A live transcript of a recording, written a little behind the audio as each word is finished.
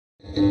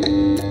Good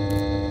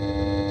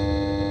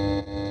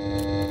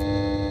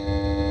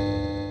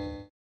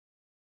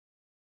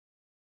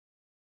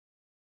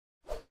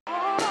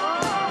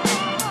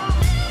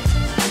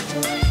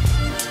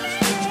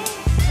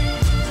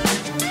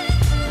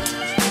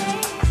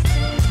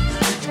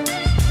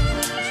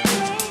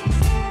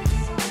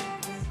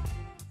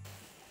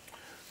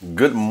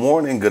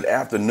morning, good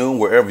afternoon,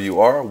 wherever you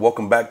are.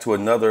 Welcome back to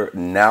another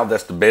Now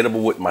That's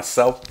Debatable with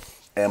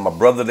myself and my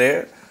brother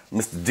there,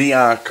 Mr.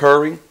 Deon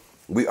Curry.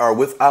 We are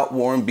without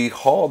Warren B.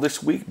 Hall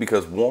this week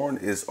because Warren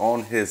is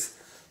on his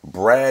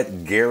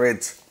Brad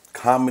Garrett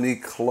Comedy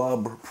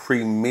Club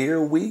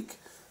premiere week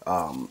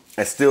and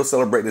still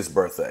celebrating his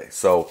birthday.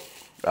 So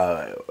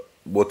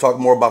we'll talk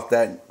more about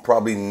that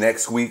probably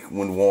next week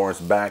when Warren's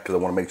back, because I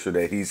want to make sure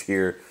that he's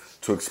here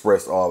to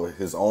express all of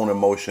his own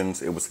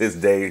emotions. It was his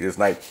day, his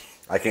night.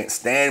 I can't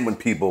stand when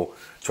people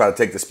try to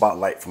take the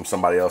spotlight from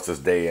somebody else's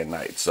day and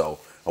night. So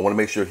I want to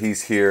make sure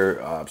he's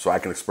here so I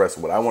can express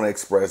what I want to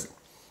express.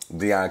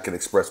 Deon can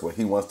express what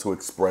he wants to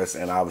express.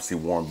 And obviously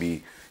Warren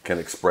B can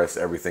express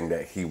everything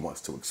that he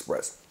wants to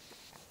express.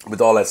 With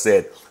all that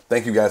said,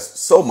 thank you guys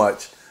so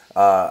much.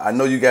 I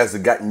know you guys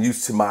have gotten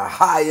used to my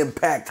high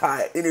impact,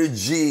 high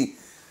energy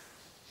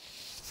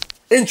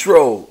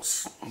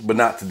intros, but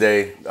not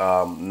today,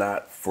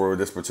 not for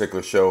this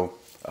particular show.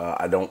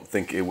 I don't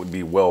think it would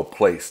be well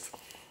placed.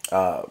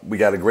 We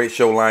got a great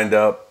show lined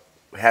up.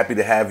 Happy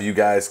to have you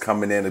guys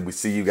coming in, and we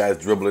see you guys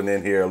dribbling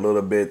in here a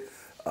little bit,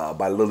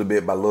 by little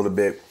bit by little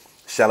bit.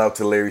 Shout out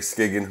to Larry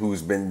Skiggin,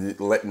 who's been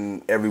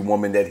letting every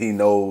woman that he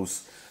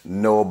knows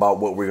know about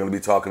what we're going to be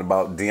talking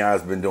about.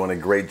 Deon's been doing a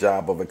great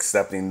job of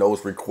accepting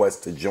those requests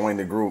to join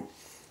the group.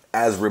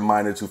 As a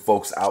reminder to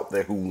folks out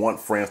there who want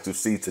friends to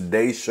see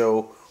today's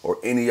show or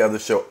any other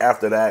show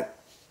after that,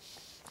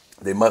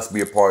 they must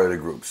be a part of the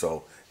group.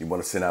 So you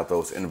want to send out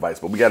those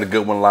invites. But we got a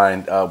good one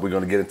lined up. We're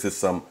going to get into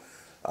some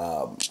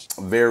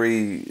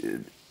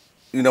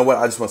you know what?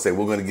 I just want to say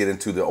we're going to get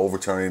into the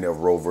overturning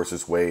of Roe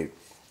versus Wade.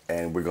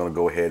 And we're going to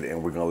go ahead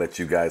and we're going to let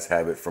you guys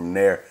have it from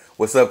there.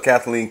 What's up?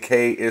 Kathleen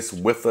K is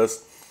with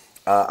us.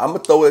 I'm going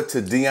to throw it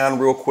to Deon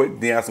real quick.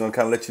 Deon's going to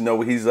kind of let you know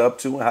what he's up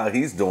to and how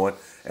he's doing.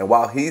 And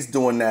while he's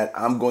doing that,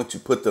 I'm going to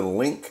put the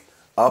link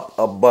up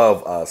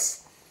above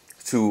us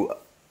to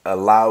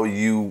allow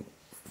you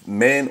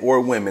men or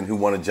women who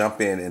want to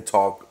jump in and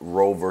talk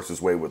Roe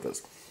versus Wade with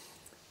us.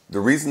 The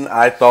reason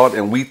I thought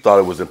and we thought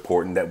it was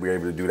important that we were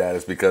able to do that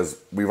is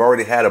because we've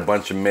already had a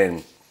bunch of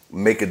men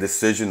make a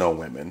decision on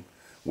women,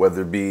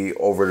 whether it be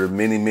over the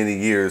many, many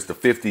years, the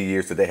 50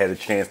 years that they had a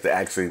chance to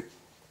actually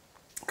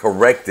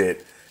correct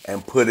it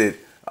and put it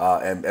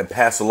and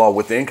pass a law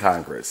within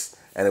Congress,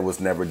 and it was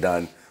never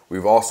done.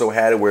 We've also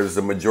had it where there's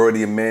a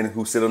majority of men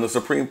who sit on the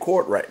Supreme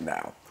Court right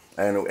now,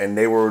 and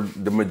they were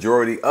the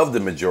majority of the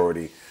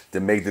majority to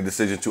make the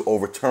decision to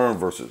overturn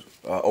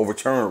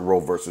Roe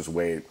versus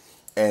Wade.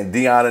 And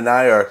Deon and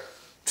I are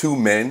two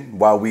men.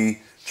 While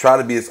we try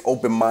to be as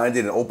open-minded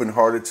and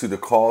open-hearted to the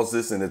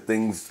causes and the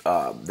things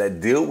that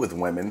deal with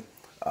women,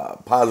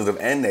 positive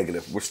and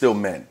negative, we're still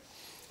men.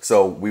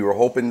 So we were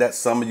hoping that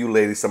some of you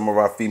ladies, some of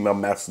our female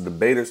master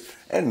debaters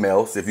and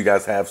males, if you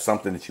guys have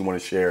something that you want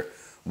to share,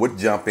 would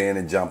jump in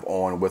and jump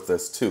on with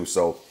us too.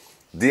 So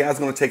Deon's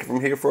going to take it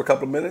from here for a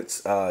couple of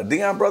minutes.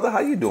 Deon, brother,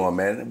 how you doing,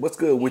 man? What's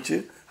good with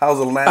you? How's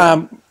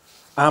Atlanta?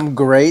 I'm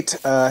great.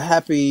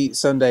 Happy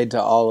Sunday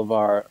to all of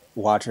our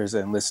watchers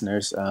and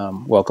listeners.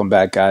 Welcome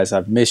back, guys.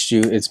 I've missed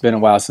you. It's been a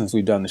while since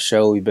we've done the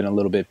show. We've been a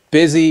little bit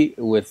busy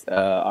with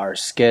our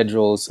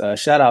schedules.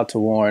 Shout out to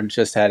Warren,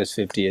 just had his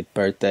 50th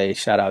birthday.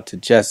 Shout out to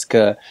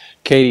Jessica,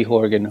 Katie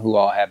Horgan, who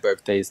all had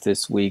birthdays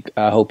this week.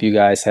 I hope you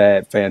guys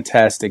had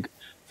fantastic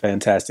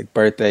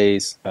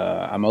birthdays.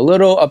 I'm a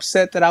little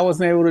upset that I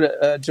wasn't able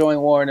to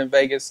join Warren in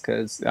Vegas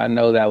because I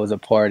know that was a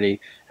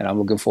party, and I'm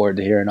looking forward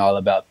to hearing all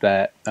about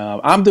that.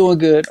 I'm doing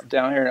good. I'm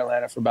down here in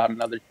Atlanta for about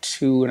another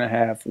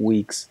 2.5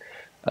 weeks.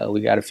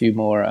 We got a few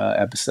more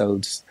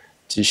episodes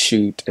to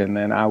shoot, and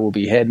then I will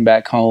be heading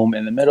back home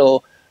in the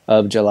middle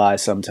of July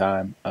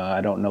sometime.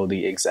 I don't know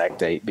the exact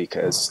date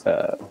because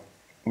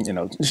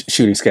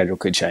shooting schedule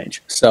could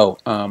change. So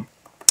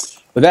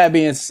with that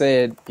being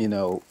said,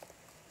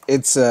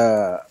 it's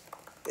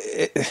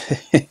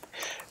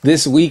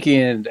this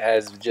weekend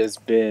has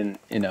just been,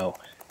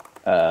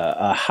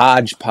 a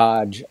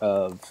hodgepodge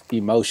of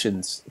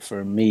emotions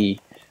for me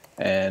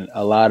and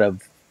a lot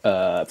of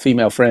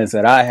female friends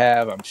that I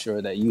have. I'm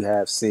sure that you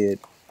have, Sid,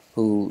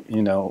 who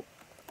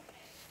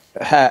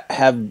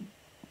have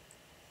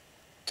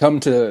come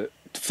to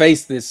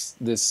face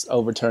this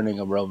overturning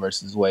of Roe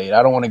versus Wade.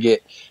 I don't want to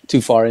get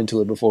too far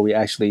into it before we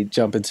actually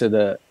jump into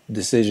the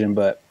decision,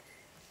 but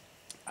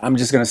I'm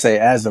just going to say,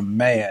 as a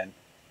man,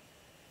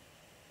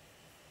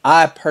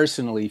 I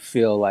personally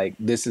feel like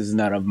this is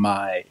none of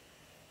my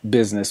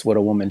business what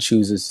a woman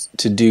chooses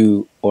to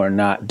do or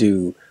not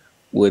do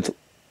with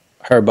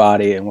her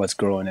body and what's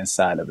growing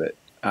inside of it.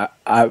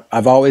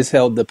 I've always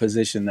held the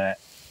position that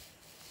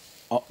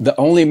the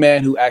only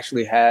man who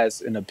actually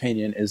has an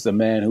opinion is the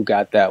man who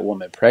got that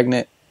woman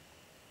pregnant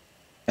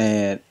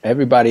and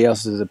everybody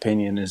else's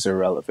opinion is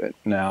irrelevant.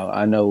 Now,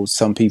 I know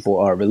some people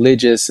are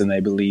religious and they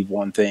believe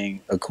one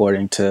thing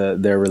according to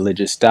their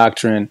religious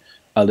doctrine.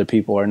 Other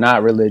people are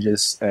not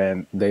religious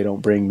and they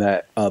don't bring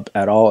that up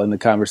at all in the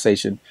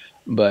conversation.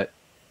 But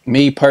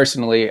me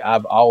personally,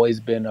 I've always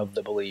been of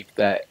the belief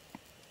that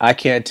I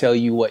can't tell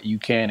you what you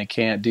can and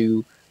can't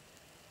do,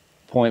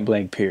 point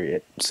blank,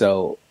 period.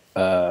 So,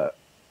 I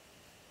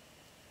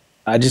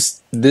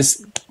just,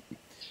 this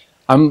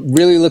I'm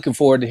really looking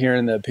forward to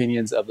hearing the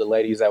opinions of the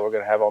ladies that we're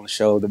going to have on the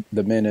show,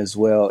 the men as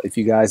well. If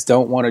you guys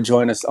don't want to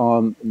join us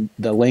on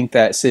the link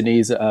that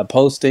Sydney's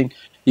posting,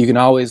 you can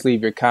always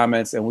leave your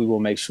comments and we will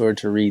make sure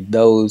to read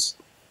those.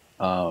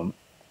 Um,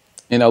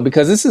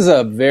 because this is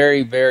a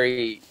very,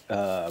 very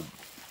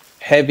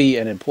heavy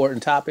and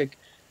important topic.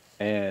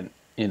 And,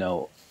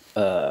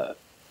 uh,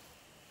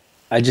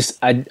 I just,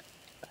 I'm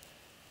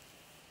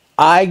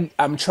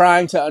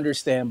trying to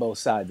understand both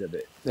sides of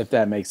it, if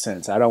that makes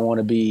sense. I don't want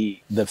to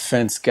be the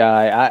fence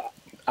guy.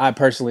 I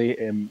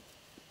personally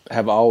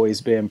have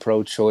always been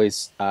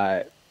pro-choice.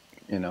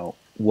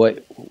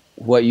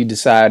 What you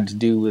decide to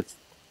do with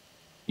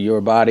your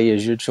body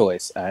is your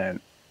choice. And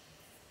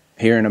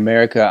here in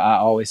America, I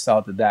always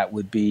thought that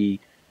would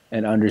be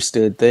an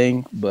understood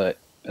thing, but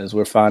as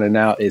we're finding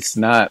out, it's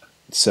not.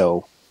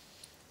 So,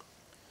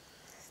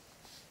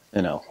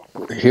 you know,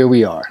 here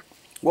we are.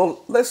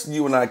 Well, let's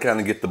you and I kind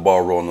of get the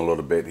ball rolling a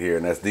little bit here.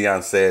 And as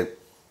Deon said,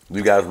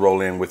 you guys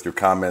roll in with your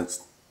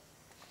comments.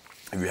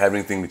 If you have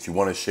anything that you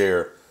want to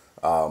share,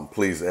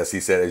 please, as he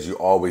said, as you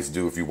always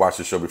do, if you watch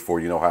the show before,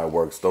 you know how it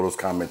works. Throw those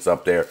comments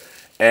up there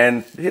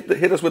and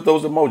hit us with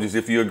those emojis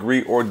if you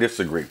agree or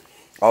disagree.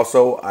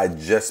 Also, I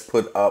just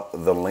put up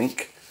the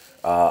link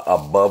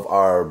above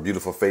our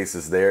beautiful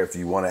faces there. If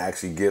you want to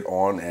actually get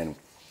on and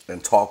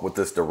talk with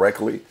us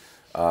directly,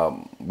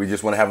 we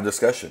just want to have a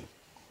discussion.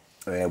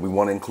 And we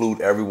want to include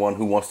everyone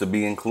who wants to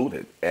be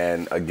included.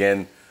 And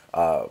again,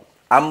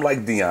 I'm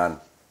like Deon,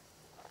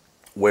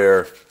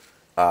 where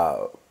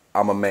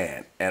I'm a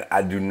man, and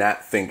I do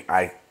not think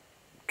I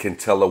can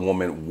tell a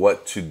woman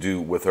what to do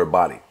with her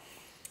body.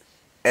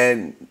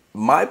 And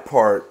my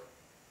part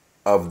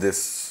of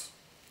this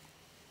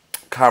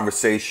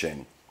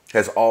conversation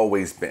has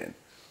always been,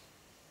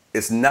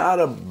 it's not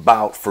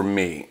about, for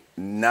me,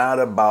 not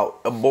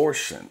about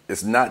abortion.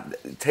 It's not,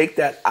 take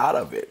that out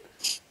of it.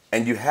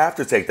 And you have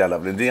to take that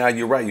up. And Deon,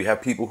 you're right. You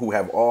have people who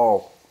have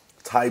all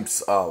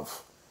types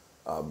of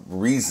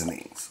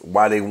reasonings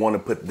why they want to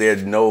put their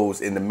nose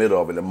in the middle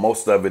of it. And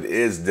most of it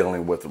is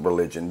dealing with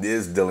religion,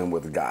 is dealing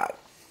with God.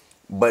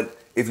 But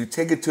if you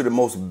take it to the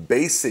most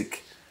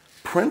basic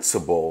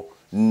principle,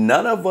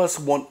 none of us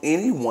want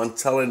anyone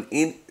telling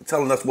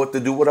us what to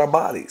do with our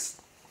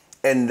bodies.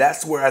 And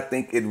that's where I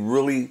think it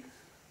really,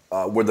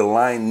 where the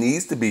line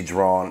needs to be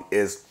drawn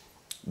is,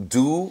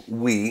 do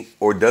we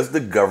or does the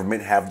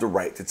government have the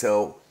right to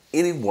tell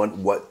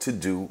anyone what to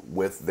do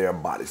with their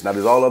bodies? Now,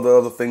 there's all of the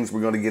other things we're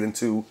going to get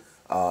into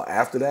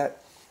after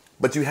that,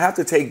 but you have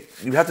to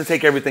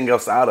take everything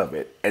else out of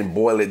it and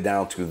boil it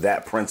down to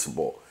that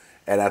principle.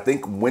 And I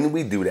think when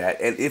we do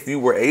that, and if you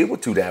were able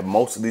to that,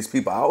 most of these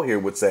people out here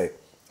would say,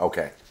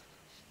 okay,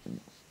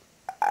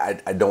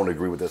 I don't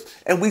agree with this.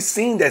 And we've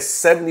seen that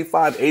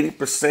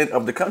 75-80%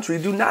 of the country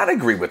do not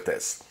agree with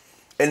this.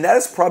 And that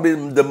is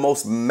probably the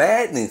most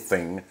maddening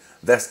thing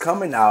that's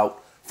coming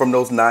out from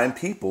those 9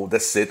 people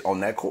that sit on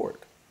that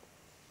court.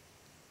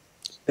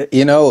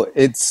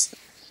 It's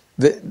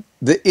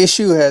the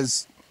issue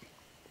has,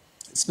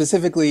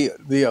 specifically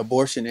the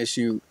abortion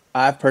issue,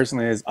 I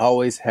personally has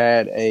always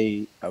had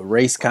a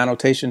race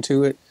connotation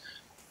to it,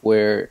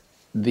 where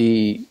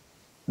the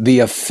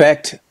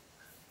effect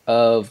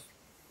of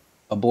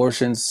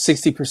abortions,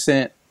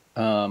 60%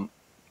 of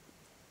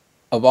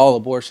all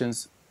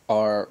abortions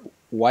are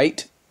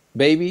white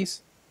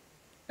babies.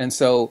 And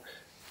so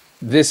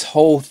this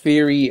whole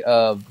theory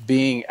of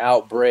being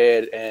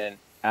outbred and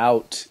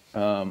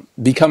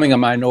becoming a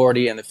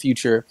minority in the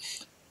future,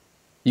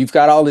 you've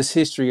got all this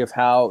history of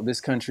how this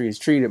country has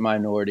treated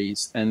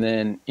minorities. And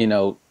then,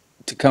 to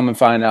come and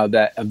find out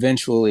that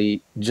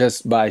eventually,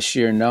 just by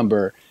sheer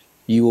number,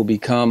 you will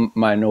become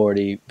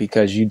minority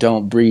because you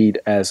don't breed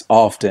as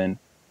often.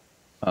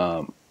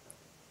 I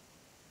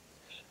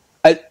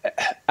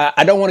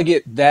don't want to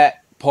get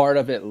that part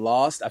of it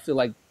lost. I feel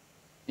like,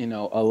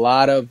 a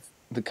lot of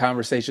the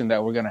conversation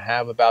that we're going to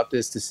have about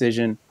this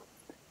decision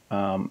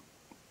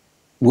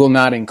will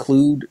not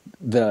include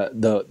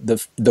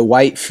the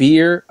white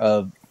fear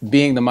of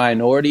being the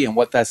minority and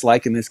what that's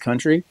like in this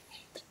country.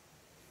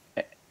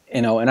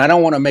 And I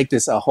don't want to make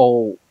this a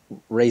whole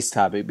race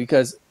topic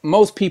because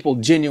most people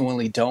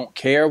genuinely don't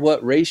care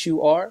what race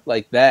you are.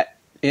 Like that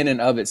in and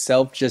of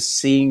itself, just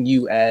seeing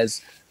you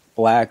as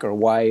black or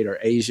white or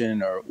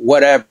Asian or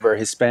whatever,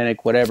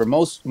 Hispanic, whatever.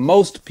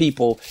 Most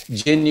people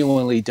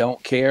genuinely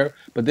don't care.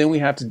 But then we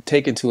have to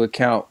take into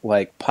account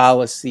like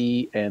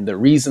policy and the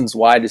reasons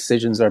why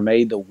decisions are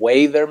made the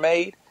way they're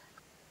made.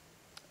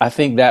 I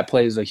think that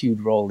plays a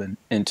huge role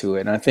into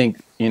it. And I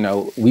think,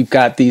 we've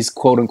got these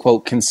quote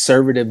unquote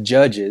conservative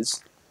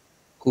judges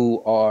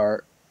who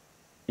are,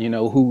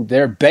 who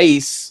their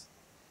base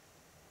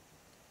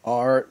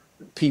are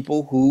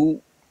people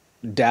who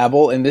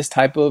dabble in this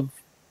type of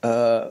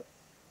uh,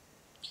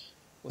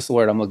 what's the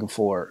word I'm looking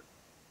for?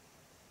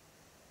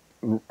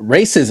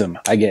 Racism,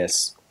 I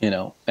guess.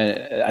 And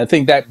I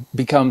think that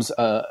becomes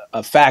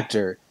a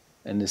factor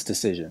in this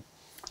decision.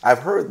 I've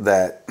heard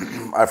that.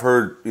 I've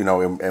heard,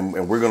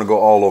 and we're going to go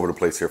all over the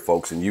place here,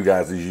 folks. And you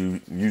guys, as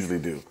you usually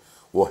do,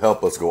 will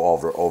help us go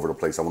over the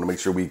place. I want to make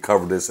sure we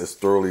cover this as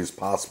thoroughly as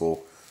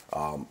possible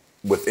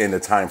within the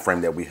time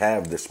frame that we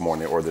have this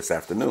morning or this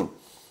afternoon.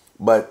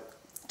 But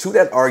to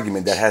that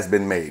argument that has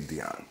been made,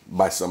 Deon,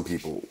 by some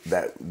people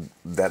that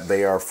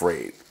they are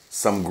afraid,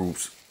 some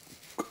groups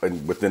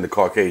within the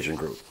Caucasian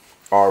group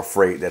are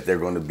afraid that they're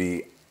going to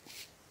be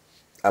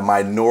a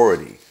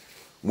minority.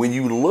 When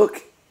you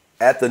look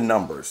at the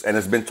numbers, and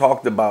it's been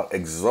talked about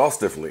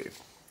exhaustively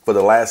for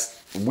the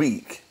last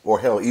week, or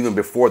hell, even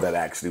before that,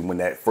 actually, when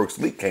that first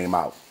leak came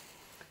out,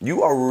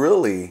 you are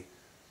really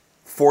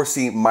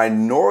forcing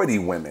minority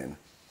women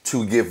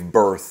to give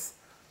birth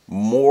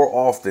more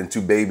often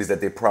to babies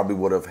that they probably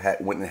would have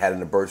went and had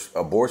an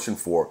abortion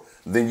for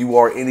than you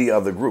are any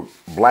other group,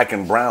 black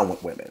and brown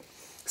women.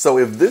 So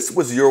if this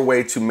was your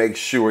way to make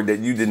sure that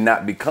you did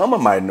not become a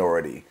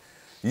minority,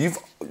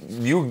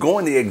 you're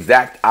going the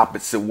exact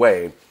opposite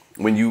way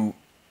when you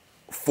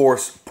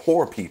force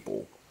poor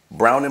people,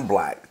 brown and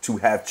black, to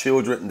have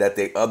children that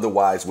they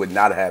otherwise would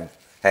not have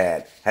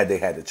had they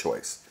had the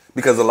choice.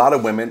 Because a lot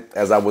of women,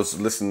 as I was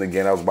listening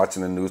again, I was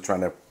watching the news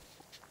trying to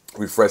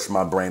refresh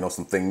my brain on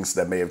some things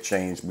that may have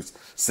changed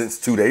since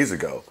 2 days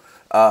ago.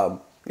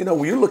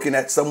 When you're looking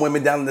at some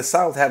women down in the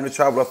South having to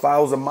travel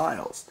 1,000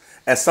 miles.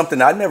 And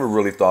something I never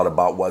really thought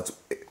about was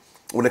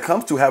when it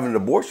comes to having an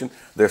abortion,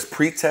 there's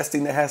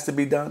pre-testing that has to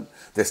be done.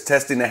 There's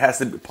testing that has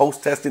to be,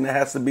 post-testing that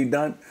has to be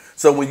done.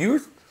 So when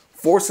you're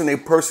forcing a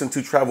person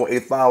to travel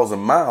 1,000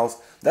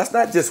 miles, that's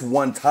not just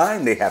one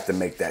time they have to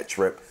make that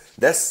trip.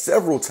 That's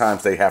several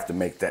times they have to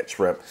make that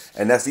trip.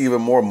 And that's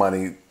even more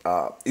money,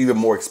 even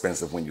more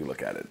expensive when you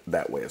look at it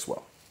that way as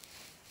well.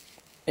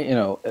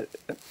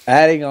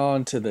 Adding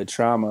on to the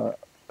trauma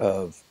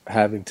of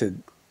having to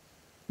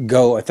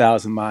go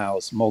 1,000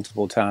 miles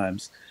multiple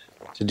times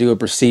to do a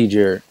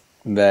procedure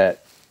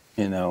that,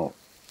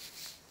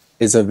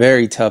 is a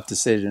very tough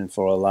decision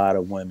for a lot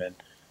of women,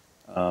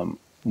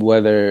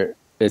 whether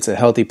it's a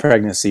healthy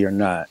pregnancy or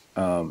not.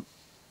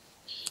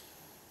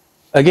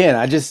 Again,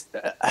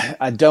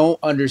 I don't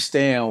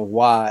understand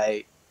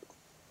why,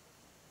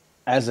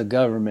 as a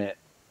government,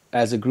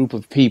 as a group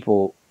of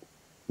people,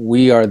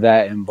 we are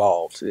that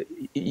involved.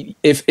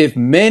 If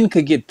men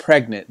could get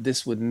pregnant,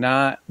 this would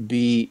not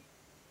be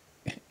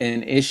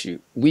an issue.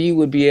 We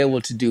would be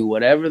able to do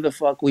whatever the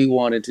fuck we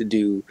wanted to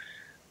do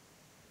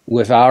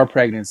with our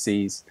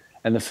pregnancies.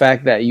 And the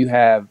fact that you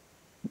have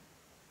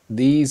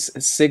these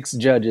 6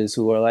 judges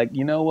who are like,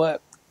 you know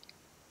what?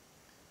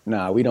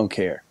 Nah, we don't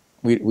care.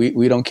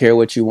 We don't care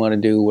what you want to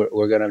do.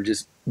 We're going to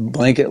just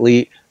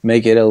blanketly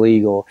make it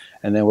illegal.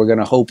 And then we're going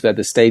to hope that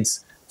the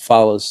states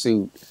follow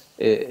suit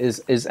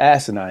is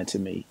asinine to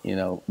me.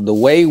 The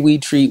way we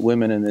treat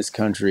women in this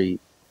country,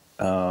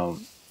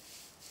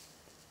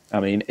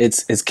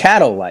 it's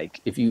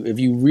cattle-like. If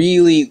you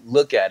really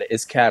look at it,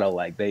 it's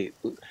cattle-like.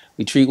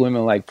 We treat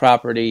women like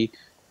property,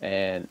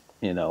 and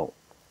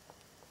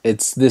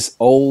it's this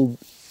old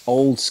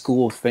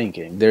school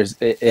thinking.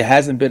 It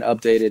hasn't been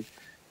updated.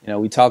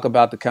 We talk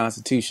about the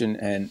Constitution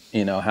and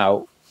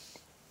how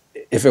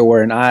if it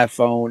were an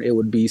iPhone, it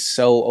would be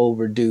so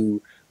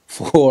overdue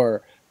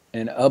for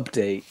an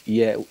update.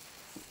 Yet,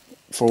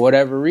 for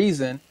whatever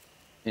reason,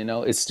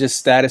 it's just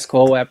status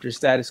quo after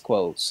status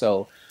quo.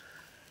 So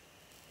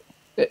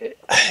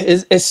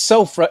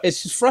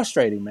it's just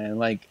frustrating, man.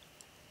 Like,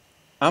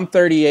 I'm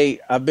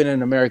 38. I've been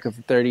in America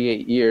for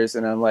 38 years,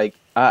 and I'm like,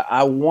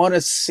 I want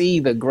to see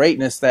the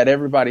greatness that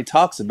everybody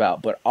talks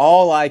about, but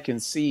all I can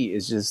see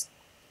is just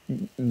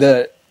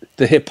the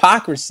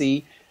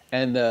hypocrisy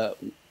and the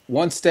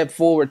one step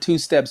forward, 2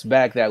 steps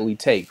back that we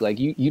take. Like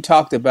you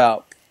talked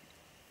about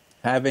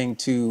having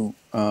to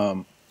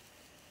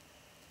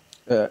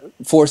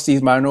force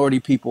these minority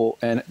people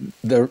and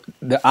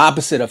the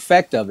opposite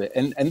effect of it,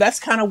 and that's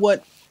kind of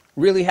what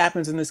really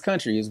happens in this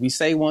country. Is we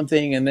say one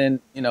thing and then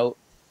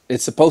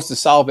it's supposed to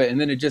solve it,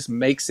 and then it just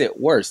makes it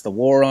worse. The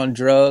war on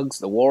drugs,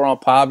 the war on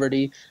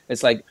poverty.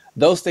 It's like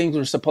those things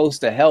were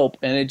supposed to help,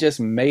 and it just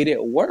made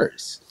it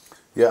worse.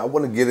 Yeah, I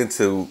want to get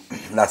into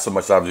not so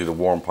much obviously the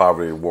war on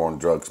poverty and war on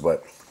drugs,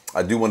 but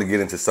I do want to get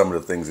into some of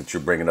the things that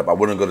you're bringing up. I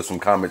want to go to some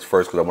comments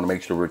first because I want to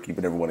make sure we're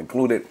keeping everyone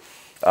included.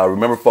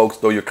 Remember, folks,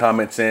 throw your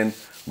comments in.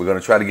 We're going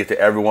to try to get to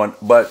everyone,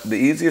 but the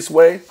easiest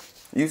way,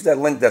 use that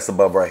link that's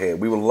above our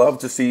head. We would love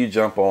to see you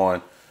jump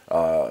on.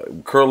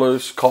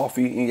 Curlers,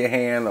 coffee in your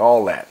hand,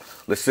 all that.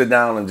 Let's sit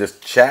down and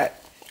just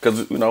chat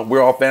because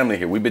we're all family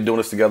here. We've been doing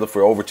this together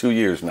for over 2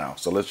 years now,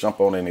 so let's jump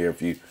on in here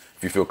if you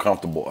feel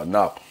comfortable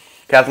enough.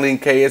 Kathleen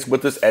K is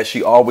with us as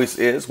she always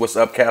is. What's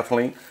up,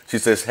 Kathleen? She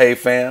says, "Hey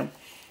fam,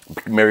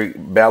 Mary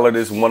Ballard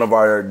is one of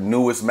our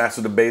newest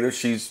master debaters.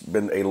 She's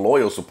been a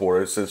loyal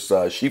supporter since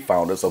she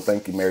found us. So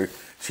thank you, Mary.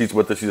 She's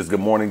with us. She says, "Good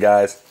morning,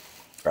 guys."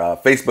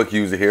 Facebook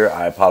user here.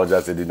 I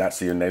apologize. I did not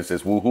see your name. It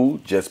says,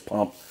 "Woohoo!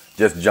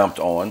 Just jumped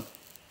on."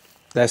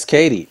 That's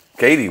Katie.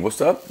 Katie, what's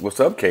up? What's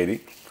up,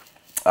 Katie?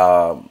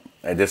 And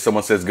then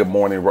someone says, "Good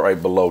morning,"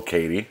 right below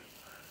Katie.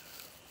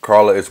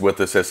 Carla is with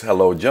us. Says,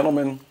 "Hello,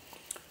 gentlemen."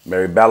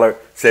 Mary Ballard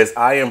says,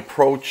 "I am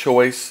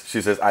pro-choice."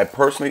 She says, "I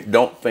personally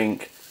don't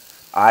think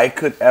I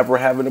could ever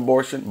have an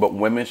abortion, but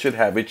women should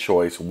have a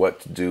choice what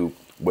to do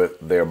with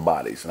their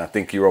bodies." And I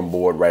think you're on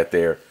board right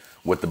there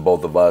with the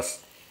both of us.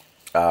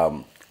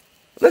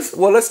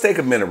 Let's take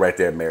a minute right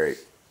there, Mary.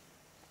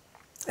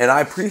 And I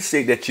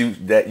appreciate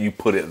that you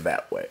put it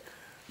that way.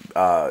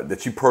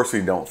 That you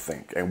personally don't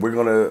think, and we're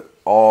gonna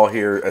all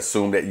here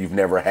assume that you've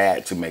never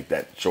had to make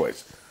that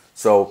choice.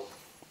 So,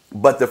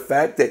 but the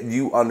fact that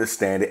you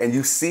understand it and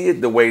you see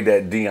it the way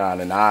that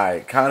Deon and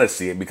I kind of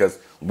see it, because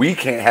we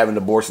can't have an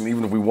abortion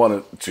even if we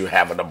wanted to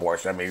have an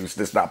abortion. I mean, it's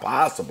just not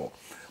possible.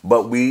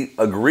 But we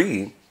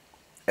agree,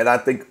 and I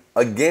think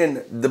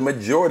again the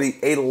majority,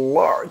 a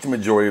large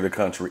majority of the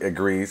country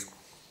agrees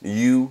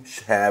you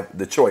have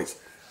the choice.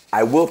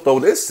 I will throw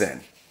this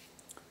in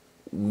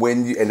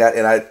when you and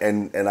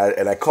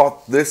I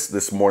caught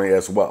this morning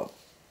as well.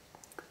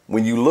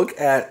 When you look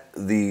at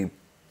the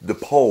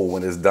poll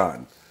when it's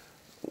done,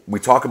 we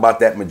talk about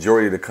that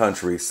majority of the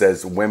country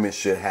says women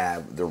should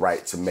have the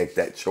right to make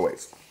that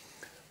choice.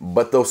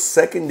 But those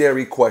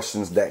secondary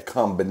questions that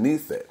come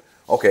beneath it,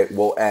 okay,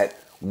 well, at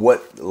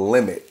what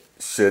limit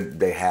should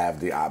they have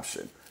the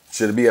option?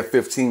 Should it be at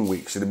 15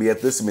 weeks? Should it be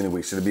at this many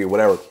weeks? Should it be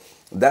whatever?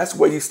 That's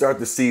where you start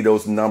to see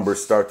those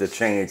numbers start to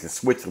change and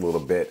switch a little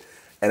bit.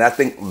 And I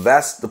think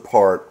that's the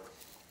part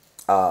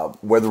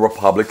where the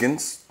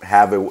Republicans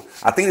have it.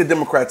 I think the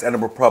Democrats and the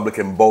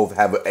Republican both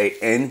have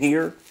a in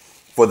here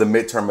for the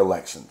midterm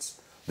elections.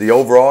 The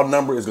overall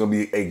number is going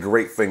to be a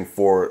great thing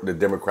for the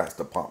Democrats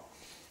to pump.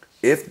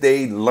 If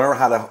they learn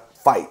how to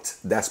fight,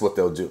 that's what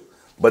they'll do.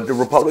 But the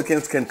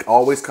Republicans can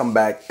always come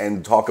back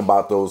and talk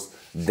about those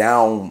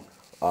down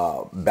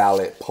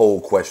ballot poll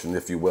questions,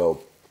 if you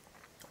will,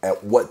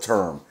 at what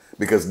term,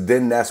 because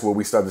then that's where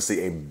we start to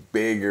see a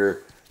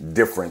bigger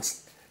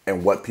difference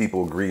in what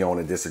people agree on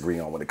and disagree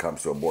on when it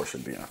comes to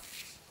abortion, Dion.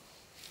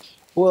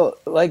 Well,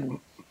 like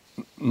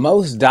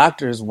most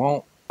doctors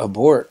won't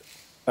abort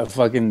a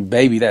fucking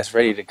baby that's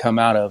ready to come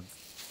out of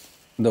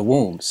the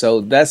womb.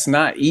 So that's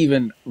not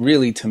even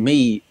really to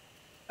me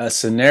a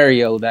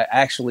scenario that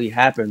actually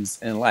happens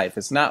in life.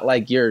 It's not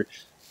like you're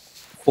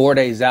 4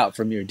 days out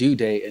from your due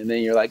date and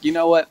then you're like, you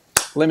know what?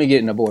 Let me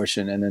get an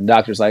abortion. And then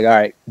doctor's like, all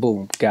right,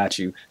 boom, got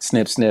you.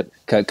 Snip, snip,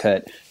 cut,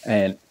 cut.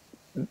 And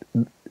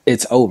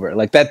it's over.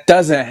 Like that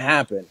doesn't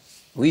happen,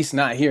 at least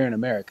not here in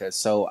America.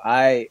 So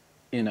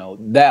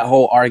that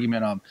whole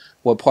argument on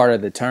what part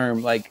of the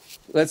term, like,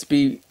 let's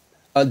be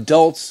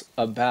adults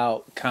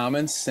about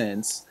common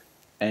sense.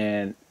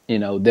 And,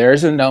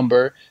 there's a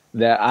number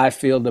that I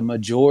feel the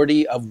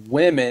majority of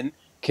women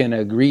can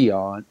agree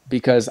on,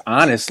 because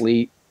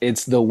honestly,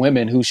 it's the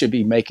women who should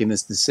be making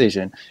this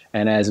decision.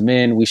 And as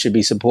men, we should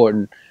be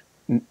supporting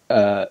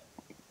the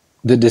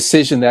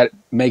decision that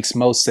makes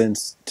most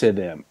sense to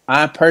them.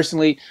 I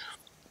personally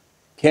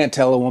can't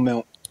tell a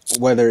woman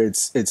whether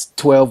it's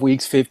 12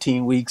 weeks,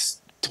 15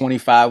 weeks,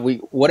 25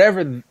 weeks,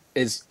 whatever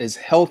is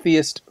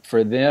healthiest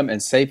for them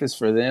and safest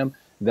for them.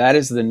 That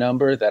is the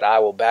number that I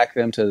will back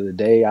them to the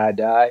day I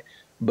die.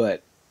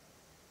 But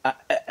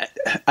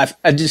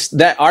I just,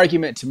 that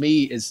argument to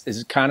me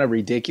is kind of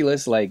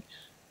ridiculous. Like,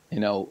 you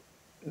know,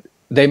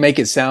 they make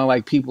it sound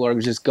like people are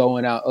just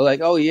going out like,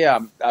 oh yeah,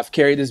 I've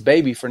carried this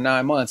baby for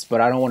 9 months,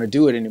 but I don't want to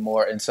do it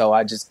anymore, and so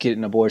I just get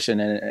an abortion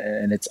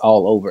and it's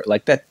all over.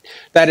 Like that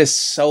is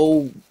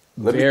so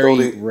Let me throw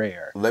very the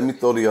rare. let me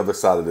throw the other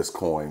side of this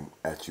coin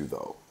at you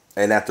though,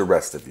 and at the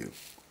rest of you.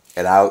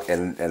 And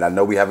I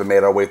know we haven't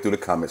made our way through the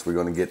comments. We're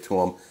going to get to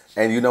them.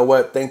 And you know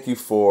what? Thank you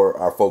for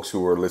our folks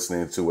who are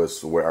listening to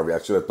us. Where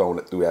I should have thrown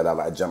it through that out.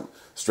 I jumped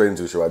straight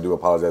into the show. I do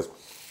apologize.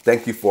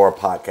 Thank you for our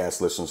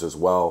podcast listeners as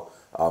well.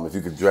 If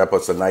you could drop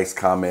us a nice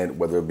comment,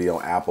 whether it be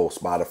on Apple,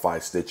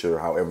 Spotify, Stitcher,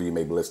 however you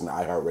may be listening,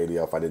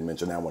 iHeartRadio, if I didn't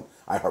mention that one,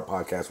 iHeart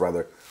Podcast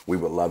rather, we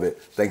would love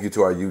it. Thank you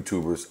to our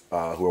YouTubers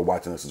who are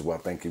watching us as well.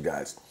 Thank you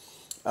guys.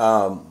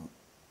 Let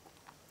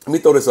me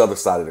throw this other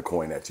side of the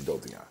coin at you, though,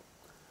 Deon.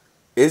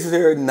 Is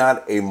there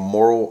not a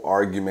moral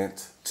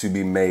argument to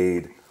be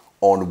made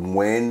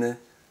on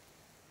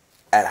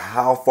at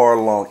how far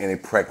along in a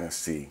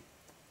pregnancy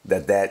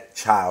that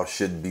child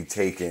should be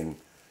taken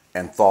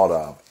and thought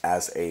of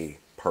as a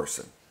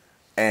person?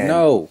 And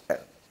No,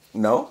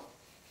 no?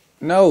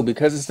 no,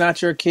 because it's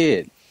not your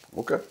kid.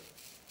 Okay.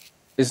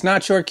 It's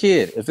not your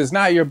kid. If it's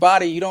not your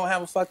body, you don't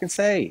have a fucking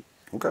say.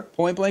 Okay.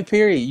 Point blank,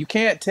 period. You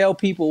can't tell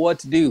people what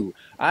to do.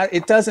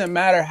 It doesn't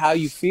matter how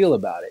you feel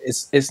about it.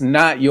 It's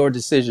not your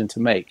decision to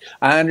make.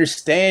 I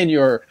understand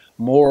your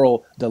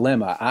moral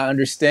dilemma. I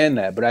understand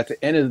that. But at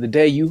the end of the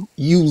day, you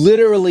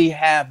literally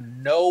have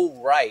no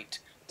right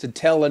to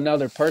tell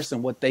another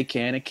person what they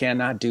can and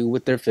cannot do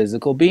with their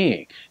physical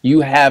being.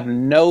 You have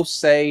no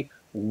say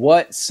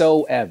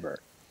whatsoever.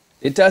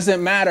 It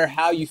doesn't matter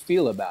how you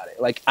feel about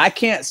it. Like, I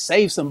can't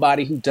save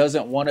somebody who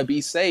doesn't want to be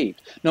saved.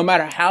 No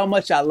matter how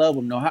much I love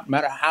them, no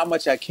matter how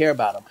much I care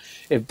about them.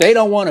 If they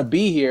don't want to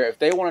be here, if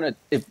they want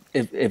to,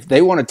 if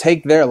they want to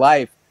take their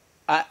life,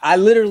 I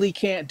literally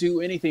can't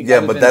do anything Yeah,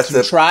 other but than that's to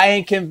the try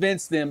and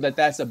convince them that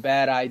that's a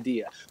bad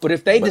idea. But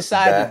if they but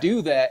decide to that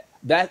do that,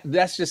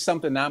 that's just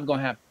something that I'm going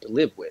to have to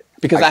live with,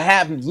 because I I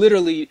have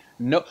literally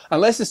no,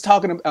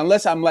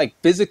 unless I'm like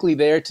physically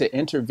there to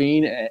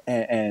intervene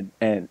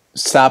and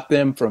stop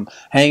them from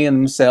hanging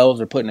themselves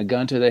or putting a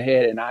gun to their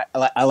head, and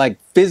I like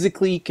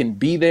physically can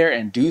be there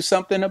and do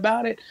something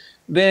about it,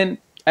 then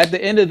at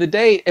the end of the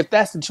day, if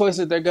that's the choice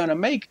that they're going to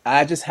make,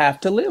 I just have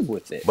to live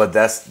with it. but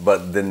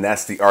then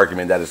that's the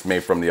argument that is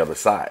made from the other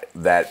side,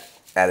 that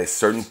at a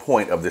certain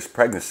point of this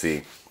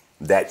pregnancy,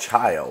 that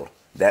child,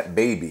 that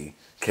baby,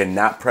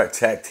 cannot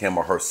protect him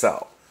or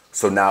herself.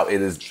 So now it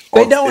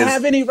They don't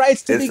have any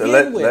rights to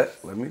begin with.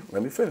 let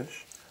me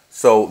finish.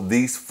 So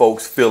these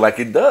folks feel like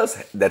it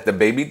does, that the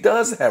baby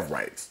does have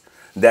rights,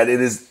 that it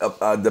is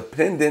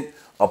dependent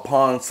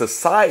upon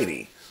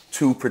society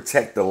to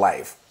protect the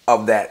life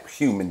of that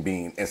human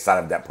being inside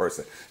of that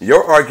person.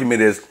 Your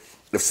argument is,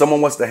 if someone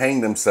wants to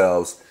hang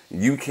themselves,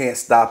 you can't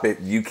stop it,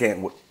 you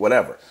can't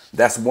whatever.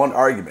 That's one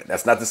argument.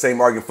 That's not the same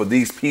argument for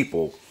these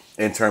people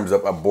in terms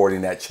of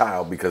aborting that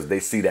child, because they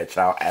see that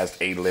child as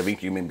a living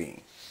human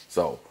being.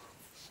 So,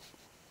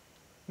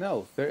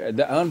 No,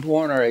 the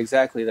unborn are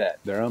exactly that.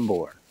 They're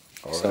unborn.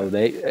 all So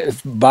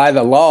right. by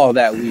the law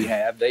that we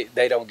have,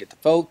 they don't get to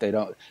vote.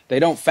 They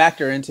don't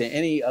factor into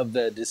any of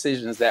the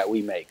decisions that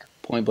we make.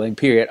 Point blank,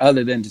 period.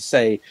 Other than to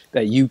say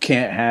that you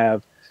can't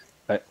have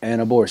an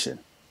abortion,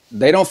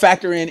 they don't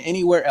factor in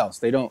anywhere else.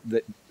 They don't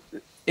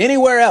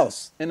anywhere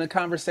else in the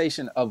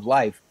conversation of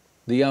life.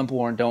 The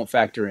unborn don't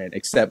factor in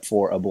except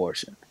for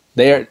abortion.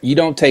 You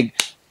don't take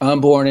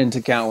unborn into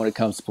account when it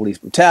comes to police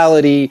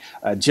brutality,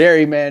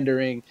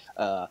 gerrymandering,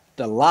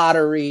 the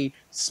lottery,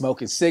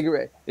 smoking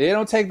cigarette. They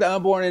don't take the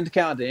unborn into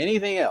account to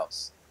anything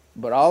else.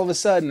 But all of a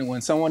sudden,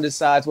 when someone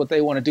decides what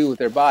they want to do with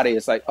their body,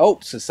 it's like, oh,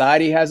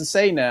 society has a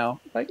say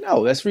now. Like,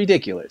 no, that's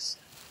ridiculous.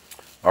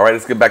 All right,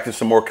 let's get back to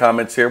some more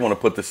comments here. I want to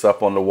put this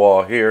up on the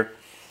wall here.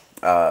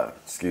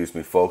 Excuse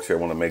me, folks. Here, I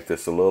want to make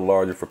this a little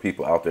larger for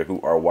people out there who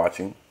are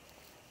watching.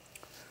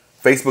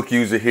 Facebook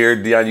user here,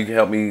 Deon, you can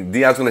help me.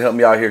 Deon's going to help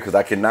me out here because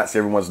I cannot see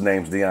everyone's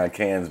names. Deon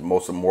can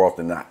more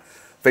often than not.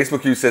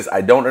 Facebook user says,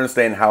 I don't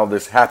understand how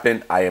this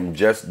happened. I am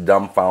just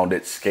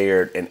dumbfounded,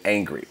 scared, and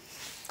angry.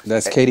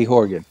 That's Katie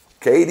Horgan.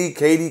 Katie,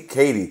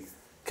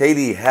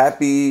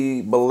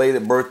 happy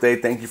belated birthday.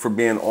 Thank you for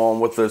being on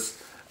with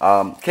us.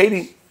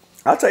 Katie,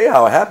 I'll tell you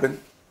how it happened.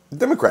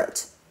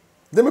 Democrats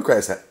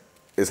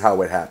is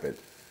how it happened.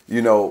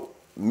 You know,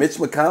 Mitch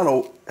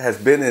McConnell has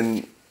been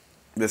in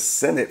the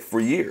Senate for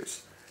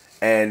years.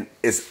 And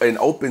it's an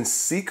open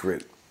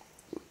secret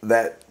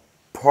that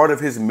part of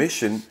his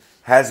mission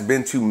has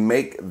been to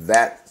make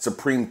that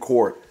Supreme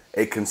Court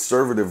a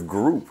conservative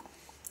group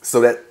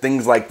so that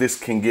things like this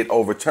can get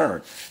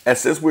overturned. And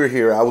since we're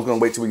here, I was going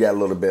to wait till we got a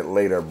little bit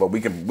later, but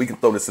we can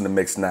throw this in the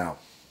mix now.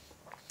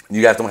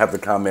 You guys don't have to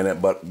comment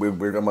it, but I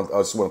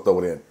just want to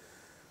throw it in.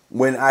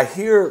 When I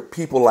hear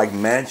people like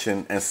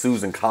Manchin and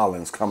Susan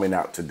Collins coming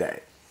out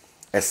today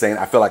and saying,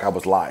 I feel like I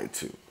was lied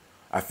to,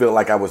 I feel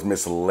like I was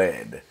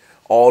misled,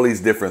 all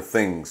these different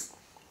things,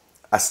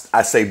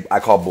 I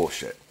call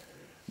bullshit.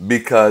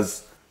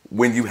 Because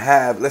when you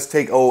have, let's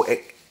take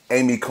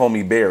Amy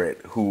Coney Barrett,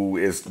 who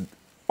is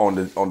on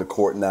the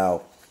court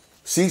now.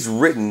 She's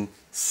written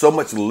so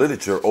much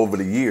literature over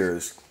the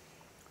years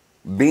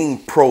being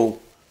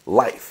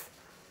pro-life.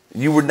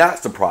 You were not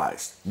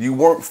surprised. You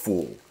weren't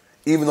fooled.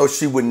 Even though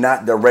she would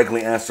not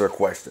directly answer a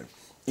question.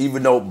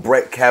 Even though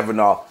Brett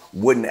Kavanaugh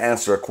wouldn't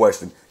answer a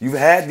question. You've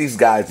had these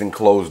guys in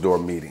closed door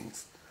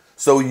meetings.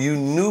 So you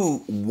knew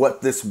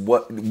what this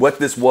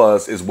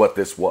was is what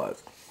this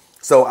was.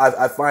 So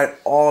I find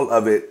all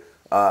of it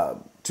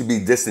to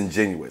be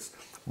disingenuous.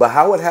 But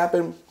how it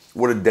happened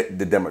were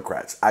the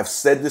Democrats. I've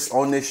said this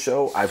on this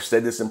show. I've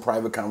said this in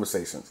private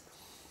conversations.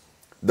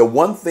 The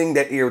one thing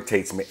that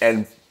irritates me,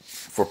 and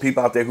for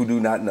people out there who do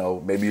not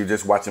know, maybe you're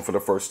just watching for the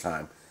first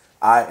time,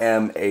 I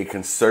am a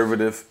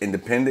conservative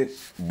independent,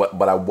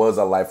 but I was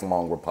a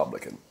lifelong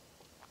Republican.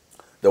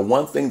 The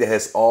one thing that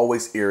has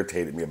always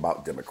irritated me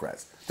about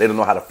Democrats, they don't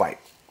know how to fight,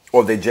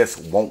 or they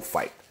just won't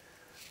fight.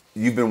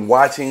 You've been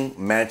watching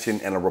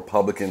Manchin and the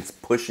Republicans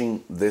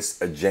pushing this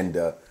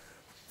agenda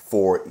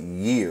for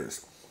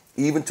years,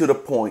 even to the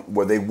point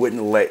where they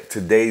wouldn't let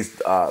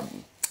today's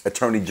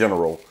Attorney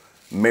General,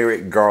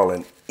 Merrick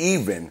Garland,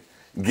 even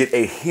get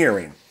a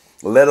hearing,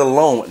 let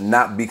alone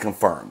not be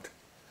confirmed,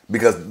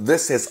 because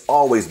this has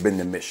always been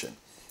the mission.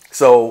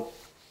 So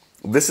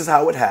this is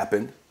how it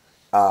happened.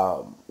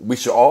 We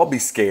should all be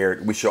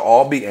scared. We should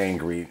all be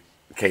angry,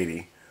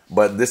 Katie.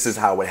 But this is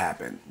how it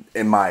happened,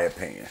 in my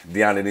opinion.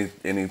 Deon,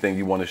 anything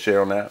you want to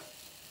share on that?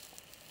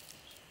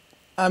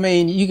 I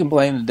mean, you can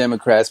blame the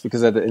Democrats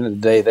because at the end of the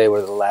day, they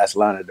were the last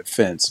line of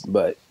defense.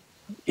 But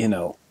you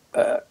know,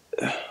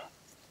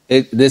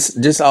 this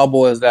just all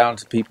boils down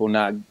to people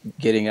not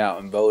getting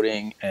out and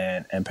voting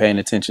and paying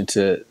attention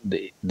to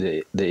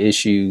the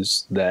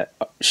issues that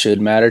should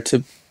matter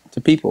to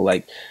people.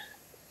 Like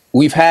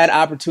we've had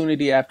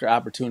opportunity after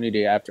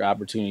opportunity after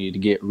opportunity to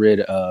get rid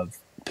of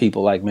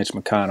people like Mitch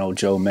McConnell,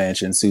 Joe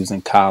Manchin,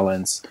 Susan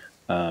Collins,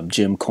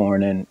 Jim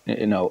Cornyn,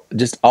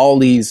 just all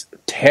these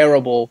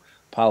terrible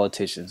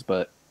politicians.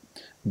 But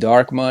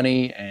dark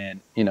money, and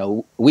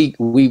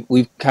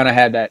we've kind of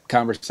had that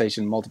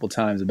conversation multiple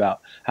times about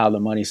how the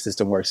money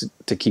system works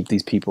to keep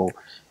these people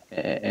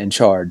in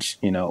charge.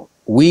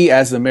 We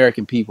as the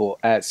American people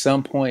at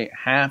some point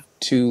have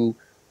to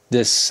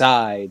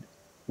decide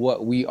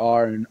what we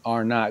are and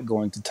are not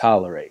going to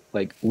tolerate.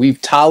 Like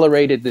we've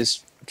tolerated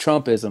this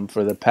Trumpism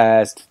for the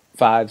past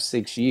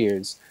 5-6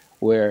 years,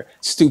 where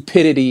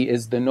stupidity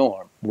is the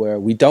norm, where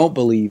we don't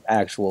believe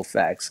actual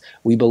facts.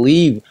 We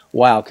believe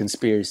wild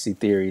conspiracy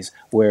theories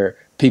where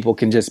people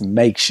can just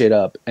make shit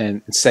up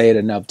and say it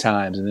enough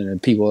times, and then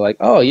people are like,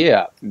 "Oh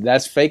yeah,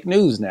 that's fake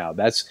news now.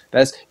 That's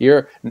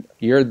you're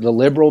the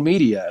liberal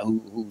media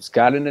who's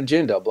got an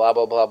agenda." Blah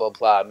blah blah blah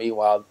blah.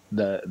 Meanwhile,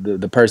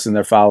 the person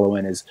they're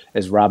following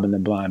is robbing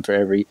them blind for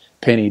every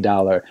penny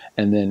dollar,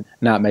 and then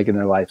not making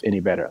their life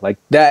any better. Like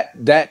that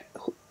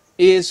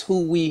is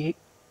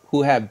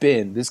who have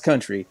been this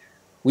country.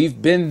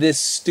 We've been this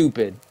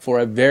stupid for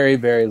a very,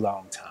 very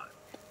long time.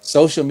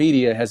 Social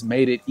media has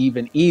made it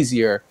even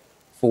easier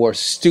for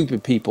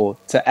stupid people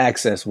to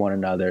access one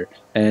another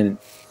and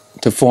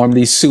to form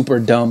these super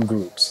dumb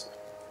groups.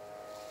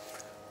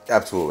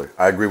 Absolutely.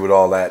 I agree with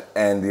all that.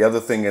 And the other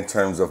thing in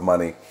terms of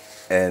money,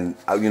 and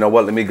you know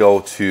what? Let me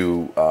go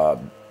to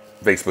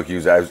Facebook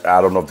user.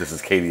 I don't know if this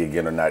is Katie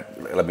again or not.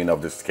 Let me know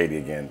if this is Katie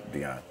again,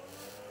 Deon.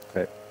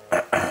 Okay.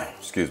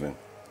 Excuse me.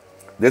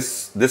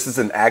 This is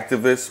an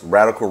activist,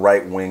 radical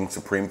right-wing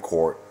Supreme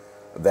Court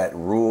that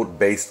ruled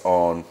based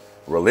on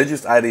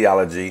religious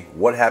ideology.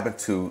 What happened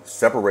to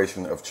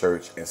separation of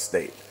church and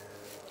state?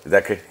 Is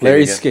that Katie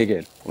Larry again?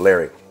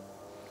 Skiggin.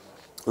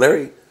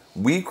 Larry,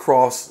 we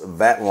crossed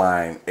that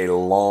line a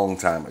long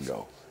time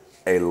ago.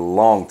 A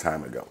long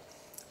time ago.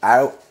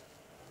 I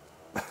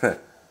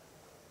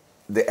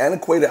the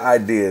antiquated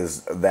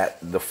ideas that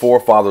the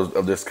forefathers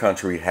of this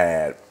country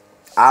had,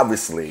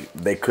 obviously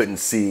they couldn't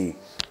see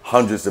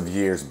hundreds of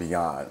years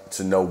beyond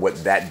to know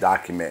what that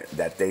document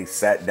that they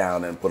sat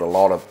down and put a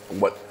lot of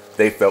what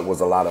they felt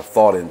was a lot of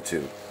thought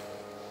into,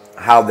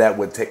 how that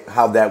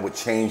would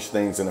change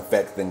things and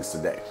affect things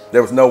today.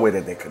 There was no way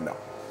that they could know.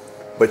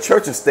 But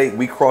church and state,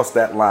 we crossed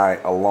that line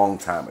a long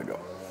time ago.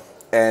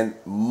 And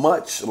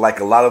much like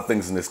a lot of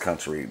things in this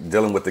country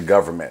dealing with the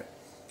government,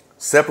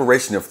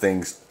 separation of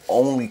things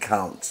only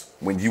counts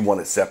when you want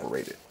it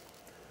separated.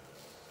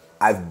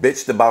 I've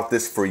bitched about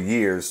this for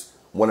years.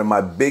 One of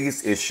my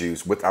biggest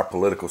issues with our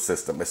political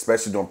system,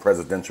 especially during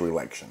presidential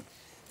election,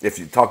 if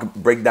you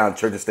break down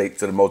church and state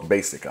to the most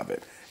basic of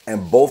it,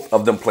 and both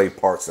of them play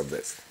parts of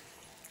this,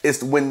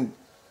 is when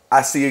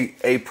I see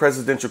a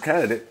presidential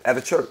candidate at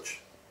a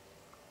church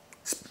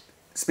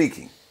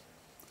speaking.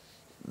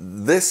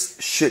 This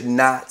should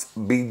not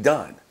be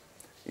done.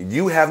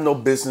 You have no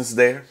business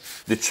there.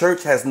 The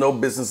church has no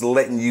business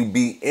letting you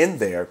be in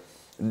there.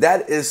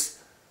 That is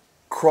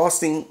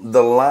crossing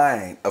the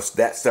line of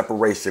that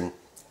separation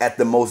at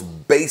the most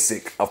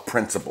basic of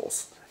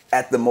principles,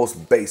 at the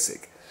most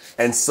basic.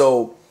 And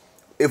so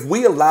if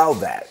we allow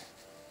that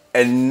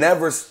and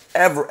never,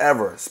 ever,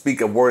 ever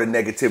speak a word of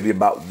negativity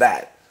about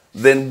that,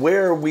 then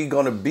where are we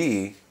going to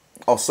be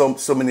on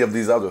so many of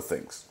these other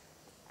things?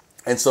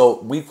 And so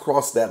we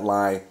crossed that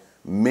line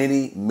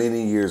many,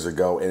 many years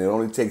ago, and it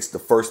only takes the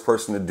first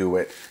person to do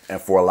it and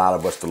for a lot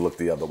of us to look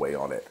the other way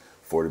on it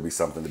for it to be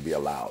something to be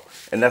allowed.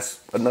 And that's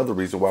another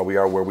reason why we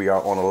are where we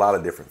are on a lot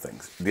of different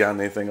things. Deon,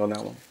 anything on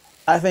that one?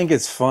 I think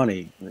it's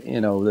funny,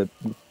 that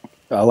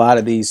a lot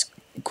of these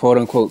quote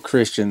unquote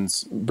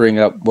Christians bring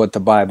up what the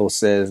Bible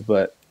says,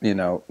 but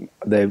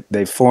they've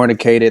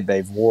fornicated,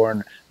 they've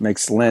worn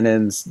mixed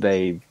linens,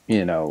 they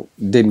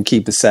didn't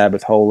keep the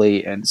Sabbath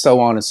holy, and so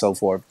on and so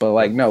forth. But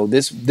like, no,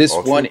 this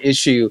one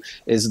issue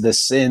is the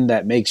sin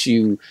that makes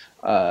you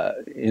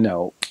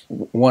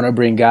want to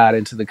bring God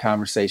into the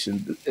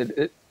conversation.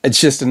 It's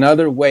just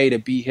another way to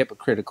be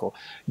hypocritical.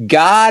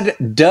 God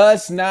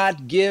does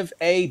not give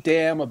a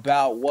damn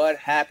about what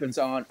happens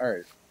on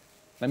earth.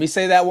 Let me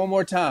say that one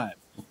more time.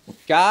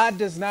 God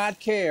does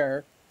not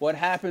care what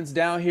happens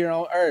down here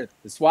on earth.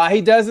 That's why he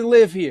doesn't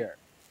live here.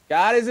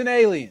 God is an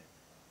alien.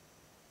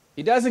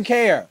 He doesn't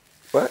care.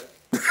 What?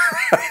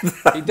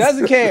 He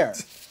doesn't care.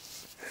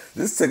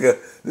 This took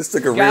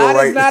a real God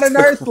right. is not an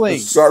earthling.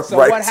 So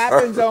what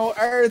happens on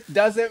earth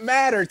doesn't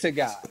matter to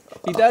God.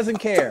 He doesn't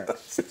care.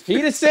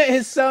 He'd have sent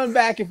his son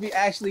back if he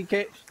actually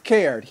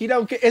cared. He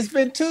don't care. It's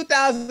been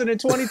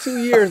 2022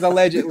 years,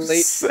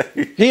 allegedly.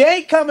 He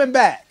ain't coming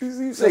back.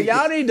 So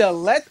y'all need to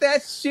let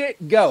that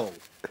shit go.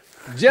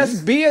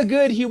 Just be a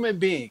good human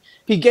being.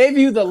 He gave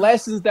you the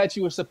lessons that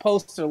you were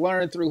supposed to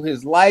learn through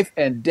his life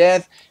and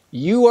death.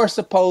 You are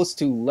supposed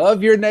to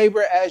love your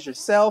neighbor as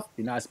yourself.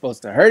 You're not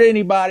supposed to hurt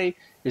anybody.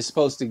 You're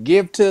supposed to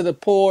give to the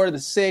poor, the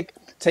sick,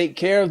 take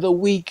care of the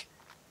weak.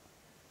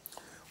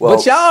 But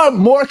Well, y'all are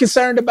more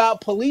concerned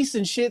about police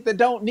and shit that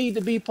don't need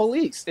to be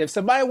policed. If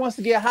somebody wants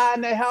to get high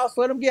in their house,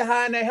 let them get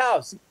high in their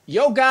house.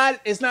 Your God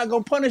is not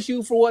going to punish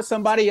you for what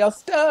somebody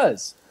else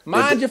does.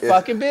 Mind your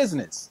fucking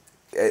business.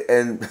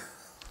 and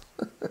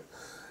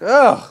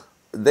Ugh.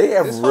 they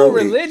have This whole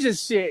really.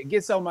 religious shit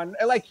gets on my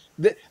like.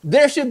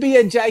 There should be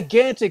a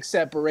gigantic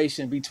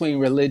separation between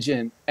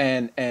religion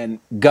and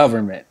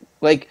government.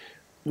 Like,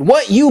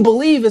 what you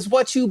believe is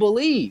what you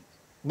believe,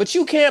 but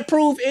you can't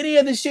prove any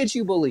of the shit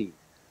you believe.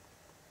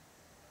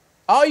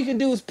 All you can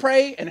do is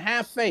pray and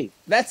have faith.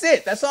 That's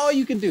it. That's all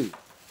you can do.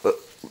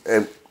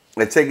 And,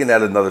 and taking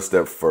that another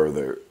step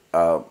further,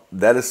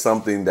 that is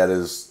something that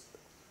is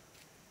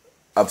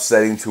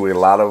upsetting to a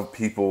lot of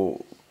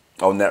people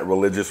on that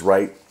religious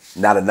right.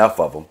 Not enough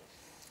of them,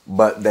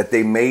 but that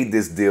they made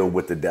this deal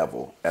with the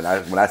devil. And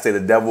when I say the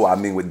devil, I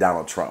mean with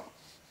Donald Trump.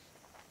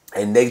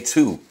 And they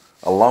too,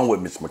 along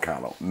with Mitch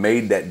McConnell,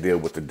 made that deal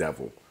with the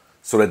devil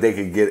so that they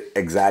could get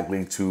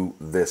exactly to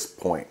this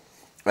point.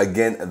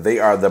 Again, they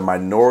are the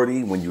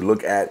minority. When you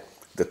look at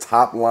the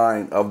top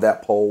line of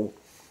that poll,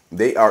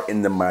 they are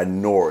in the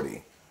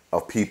minority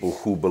of people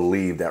who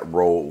believe that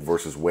Roe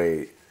versus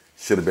Wade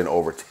should have been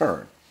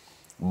overturned.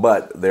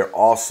 But they're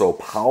also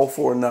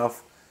powerful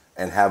enough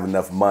and have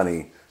enough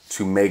money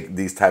to make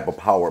these type of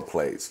power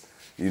plays.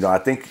 You know, I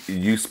think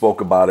you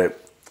spoke about it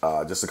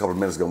just a couple of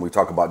minutes ago when we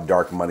talk about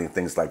dark money and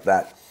things like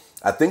that.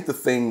 I think the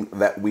thing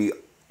that we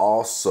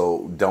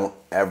also don't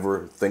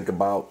ever think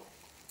about,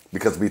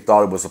 because we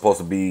thought it was supposed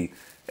to be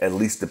at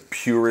least the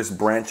purest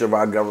branch of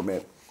our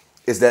government,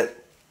 is that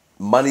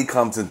money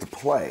comes into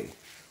play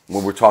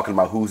when we're talking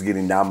about who's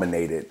getting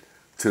nominated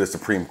to the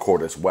Supreme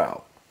Court as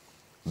well.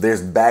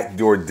 There's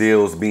backdoor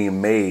deals being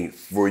made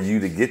for you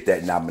to get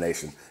that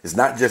nomination. It's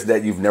not just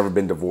that you've never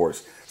been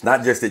divorced. It's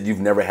not just that you've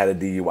never had a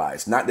DUI.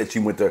 It's not that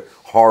you went to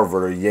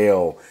Harvard or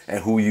Yale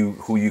and who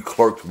you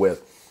clerked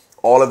with.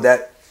 All of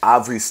that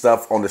obviously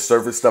stuff on the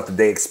surface, stuff that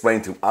they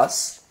explain to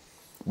us.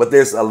 But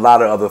there's a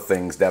lot of other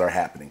things that are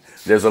happening.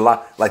 There's a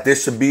lot, like there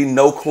should be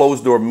no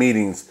closed door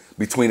meetings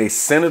between a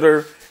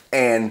senator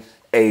and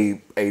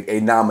a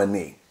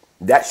nominee.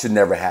 That should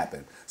never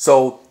happen.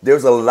 So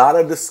there's a lot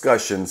of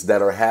discussions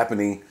that are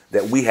happening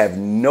that we have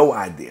no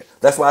idea.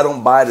 That's why I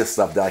don't buy this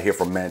stuff that I hear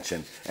from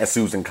Manchin and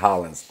Susan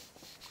Collins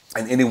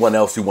and anyone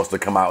else who wants to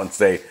come out and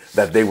say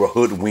that they were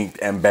hoodwinked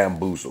and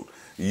bamboozled.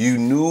 You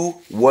knew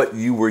what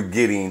you were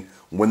getting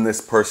when this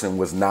person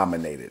was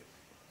nominated.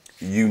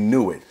 You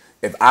knew it.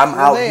 If I'm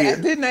out here,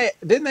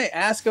 didn't they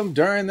ask them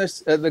during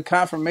this the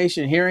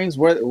confirmation hearings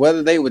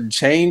whether they would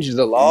change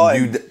the law?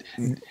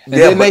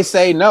 Then they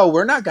say no,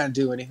 we're not going to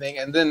do anything.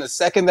 And then the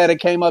second that it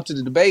came up to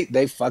the debate,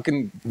 they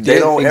fucking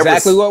did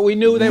exactly what we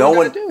knew they were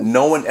going to do.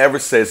 No one ever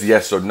says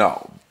yes or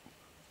no.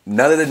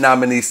 None of the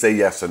nominees say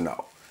yes or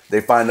no.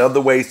 They find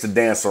other ways to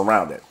dance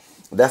around it.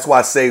 That's why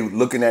I say,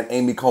 looking at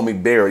Amy Coney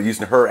Barrett,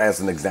 using her as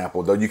an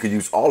example, though you could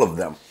use all of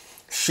them.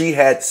 She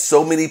had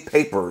so many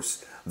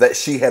papers that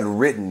she had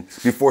written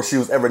before she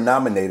was ever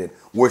nominated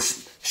where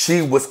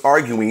she was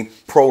arguing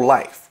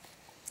pro-life.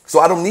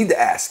 So I don't need to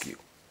ask you.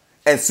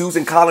 And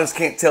Susan Collins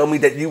can't tell me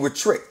that you were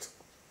tricked.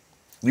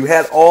 You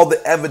had all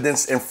the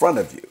evidence in front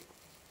of you.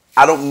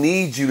 I don't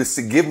need you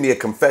to give me a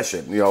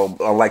confession. You know,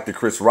 unlike the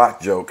Chris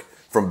Rock joke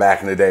from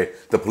back in the day,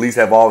 the police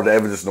have all the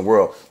evidence in the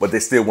world, but they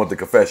still want the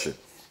confession.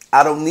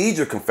 I don't need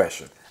your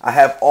confession. I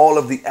have all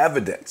of the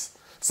evidence.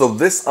 So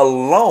this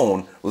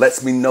alone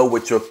lets me know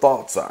what your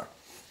thoughts are.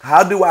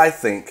 How do I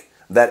think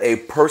that a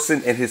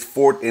person in his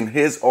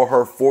or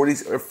her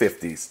 40s or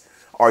 50s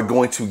are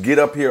going to get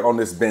up here on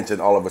this bench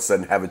and all of a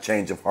sudden have a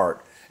change of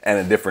heart and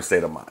a different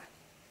state of mind?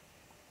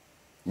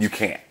 You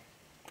can't.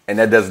 And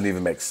that doesn't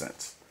even make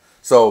sense.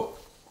 So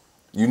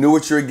you knew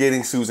what you're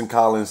getting, Susan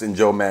Collins and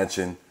Joe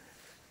Manchin,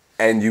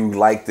 and you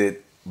liked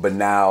it, but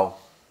now,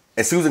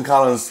 and Susan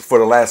Collins for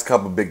the last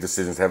couple of big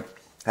decisions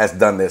has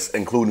done this,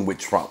 including with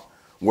Trump,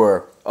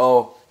 where,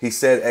 oh, he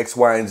said X,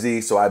 Y, and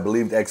Z, so I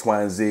believed X,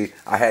 Y, and Z.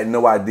 I had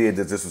no idea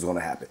that this was going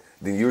to happen.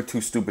 Then you're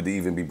too stupid to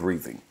even be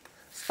breathing.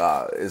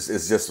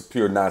 It's just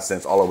pure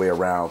nonsense all the way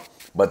around.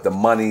 But the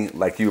money,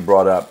 like you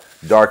brought up,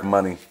 dark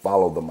money,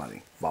 follow the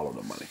money. Follow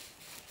the money.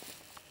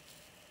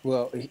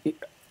 Well,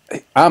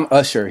 I'm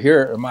Usher.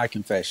 Here are my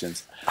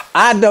confessions.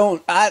 I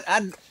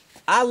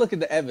look at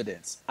the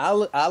evidence. I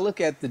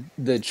look at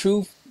the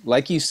truth.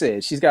 Like you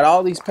said, she's got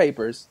all these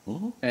papers.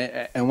 Mm-hmm.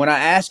 And when I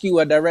ask you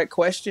a direct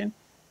question,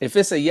 if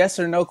it's a yes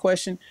or no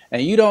question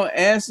and you don't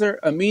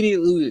answer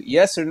immediately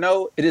yes or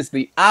no, it is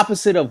the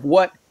opposite of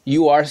what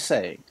you are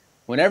saying.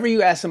 Whenever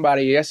you ask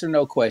somebody a yes or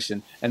no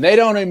question and they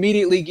don't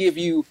immediately give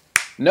you,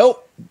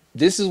 nope,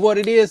 this is what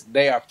it is,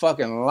 they are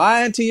fucking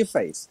lying to your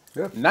face.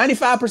 Yeah.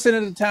 95%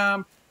 of the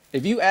time,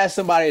 if you ask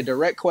somebody a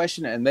direct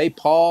question and they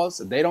pause,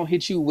 they don't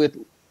hit you with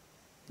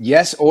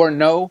yes or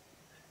no,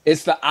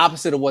 It's the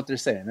opposite of what they're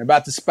saying. They're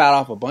about to spout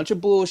off a bunch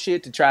of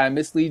bullshit to try and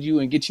mislead you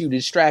and get you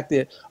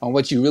distracted on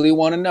what you really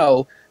want to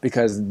know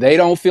because they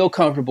don't feel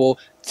comfortable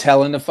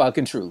telling the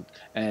fucking truth.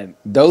 And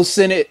those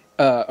Senate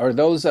or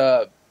those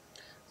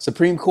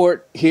Supreme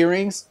Court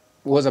hearings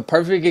was a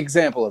perfect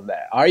example of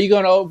that. Are you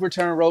going to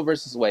overturn Roe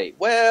versus Wade?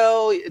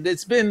 Well,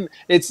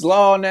 it's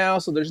law now,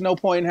 so there's no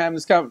point in having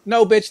this conversation.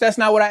 No, bitch, that's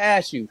not what I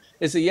asked you.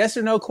 It's a yes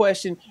or no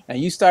question, and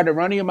you started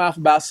running your mouth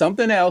about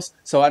something else,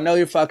 so I know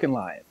you're fucking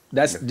lying.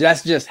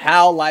 That's just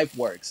how life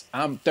works.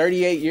 I'm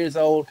 38 years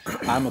old.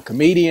 I'm a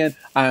comedian.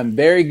 I'm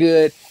very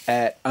good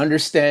at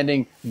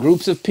understanding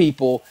groups of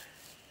people.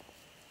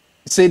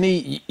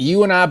 Sidney,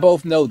 you and I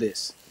both know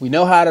this. We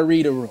know how to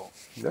read a room,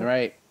 Yeah.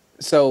 right?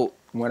 So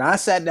when I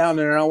sat down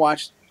there and I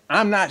watched,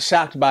 I'm not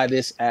shocked by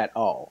this at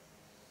all.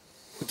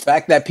 The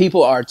fact that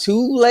people are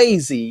too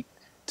lazy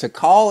to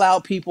call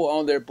out people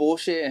on their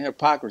bullshit and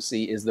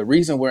hypocrisy is the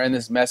reason we're in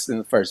this mess in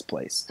the first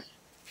place.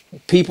 Yeah.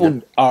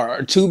 People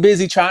are too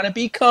busy trying to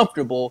be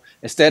comfortable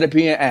instead of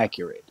being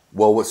accurate.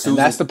 Well, what And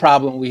that's Susan the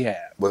problem we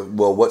have.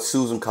 well, what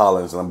Susan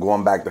Collins, and I'm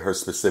going back to her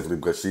specifically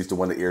because she's the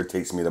one that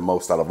irritates me the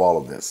most out of all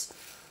of this.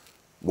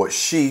 What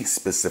she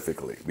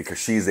specifically, because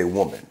she's a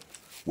woman,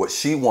 what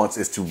she wants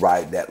is to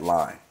ride that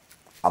line.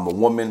 I'm a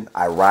woman.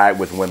 I ride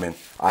with women.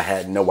 I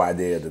had no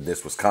idea that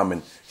this was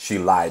coming. She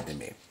lied to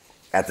me.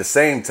 At the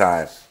same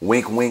time,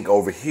 wink, wink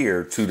over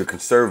here to the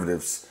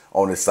conservatives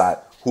on this side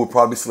who are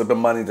probably slipping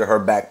money into her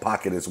back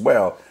pocket as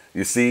well.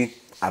 You see,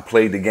 I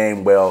played the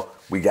game well.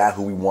 We got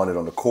who we wanted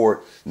on the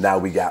court. Now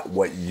we got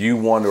what you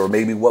wanted or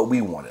maybe what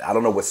we wanted. I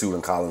don't know what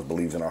Susan Collins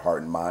believes in her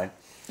heart and mind.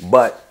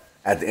 But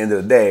at the end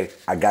of the day,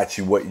 I got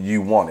you what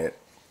you wanted.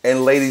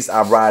 And ladies,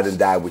 I ride and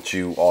die with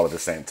you all at the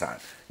same time.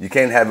 You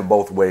can't have it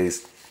both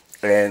ways.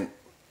 And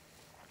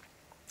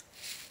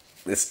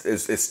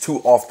it's too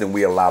often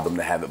we allow them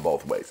to have it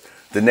both ways.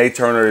 Danae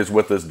Turner is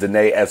with us.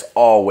 Danae, as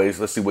always,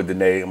 let's see what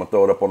Danae, I'm going to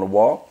throw it up on the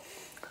wall.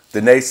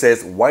 Danae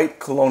says, white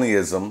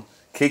colonialism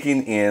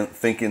kicking in,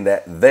 thinking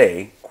that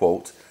they,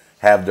 quote,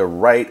 have the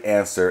right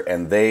answer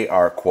and they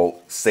are,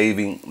 quote,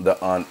 saving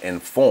the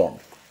uninformed.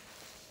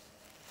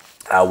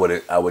 I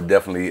would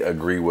definitely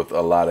agree with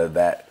a lot of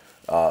that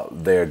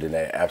there,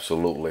 Danae.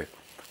 Absolutely.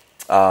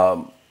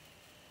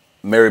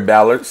 Mary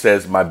Ballard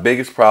says, my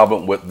biggest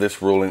problem with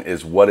this ruling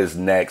is what is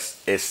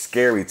next. It's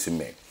scary to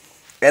me.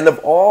 And of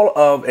all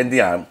of, and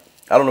Deon,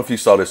 I don't know if you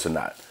saw this or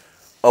not,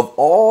 of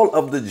all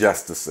of the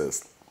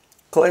justices,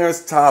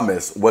 Clarence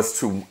Thomas was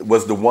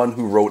the one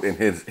who wrote in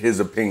his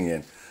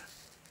opinion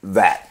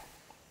that.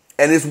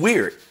 And it's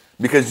weird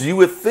because you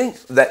would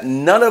think that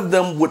none of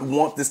them would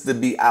want this to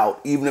be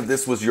out, even if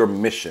this was your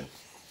mission.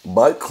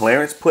 But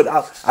Clarence put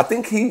out,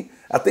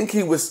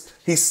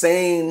 he's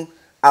saying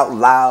out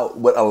loud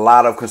what a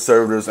lot of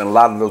conservatives and a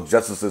lot of those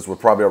justices were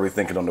probably already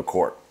thinking on the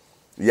court.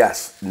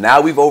 Yes,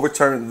 now we've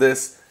overturned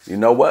this. You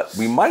know what?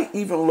 We might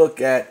even look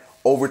at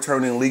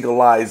overturning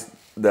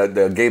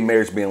the gay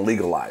marriage being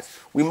legalized.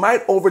 We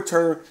might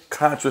overturn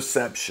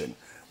contraception.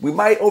 We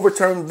might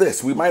overturn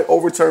this. We might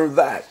overturn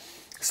that.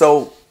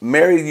 So,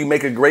 Mary, you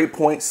make a great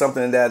point,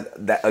 something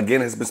that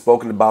again has been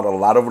spoken about a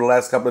lot over the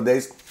last couple of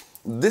days.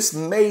 This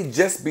may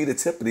just be the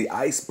tip of the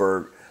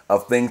iceberg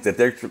of things that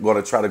they're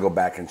going to try to go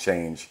back and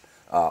change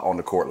on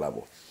the court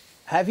level.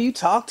 Have you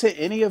talked to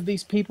any of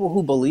these people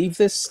who believe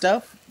this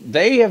stuff?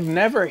 They have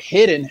never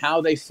hidden how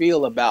they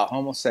feel about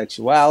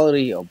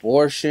homosexuality,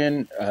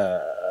 abortion,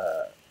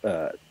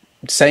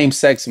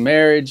 same-sex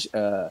marriage,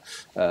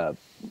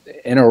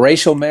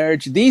 interracial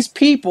marriage. These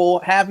people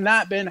have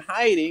not been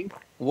hiding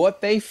what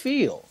they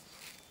feel.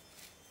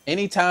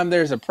 Anytime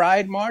there's a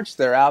pride march,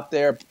 they're out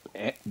there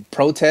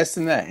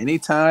protesting that.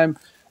 Anytime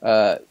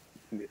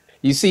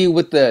you see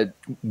with the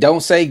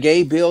Don't Say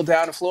Gay bill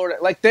down in Florida,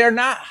 like they're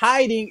not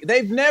hiding.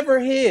 They've never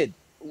hid.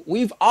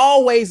 We've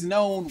always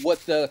known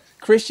what the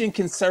Christian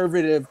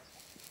conservative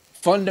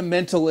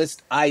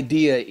fundamentalist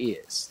idea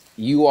is.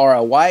 You are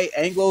a white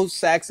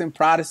Anglo-Saxon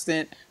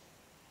Protestant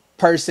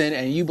person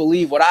and you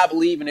believe what I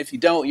believe, and if you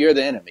don't, you're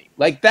the enemy.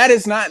 Like, that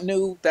is not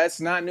new. That's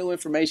not new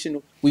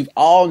information. We've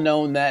all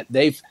known that.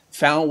 They've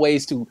found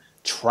ways to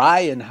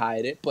try and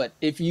hide it, but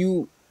if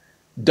you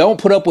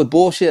don't put up with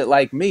bullshit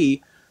like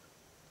me,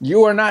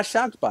 you are not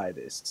shocked by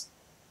this.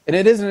 And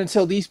it isn't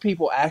until these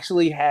people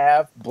actually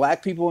have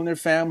black people in their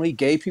family,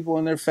 gay people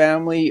in their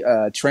family,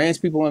 trans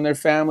people in their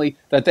family,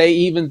 that they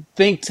even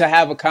think to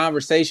have a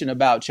conversation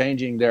about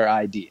changing their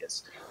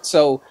ideas.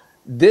 So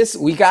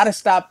we got to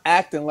stop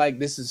acting like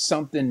this is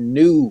something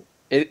new.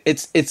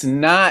 It's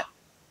not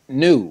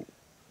new.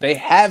 They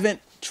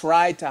haven't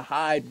tried to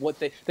hide what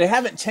they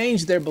haven't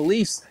changed their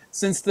beliefs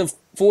since the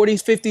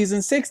 40s, 50s,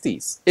 and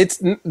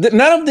 60s.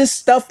 None of this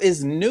stuff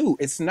is new.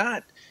 It's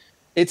not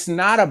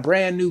a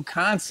brand new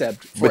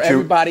concept for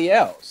everybody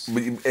else.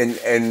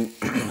 And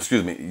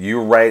excuse me,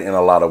 you're right in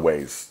a lot of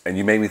ways. And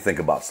you made me think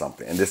about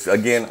something. And this,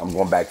 again, I'm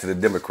going back to the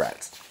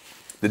Democrats.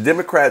 The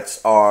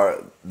Democrats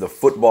are the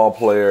football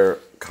player,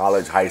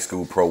 college, high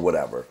school, pro,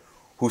 whatever,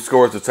 who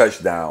scores a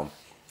touchdown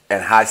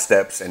and high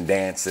steps and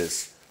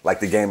dances like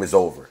the game is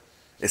over.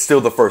 It's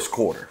still the first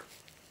quarter.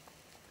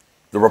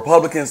 The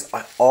Republicans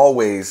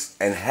always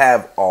and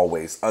have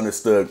always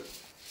understood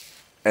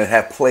and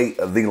have played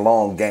the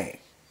long game.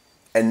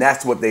 And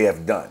that's what they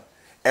have done.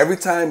 Every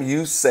time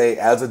you say,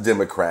 as a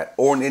Democrat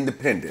or an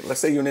independent, let's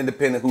say you're an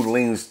independent who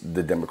leans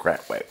the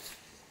Democrat way,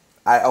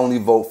 I only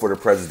vote for the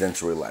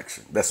presidential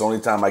election. That's the only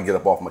time I get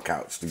up off my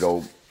couch to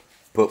go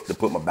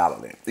put my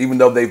ballot in. Even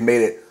though they've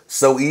made it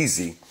so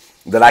easy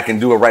that I can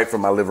do it right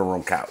from my living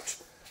room couch.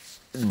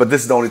 But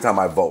this is the only time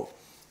I vote.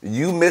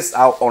 You miss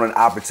out on an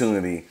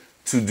opportunity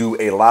to do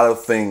a lot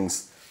of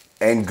things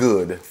and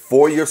good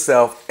for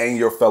yourself and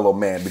your fellow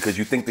man because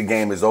you think the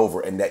game is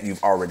over and that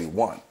you've already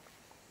won.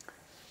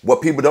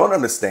 What people don't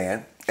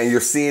understand, and you're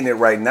seeing it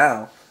right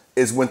now,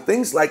 is when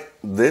things like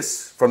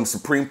this from the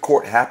Supreme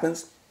Court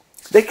happens,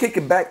 they kick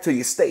it back to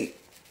your state.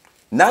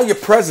 Now your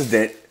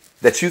president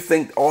that you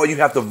think all you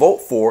have to vote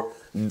for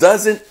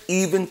doesn't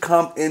even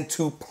come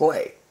into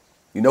play.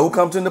 You know who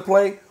comes into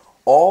play?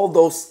 All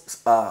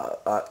those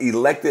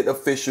elected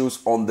officials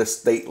on the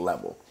state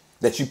level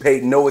that you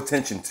paid no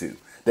attention to,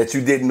 that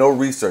you did no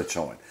research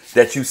on,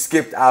 that you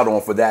skipped out on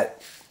for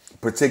that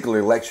particular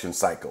election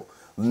cycle.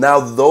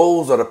 Now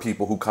those are the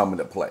people who come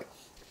into play.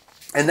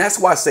 And that's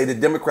why I say the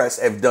Democrats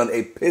have done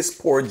a piss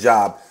poor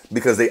job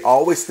because they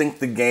always think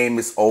the game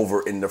is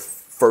over in the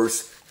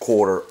first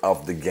quarter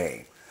of the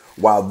game.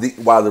 While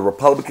the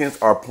Republicans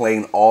are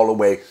playing all the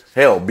way,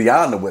 hell,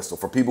 beyond the whistle.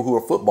 For people who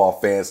are football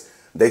fans,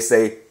 they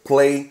say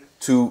play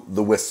to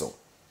the whistle.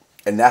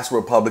 And that's what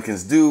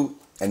Republicans do.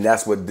 And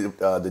that's what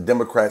the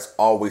Democrats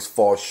always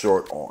fall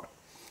short on.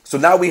 So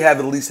now we have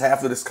at least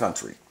half of this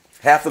country,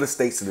 half of the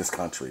states in this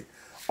country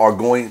are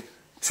going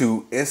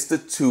to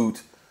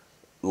institute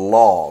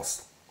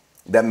laws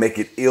that make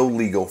it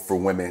illegal for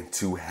women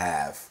to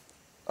have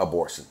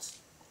abortions.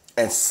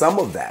 And some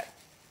of that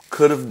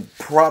could have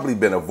probably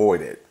been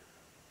avoided,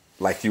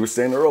 like you were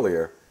saying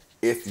earlier,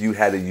 if you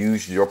had to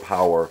use your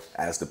power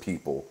as the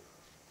people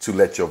to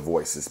let your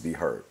voices be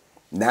heard.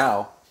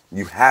 Now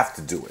you have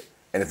to do it.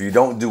 And if you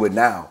don't do it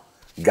now,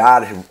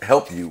 God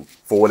help you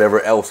for whatever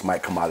else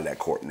might come out of that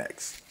court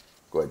next.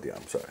 Go ahead, Deon.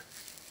 I'm sorry.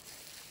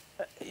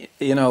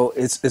 You know,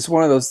 it's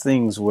one of those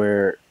things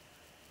where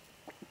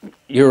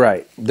you're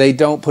right. They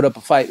don't put up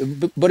a fight.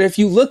 But if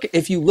you look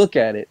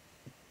at it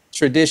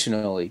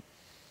traditionally,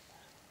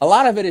 a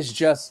lot of it is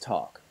just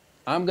talk.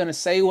 I'm going to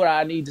say what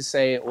I need to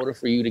say in order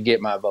for you to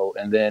get my vote,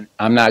 and then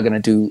I'm not going to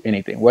do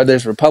anything, whether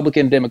it's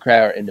Republican,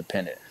 Democrat, or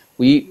independent.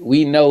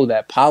 We know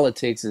that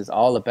politics is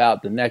all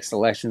about the next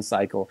election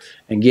cycle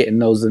and getting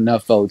those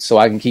enough votes so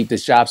I can keep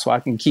this job, so I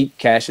can keep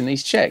cashing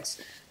these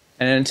checks.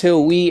 And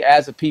until we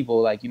as a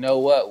people, like, you know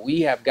what,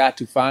 we have got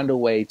to find a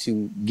way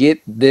to get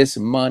this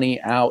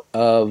money out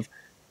of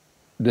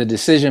the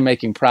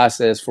decision-making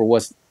process for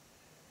what's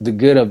the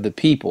good of the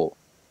people.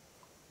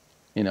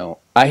 You know,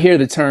 I hear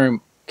the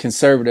term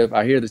conservative,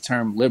 I hear the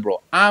term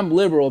liberal. I'm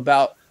liberal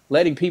about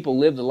letting people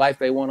live the life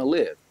they want to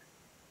live.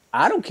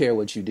 I don't care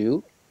what you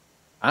do.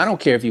 I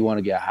don't care if you want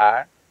to get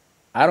high.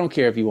 I don't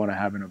care if you want to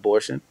have an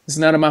abortion. It's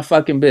none of my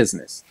fucking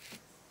business.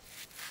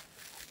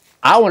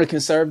 I want to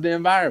conserve the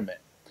environment.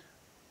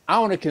 I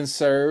want to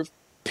conserve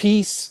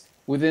peace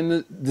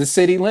within the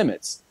city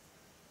limits.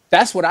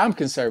 That's what I'm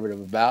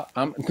conservative about.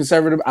 I'm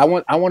conservative. I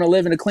want to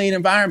live in a clean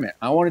environment.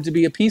 I want it to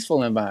be a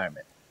peaceful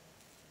environment.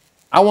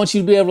 I want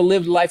you to be able to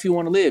live the life you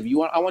want to live.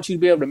 I want you to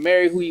be able to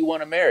marry who you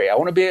want to marry. I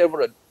want to be able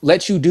to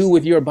let you do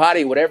with your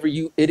body whatever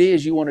it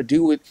is you want to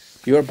do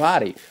with your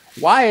body.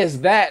 Why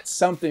is that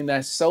something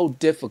that's so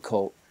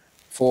difficult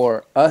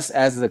for us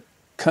as a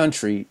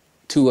country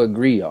to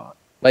agree on?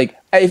 Like,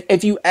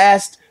 if you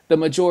asked the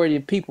majority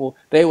of people,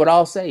 they would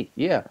all say,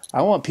 yeah,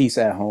 I want peace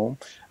at home.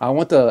 I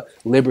want the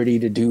liberty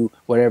to do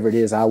whatever it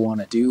is I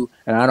want to do.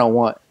 And I don't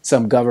want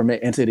some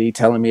government entity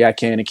telling me I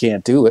can and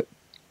can't do it.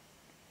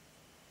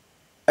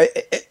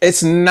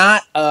 It's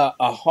not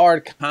a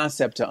hard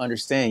concept to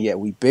understand, yet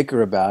we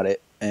bicker about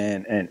it,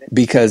 and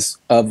because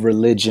of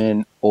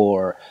religion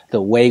or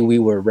the way we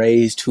were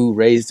raised, who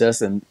raised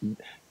us, and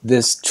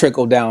this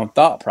trickle down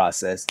thought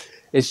process.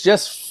 It's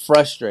just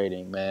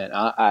frustrating, man.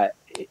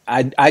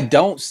 I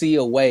don't see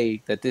a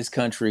way that this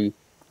country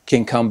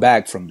can come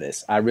back from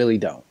this. I really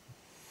don't.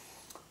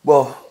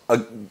 Well,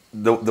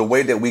 the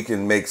way that we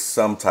can make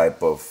some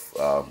type of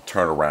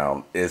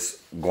turnaround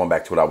is going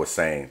back to what I was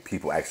saying,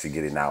 people actually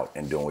getting out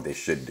and doing what they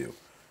should do.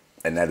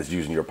 And that is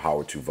using your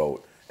power to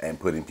vote and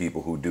putting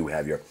people who do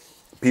have your...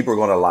 People are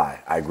going to lie.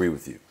 I agree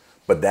with you.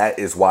 But that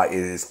is why it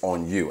is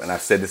on you. And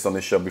I've said this on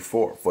this show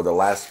before. For the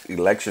last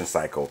election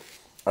cycle,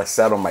 I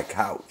sat on my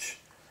couch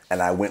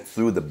and I went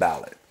through the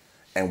ballot.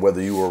 And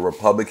whether you were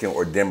Republican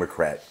or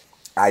Democrat,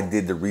 I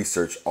did the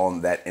research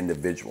on that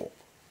individual.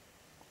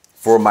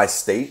 For my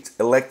state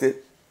elected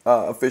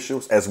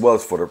officials, as well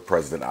as for the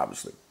president,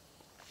 obviously.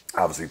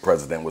 Obviously,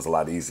 president was a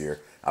lot easier.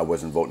 I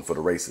wasn't voting for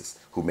the racists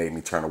who made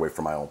me turn away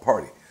from my own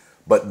party.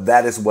 But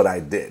that is what I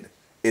did.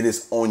 It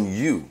is on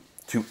you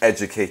to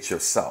educate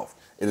yourself.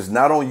 It is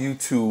not on you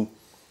to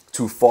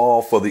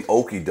fall for the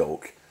okie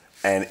doke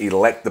and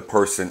elect the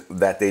person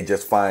that they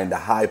just find the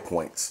high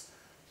points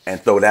and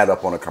throw that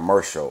up on a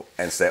commercial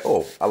and say,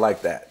 oh, I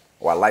like that.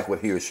 or I like what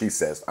he or she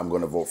says, I'm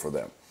going to vote for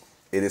them.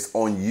 It is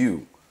on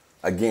you.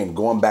 Again,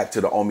 going back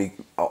to the Amy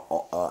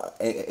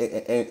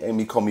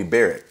Comey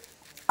Barrett,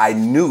 I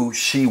knew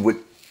she would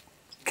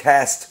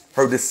cast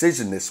her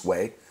decision this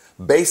way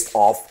based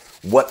off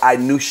what I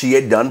knew she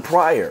had done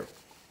prior.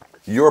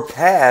 Your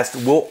past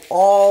will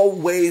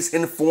always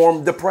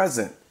inform the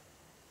present.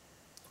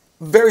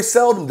 Very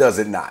seldom does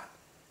it not.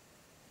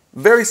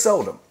 Very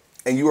seldom.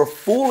 And you are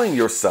fooling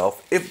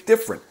yourself if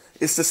different.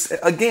 It's just,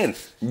 again,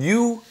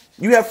 you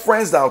have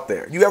friends out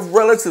there. You have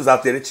relatives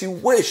out there that you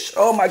wish,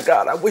 oh my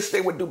God, I wish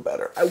they would do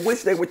better. I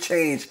wish they would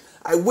change.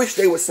 I wish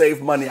they would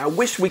save money. I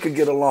wish we could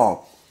get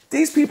along.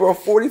 These people are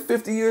 40,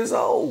 50 years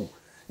old.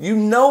 You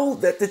know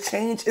that the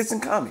change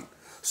isn't coming.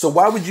 So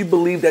why would you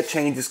believe that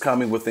change is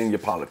coming within your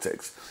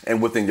politics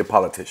and within your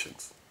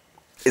politicians?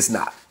 It's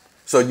not.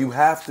 So you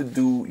have to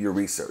do your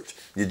research.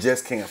 You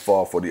just can't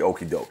fall for the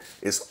okie doke.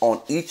 It's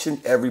on each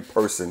and every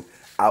person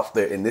out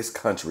there in this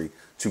country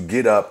to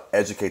get up,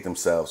 educate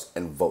themselves,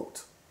 and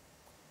vote.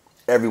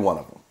 Every one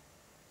of them.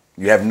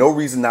 You have no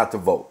reason not to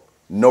vote.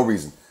 No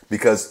reason.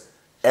 Because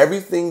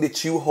everything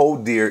that you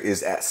hold dear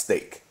is at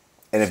stake.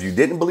 And if you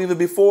didn't believe it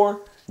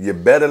before, you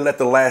better let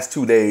the last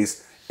 2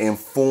 days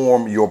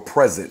inform your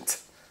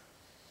present.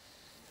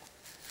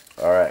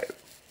 All right.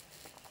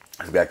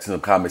 Back to some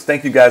comments.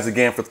 Thank you guys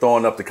again for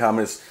throwing up the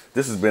comments.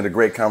 This has been a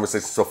great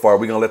conversation so far.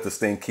 We're going to let this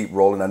thing keep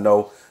rolling. I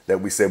know that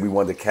we said we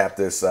wanted to cap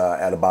this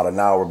at about an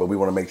hour, but we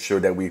want to make sure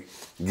that we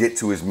get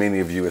to as many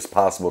of you as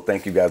possible.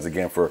 Thank you guys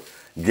again for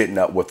getting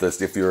up with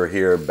us. If you're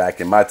here back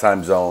in my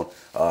time zone,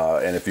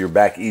 and if you're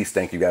back east,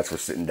 thank you guys for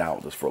sitting down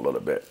with us for a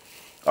little bit.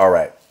 All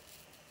right.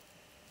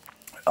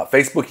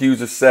 Facebook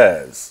user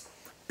says,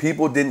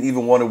 people didn't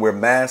even want to wear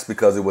masks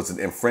because it was an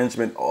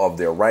infringement of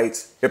their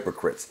rights.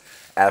 Hypocrites.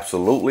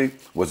 Absolutely.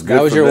 Was good.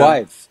 That was for your them.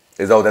 wife.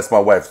 Oh, that's my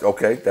wife.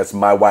 Okay. That's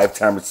my wife,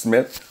 Tamara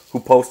Smith, who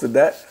posted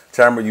that.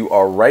 Tamara, you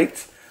are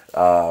right.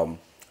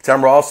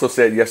 Tamara also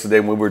said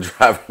yesterday when we were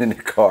driving in the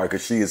car,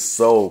 because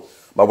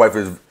my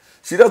wife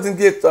she doesn't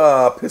get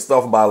pissed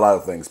off about a lot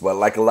of things, but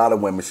like a lot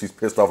of women, she's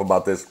pissed off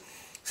about this.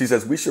 She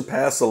says, we should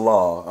pass a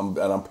law, and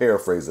I'm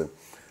paraphrasing,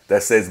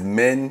 that says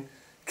men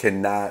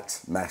cannot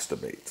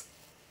masturbate.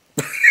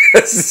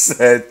 She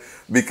said,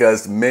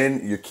 because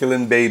men, you're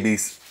killing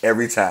babies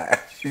every time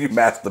you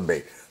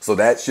masturbate. So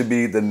that should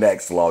be the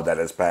next law that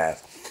is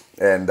passed.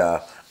 And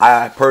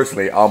I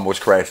personally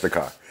almost crashed the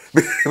car. but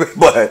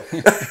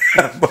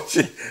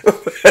she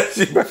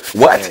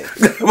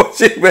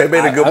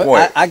made a good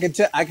point. I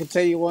can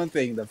tell you one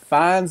thing: the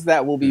fines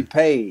that will be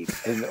paid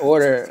in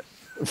order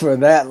for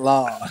that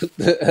law,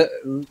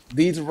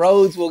 these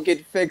roads will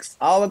get fixed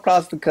all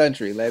across the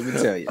country. Let me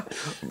tell you,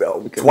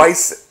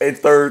 twice and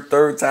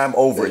third time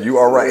over. You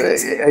are right.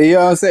 You know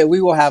what I'm saying?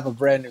 We will have a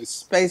brand new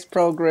space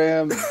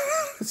program.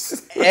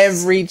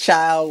 Every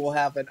child will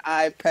have an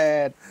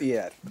iPad.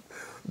 Yeah.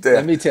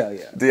 Let me tell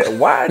you.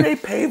 Why are they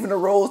paving the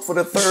roads for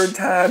the third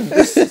time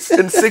in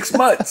 6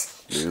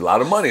 months? There's a lot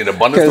of money, an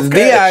abundance of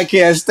cash. Because Deon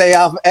can't stay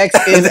off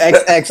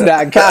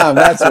xnxx.com.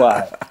 That's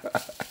why.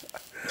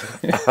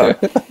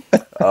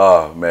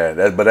 Oh,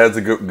 man. But that's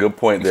a good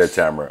point there,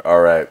 Tamara. All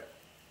right.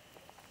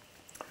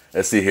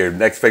 Let's see here.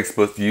 Next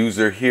Facebook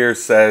user here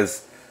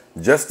says,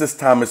 Justice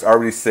Thomas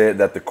already said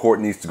that the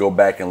court needs to go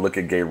back and look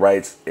at gay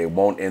rights. It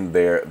won't end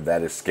there.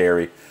 That is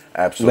scary.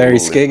 Absolutely. Larry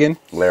Skiggin?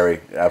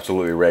 Larry,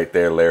 absolutely right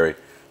there, Larry.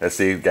 Let's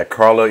see. Got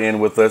Carla in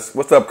with us.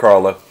 What's up,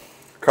 Carla?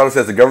 Carla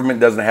says the government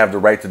doesn't have the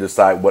right to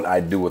decide what I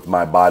do with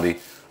my body.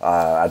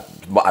 I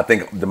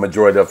think the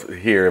majority of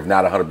here, if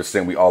not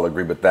 100%, we all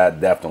agree with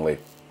that. Definitely.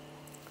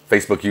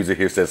 Facebook user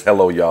here says,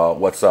 hello, y'all.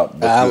 What's up?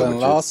 Alan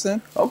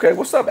Lawson. Okay,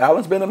 what's up, Alan?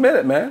 It's been a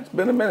minute, man. It's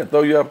been a minute.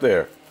 Throw you up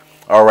there.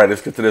 All right,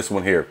 let's get to this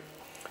one here.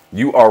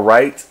 You are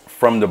right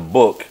from the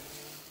book.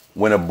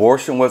 When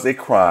abortion was a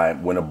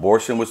crime, when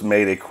abortion was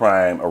made a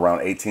crime around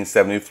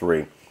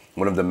 1873,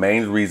 one of the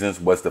main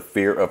reasons was the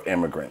fear of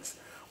immigrants,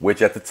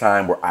 which at the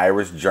time were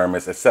Irish,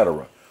 Germans,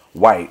 etc.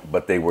 White,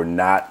 but they were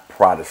not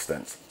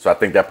Protestants. So I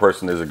think that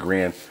person is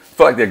agreeing. I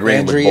feel like they're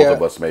agreeing with both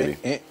of us,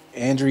 maybe.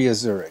 Andrea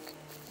Zurich.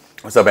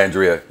 What's up,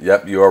 Andrea?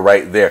 Yep, you are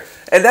right there.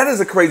 And that is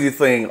a crazy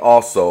thing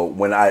also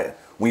when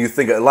you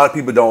think a lot of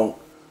people don't,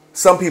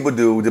 some people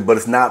do, but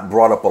it's not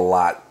brought up a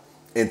lot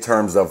in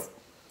terms of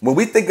when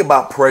we think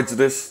about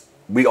prejudice,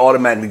 we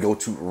automatically go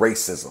to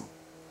racism.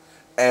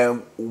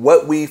 And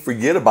what we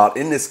forget about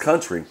in this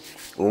country,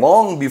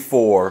 long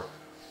before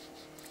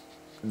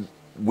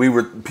we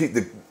were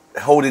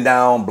holding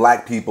down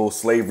black people,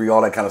 slavery,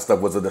 all that kind of stuff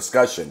was a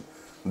discussion,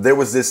 there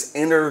was this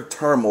inner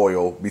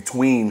turmoil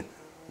between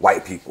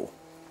white people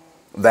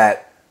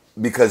that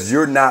because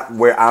you're not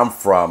where I'm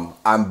from,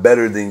 I'm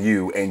better than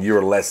you and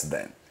you're less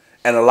than.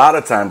 And a lot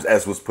of times,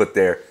 as was put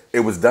there, it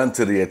was done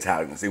to the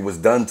Italians. It was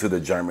done to the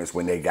Germans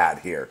when they got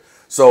here.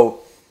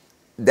 So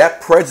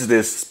that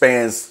prejudice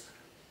spans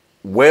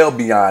well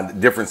beyond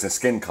difference in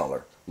skin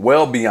color,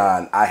 well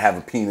beyond I have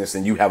a penis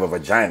and you have a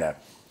vagina.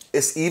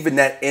 It's even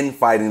that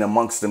infighting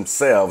amongst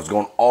themselves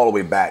going all the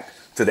way back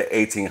to the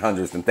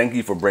 1800s. And thank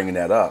you for bringing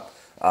that up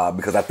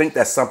because I think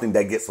that's something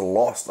that gets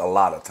lost a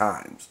lot of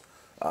times.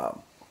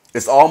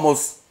 It's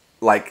almost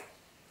like,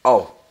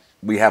 oh,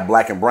 we have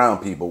black and brown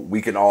people.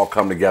 We can all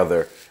come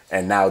together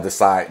and now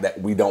decide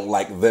that we don't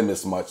like them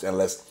as much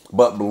unless.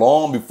 But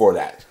long before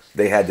that,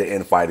 they had the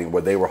infighting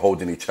where they were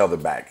holding each other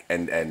back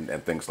and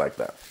things like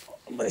that.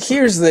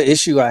 Here's the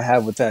issue I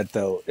have with that,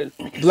 though.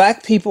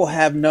 Black people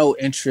have no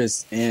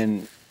interest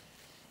in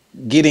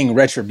getting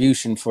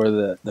retribution for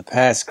the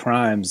past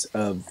crimes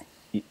of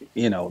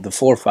the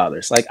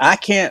forefathers. Like, I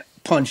can't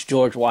punch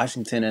George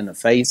Washington in the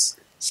face,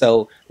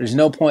 so there's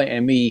no point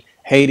in me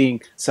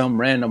hating some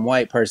random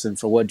white person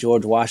for what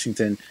George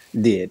Washington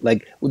did.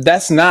 Like,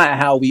 that's not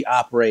how we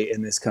operate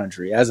in this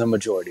country as a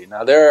majority.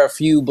 Now, there are a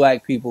few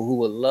black people who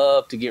would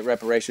love to get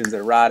reparations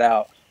and ride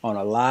out on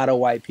a lot of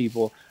white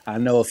people. I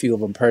know a few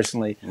of them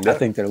personally. I Yeah,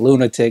 think they're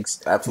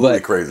lunatics. absolutely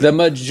But crazy. the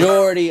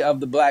majority of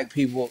the black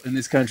people in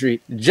this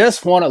country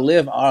just want to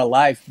live our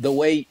life the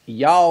way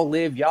y'all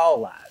live y'all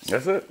lives.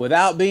 That's it.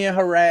 Without being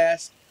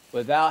harassed,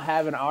 without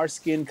having our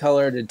skin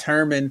color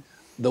determine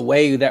the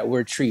way that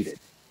we're treated.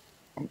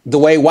 The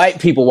way white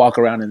people walk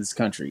around in this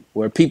country,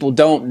 where people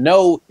don't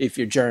know if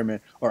you're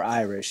German or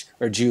Irish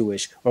or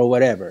Jewish or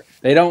whatever.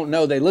 They don't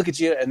know. They look at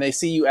you and they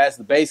see you as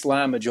the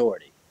baseline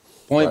majority.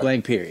 Point Right.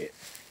 blank, period.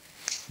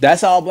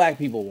 That's all black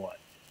people want,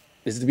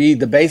 is to be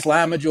the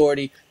baseline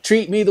majority.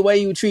 Treat me the way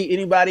you treat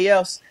anybody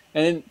else.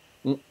 And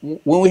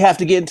when we have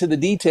to get into the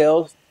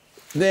details,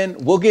 then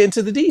we'll get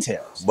into the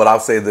details. But I'll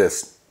say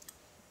this: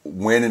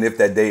 when and if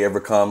that day ever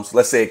comes,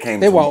 let's say it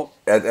came. It won't.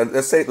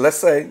 Let's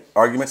say,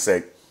 argument's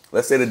sake,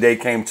 let's say the day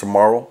came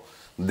tomorrow,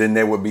 then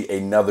there would be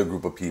another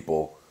group of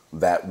people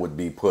that would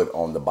be put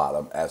on the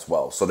bottom as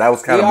well. So that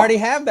was kind We of already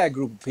have that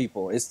group of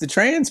people. It's the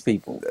trans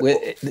people.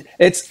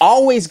 It's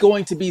always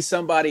going to be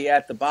somebody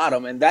at the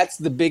bottom, and that's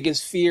the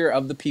biggest fear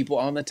of the people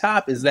on the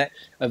top, is that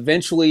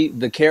eventually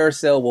the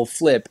carousel will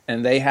flip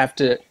and they have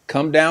to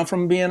come down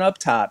from being up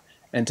top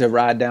and to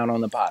ride down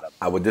on the bottom.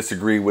 I would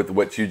disagree with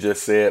what you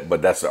just said,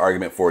 but that's an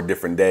argument for a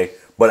different day.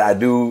 But I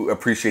do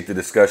appreciate the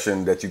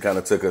discussion that you kind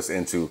of took us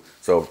into.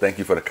 So thank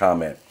you for the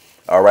comment.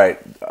 All right,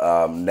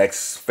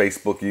 next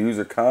Facebook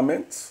user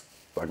comments.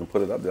 If I can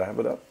put it up, did I have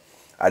it up?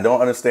 I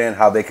don't understand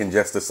how they can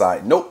just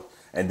decide nope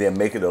and then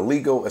make it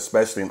illegal,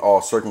 especially in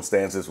all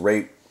circumstances,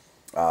 rape,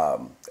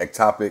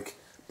 ectopic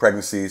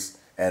pregnancies,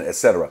 and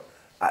etc.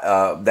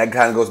 That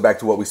kind of goes back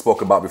to what we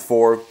spoke about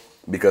before,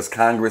 because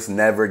Congress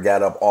never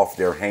got up off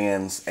their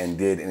hands and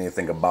did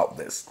anything about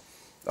this.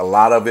 A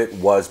lot of it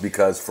was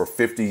because for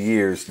 50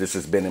 years this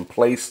has been in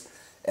place,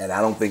 and I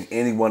don't think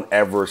anyone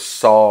ever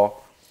saw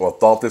or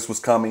thought this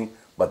was coming,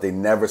 but they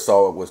never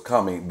saw it was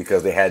coming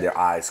because they had their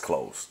eyes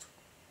closed.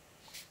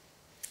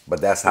 But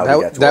that's how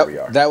we got to where we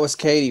are. That was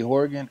Katie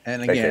Horgan,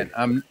 and again,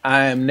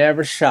 I am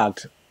never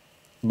shocked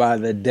by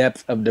the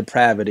depth of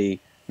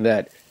depravity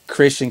that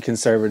Christian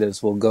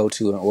conservatives will go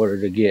to in order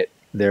to get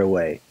their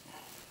way.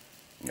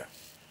 Yeah.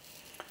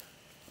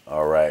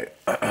 All right.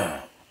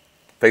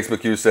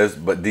 Facebook user says,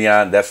 but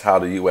Deon, that's how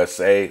the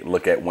USA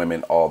look at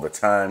women all the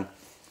time.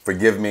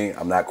 Forgive me,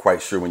 I'm not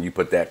quite sure when you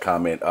put that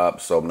comment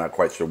up, so I'm not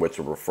quite sure what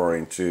you're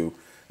referring to.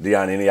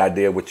 Deon, any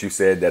idea what you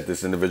said that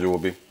this individual will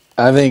be?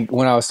 I think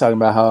when I was talking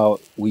about how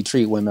we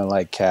treat women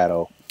like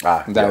cattle,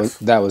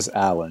 that was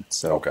Alan.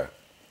 So okay.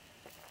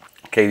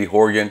 Katie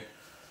Horgan.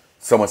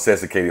 Someone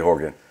says to Katie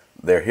Horgan,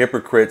 they're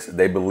hypocrites.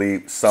 They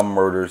believe some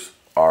murders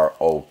are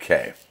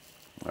okay.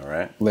 All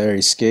right. Larry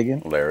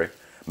Skiggin. Larry.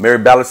 Mary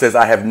Ballard says,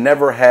 I have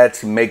never had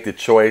to make the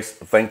choice.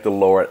 Thank the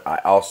Lord. I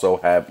also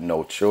have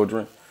no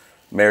children.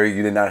 Mary,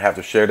 you did not have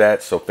to share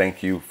that, so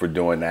thank you for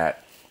doing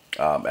that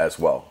as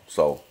well.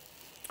 So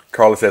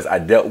Carla says, I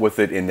dealt with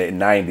it in the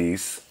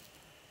 90s.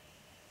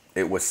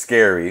 It was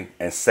scary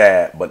and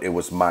sad, but it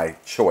was my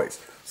choice.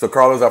 So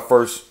Carla is our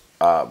first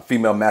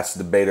female master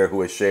debater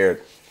who has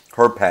shared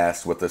her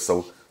past with us.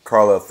 So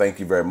Carla, thank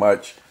you very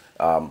much.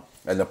 An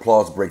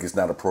applause break is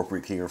not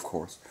appropriate here, of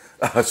course.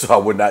 So I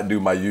would not do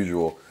my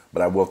usual,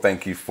 but I will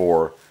thank you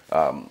for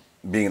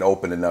being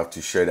open enough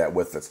to share that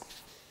with us.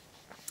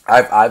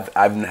 I've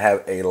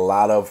had a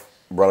lot of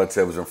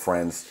relatives and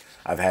friends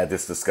I've had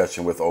this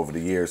discussion with over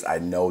the years. I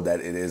know that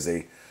it is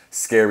a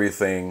scary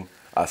thing,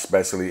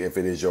 especially if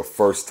it is your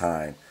first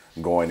time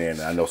going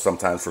in. I know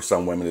sometimes for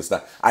some women it's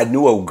not. I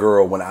knew a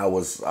girl when I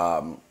was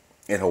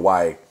in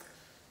Hawaii.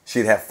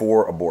 She'd had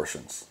 4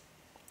 abortions.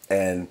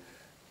 And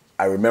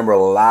I remember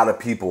a lot of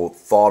people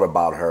thought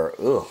about her,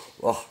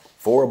 ugh,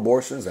 4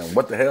 abortions? And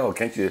what the hell?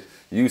 Can't you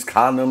use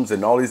condoms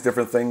and all these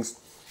different things?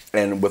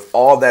 And with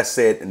all that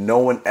said, no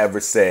one ever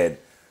said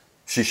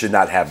she should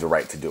not have the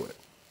right to do it.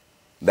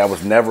 That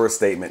was never a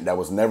statement. That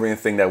was never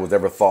anything that was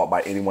ever thought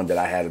by anyone that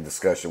I had a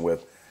discussion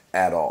with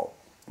at all.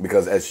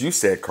 Because as you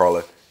said,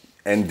 Carla,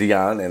 and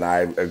Deon, and I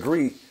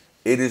agree,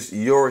 it is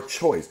your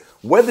choice.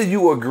 Whether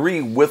you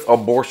agree with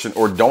abortion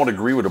or don't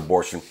agree with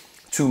abortion,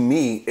 to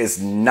me,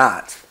 is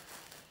not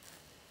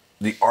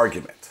the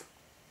argument.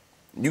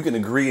 You can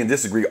agree and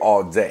disagree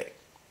all day.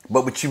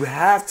 But what you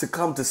have to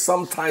come to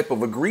some type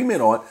of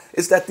agreement on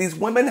is that these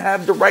women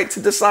have the right to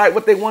decide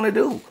what they want to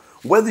do,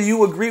 whether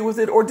you agree with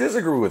it or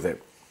disagree with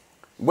it.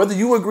 Whether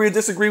you agree or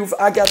disagree with,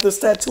 I got this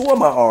tattoo on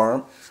my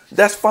arm,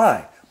 That's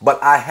fine,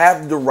 but I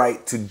have the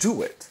right to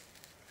do it.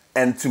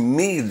 And to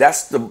me,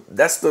 that's the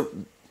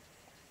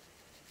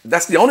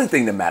only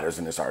thing that matters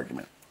in this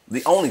argument.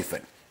 The only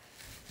thing.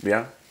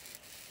 Yeah.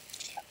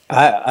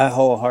 I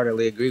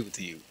wholeheartedly agree with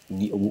you.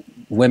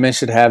 Women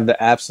should have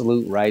the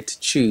absolute right to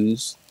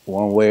choose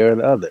one way or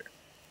the other.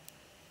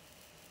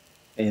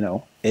 Yeah.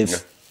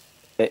 If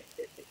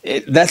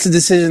that's a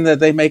decision that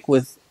they make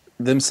with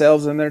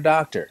themselves and their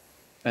doctor,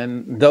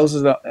 and those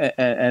are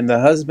and the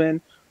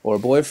husband or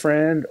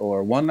boyfriend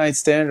or one night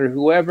stand or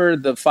whoever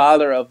the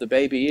father of the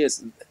baby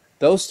is.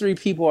 Those three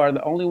people are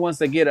the only ones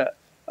that get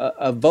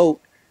a vote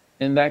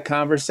in that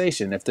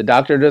conversation. If the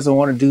doctor doesn't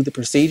want to do the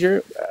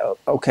procedure,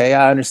 okay,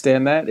 I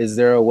understand that. Is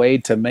there a way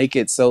to make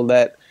it so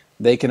that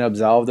they can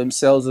absolve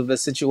themselves of the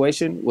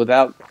situation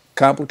without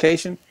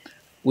complication?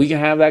 We can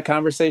have that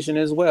conversation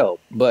as well.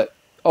 But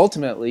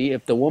ultimately,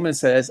 if the woman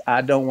says,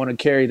 I don't want to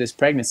carry this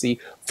pregnancy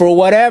for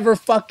whatever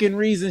fucking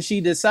reason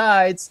she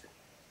decides,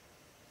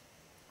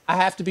 I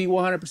have to be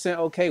 100%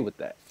 okay with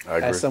that. I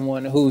As agree.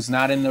 someone who's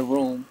not in the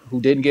room, who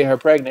didn't get her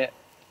pregnant,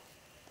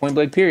 point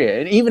blank,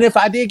 period. And even if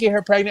I did get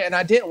her pregnant and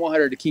I didn't want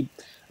her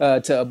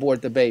to to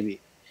abort the baby,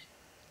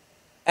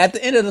 at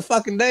the end of the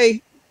fucking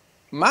day,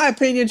 my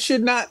opinion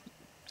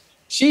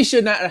she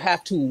should not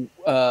have to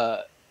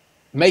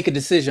make a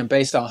decision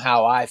based on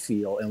how I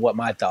feel and what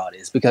my thought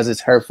is because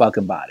it's her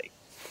fucking body.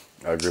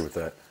 I agree with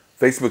that.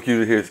 Facebook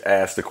user here has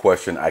asked the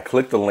question. I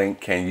clicked the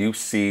link. Can you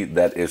see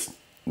that it's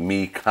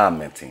me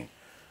commenting?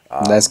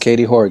 That's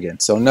Katie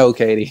Horgan. So no,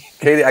 Katie.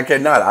 Katie, I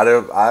cannot.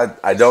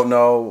 I don't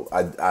know.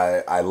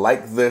 I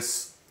like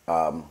this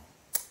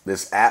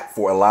app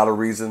for a lot of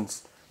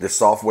reasons. This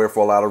software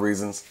for a lot of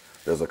reasons.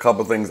 There's a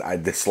couple things I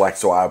dislike,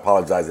 so I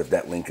apologize if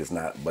that link is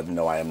not. But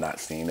no, I am not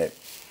seeing it.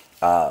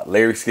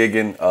 Larry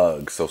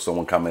Skiggin, so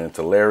someone commented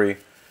to Larry.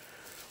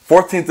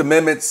 14th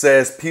Amendment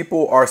says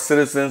people are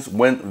citizens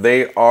when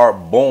they are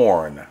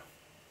born.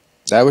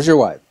 That was your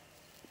wife.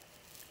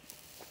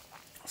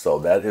 So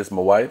that is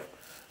my wife.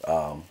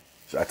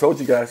 I told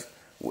you guys,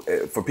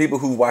 for people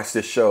who watch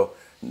this show,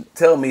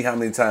 tell me how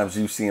many times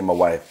you've seen my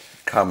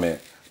wife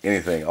comment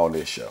anything on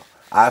this show.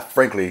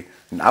 Frankly,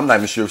 I'm not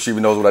even sure if she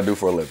even knows what I do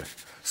for a living.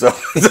 So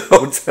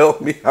tell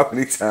me how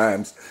many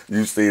times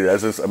you see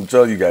that. I'm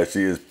telling you guys,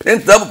 she is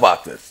pent up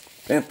about this.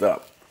 Pent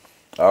up.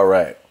 All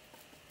right.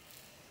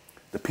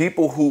 The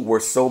people who were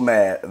so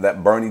mad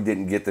that Bernie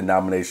didn't get the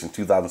nomination in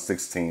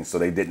 2016, so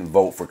they didn't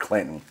vote for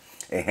Clinton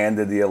and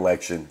handed the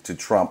election to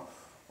Trump,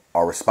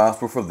 are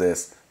responsible for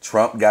this.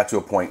 Trump got to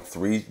appoint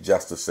 3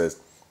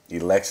 justices.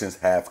 Elections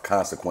have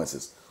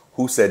consequences.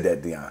 Who said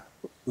that, Deon?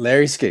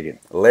 Larry Skiggin.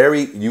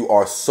 Larry, you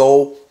are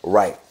so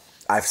right.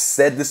 I've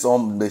said this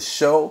on this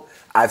show.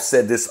 I've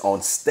said this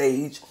on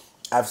stage.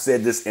 I've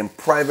said this in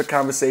private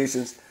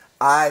conversations.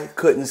 I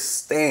couldn't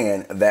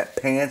stand that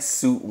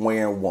pantsuit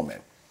wearing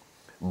woman.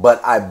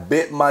 But I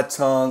bit my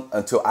tongue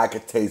until I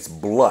could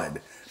taste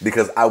blood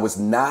because I was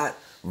not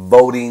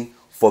voting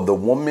for the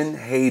woman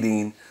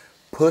hating,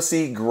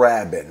 pussy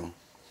grabbing,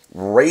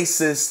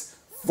 racist,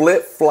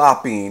 flip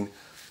flopping,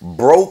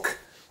 broke,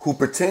 who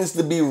pretends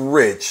to be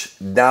rich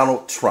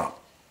Donald Trump.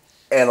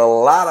 And a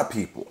lot of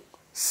people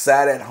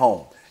sat at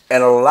home.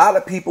 And a lot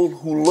of people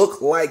who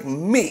look like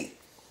me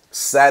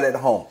sat at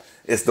home.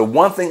 It's the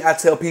one thing I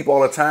tell people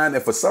all the time,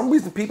 and for some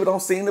reason people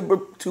don't seem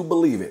to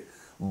believe it.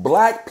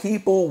 Black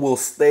people will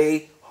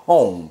stay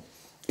home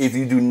if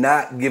you do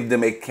not give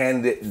them a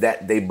candidate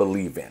that they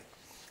believe in.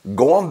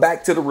 Going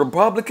back to the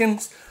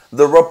Republicans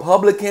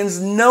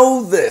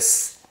know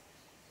this.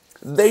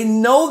 They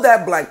know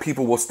that black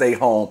people will stay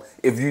home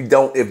if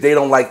they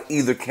don't like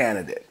either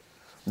candidate.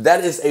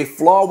 That is a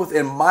flaw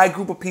within my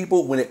group of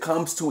people when it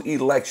comes to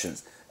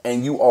elections.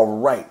 And you are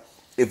right.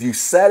 If you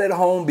sat at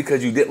home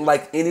because you didn't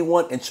like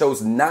anyone and chose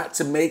not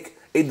to make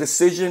a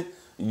decision,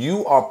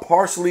 you are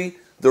partially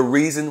the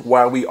reason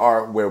why we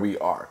are where we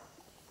are.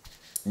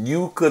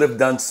 You could have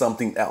done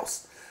something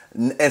else.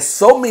 And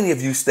so many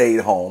of you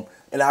stayed home,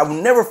 and I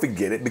will never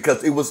forget it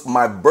because it was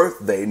my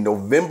birthday,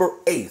 November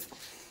 8th.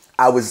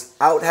 I was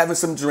out having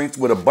some drinks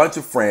with a bunch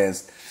of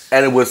friends,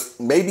 and it was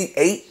maybe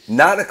 8,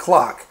 9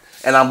 o'clock,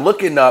 and I'm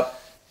looking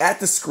up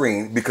at the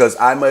screen because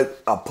I'm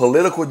a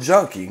political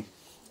junkie,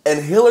 and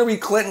Hillary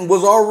Clinton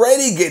was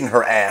already getting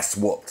her ass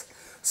whooped.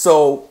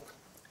 So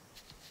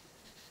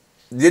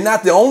you're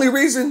not the only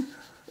reason,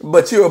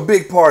 but you're a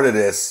big part of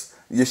this.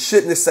 You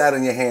shouldn't have sat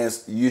on your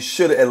hands. You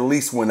should have at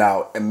least went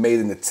out and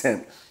made an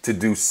attempt to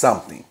do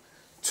something.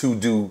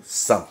 Do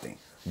something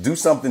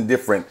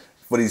different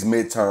for these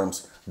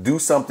midterms. Do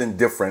something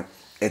different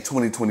in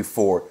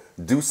 2024.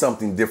 Do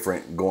something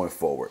different going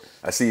forward.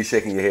 I see you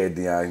shaking your head,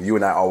 Deon. You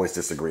and I always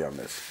disagree on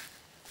this.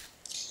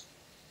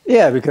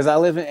 Yeah, because I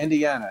live in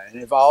Indiana,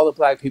 and if all the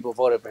black people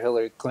voted for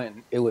Hillary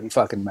Clinton, it wouldn't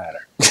fucking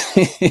matter.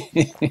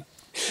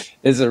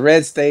 It's a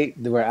red state.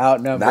 We're Not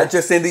outnumbered.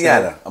 just So,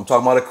 Indiana. I'm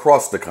talking about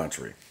across the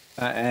country.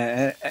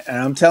 and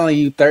I'm telling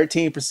you,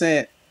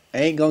 13%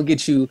 ain't gonna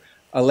get you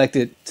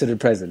elected to the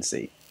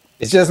presidency.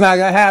 It's just not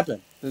gonna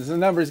happen. This is a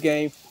numbers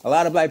game. A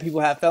lot of black people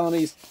have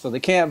felonies, so they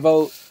can't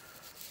vote.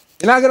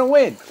 You're not gonna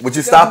win. Would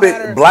you It doesn't stop it?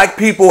 matter. Black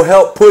people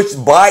helped push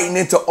Biden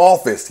into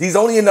office. He's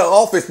only in the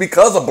office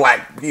because of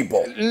black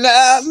people.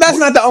 No, that's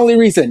not the only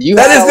reason. You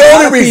That had is a the lot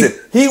only of reason.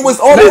 people. He was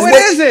on No, his it way.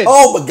 isn't.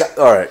 Oh my god!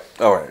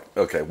 All right,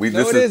 okay.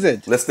 No, it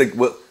isn't. Let's think.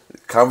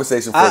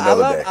 Conversation for I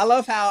another love day.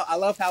 I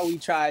love how we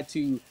tried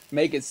to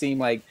make it seem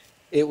like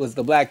it was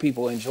the black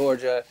people in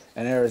Georgia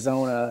and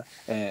Arizona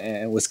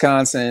and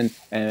Wisconsin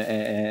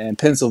and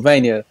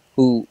Pennsylvania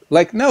who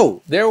like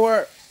no, there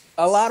were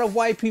a lot of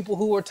white people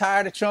who were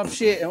tired of Trump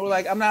shit and were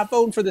like, I'm not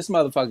voting for this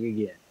motherfucker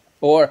again.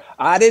 Or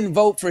I didn't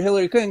vote for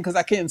Hillary Clinton because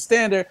I couldn't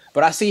stand her,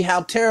 but I see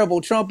how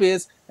terrible Trump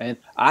is, and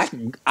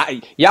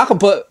y'all can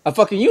put a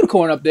fucking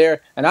unicorn up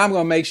there, and I'm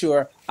gonna make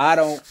sure I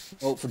don't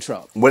vote for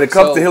Trump. When it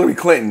comes to So Hillary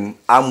Clinton,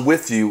 I'm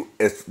with you.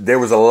 There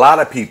was a lot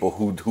of people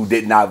who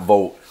did not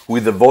vote, who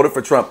either voted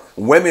for Trump.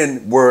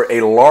 Women were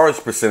a large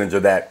percentage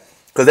of that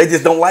because they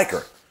just don't like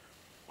her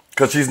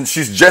because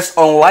she's just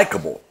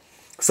unlikable.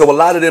 So a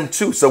lot of them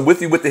too. So with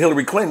you with the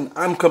Hillary Clinton,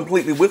 I'm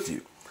completely with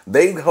you.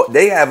 They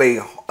have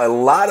a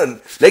lot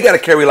of they got to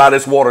carry a lot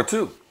of this water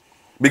too,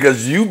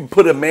 because you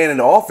put a man in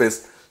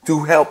office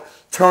to help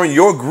turn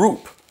your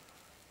group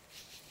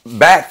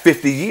back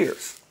 50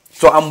 years.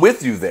 So I'm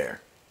with you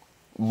there.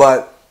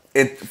 But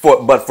for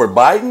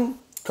Biden,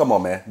 come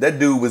on, man, that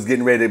dude was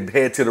getting ready to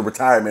head to the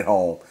retirement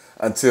home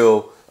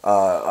until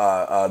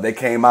they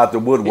came out the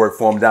woodwork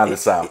for him down the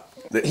south.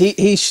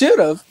 he should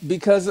have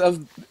because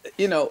of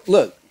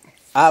look,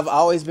 I've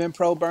always been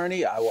pro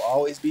Bernie. I will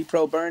always be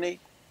pro Bernie,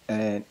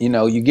 and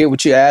you get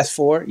what you ask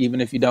for, even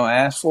if you don't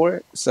ask for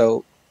it.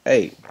 So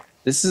hey,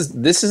 this is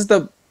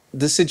the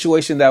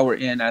situation that we're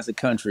in as a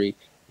country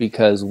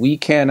because we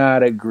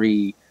cannot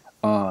agree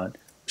on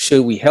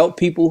should we help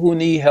people who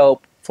need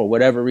help for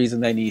whatever reason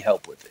they need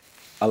help with it.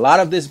 A lot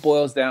of this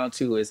boils down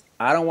to is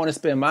I don't want to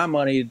spend my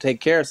money to take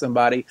care of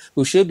somebody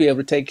who should be able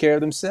to take care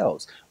of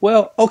themselves.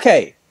 Well,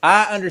 okay,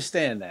 I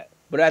understand that.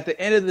 But at the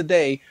end of the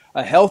day,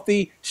 a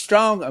healthy,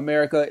 strong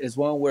America is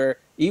one where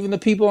even the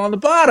people on the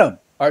bottom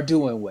are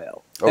doing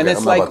well. And Okay, it's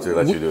I'm not like about to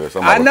let you do this.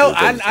 I know,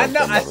 I'm I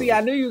know. I not see.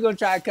 I knew you were gonna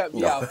try to cut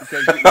me off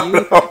because about you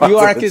to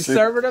are let you-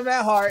 conservative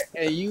at heart,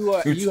 and you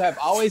have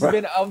always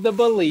been of the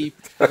belief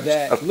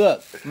that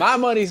look, my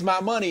money's my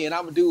money, and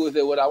I'm gonna do with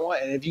it what I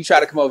want. And if you try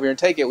to come over here and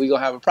take it, we're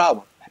gonna have a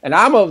problem. And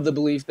I'm of the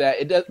belief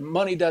that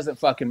money doesn't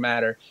fucking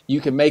matter.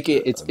 You can make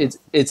it.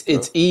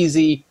 It's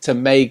easy to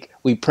make.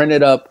 We print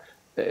it up.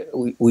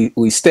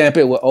 We stamp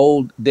it with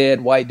old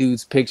dead white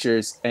dudes'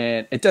 pictures,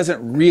 and it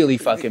doesn't really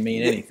fucking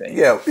mean anything.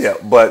 Yeah,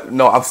 but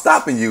no, I'm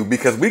stopping you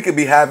because we could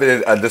be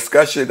having a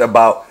discussion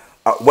about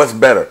what's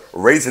better,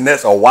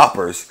 Raisinets or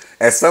Whoppers,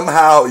 and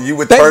somehow you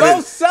would They turn both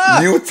it,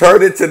 suck. you would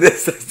turn it to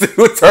this, you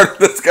would turn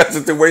the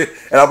discussion to where,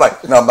 and I'm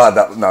like, no,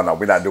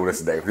 we're not doing this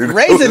today.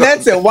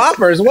 Raisinets and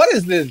Whoppers. What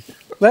is this?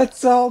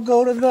 Let's all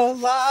go to the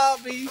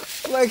lobby.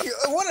 Like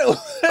what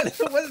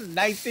is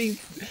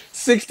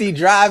 1960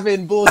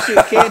 drive-in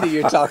bullshit candy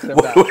you're talking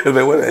about? Wait a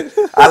minute.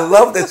 I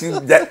love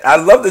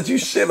that you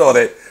shit on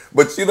it,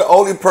 but you're the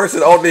only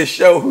person on this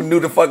show who knew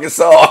the fucking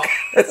song.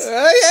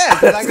 Yeah,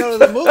 because I go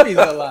to the movies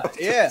a lot.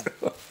 Yeah.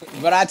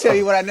 But I tell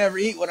you what I never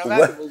eat when I'm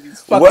at the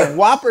movies. Fucking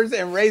Whoppers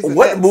and Raisinets.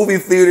 What movie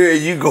theater are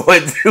you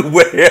going to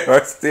where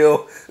are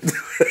still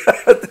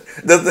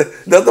does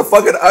the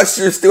fucking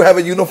usher still have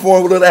a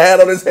uniform with a hat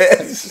on his head?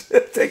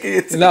 Taking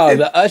it No,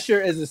 the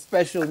usher is a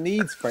special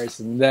needs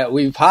person that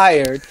we've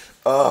hired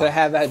to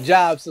have that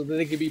job so that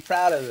they can be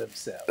proud of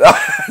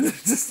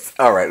themselves.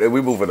 All right,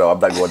 we moving on. I'm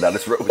not going down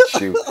this road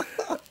with you.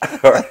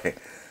 All right.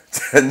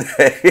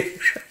 Today,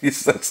 you're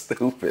so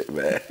stupid,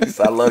 man.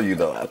 I love you,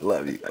 though. I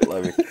love you.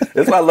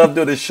 That's why I love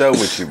doing this show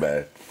with you,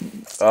 man.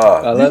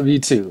 I love you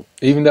too,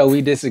 even though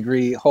we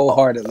disagree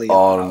wholeheartedly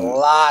on a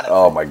lot of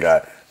Oh, things. my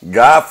God.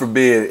 God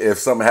forbid if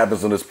something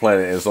happens on this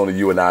planet and it's only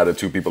you and I, the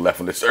two people left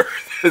on this earth.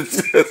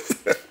 It's just...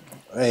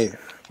 Hey,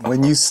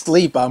 when you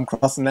sleep, I'm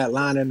crossing that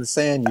line in the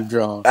sand you've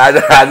drawn.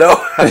 I know.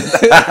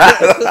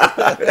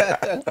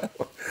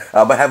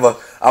 I'm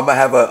gonna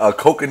have a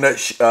coconut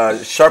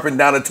sharpened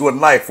down into a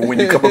knife for when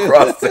you come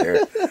across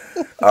there.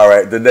 All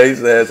right. Today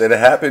says it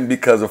happened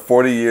because of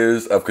 40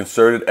 years of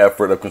concerted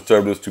effort of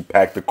conservatives to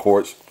pack the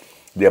courts.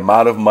 The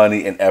amount of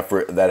money and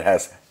effort that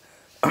has,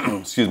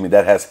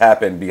 that has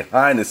happened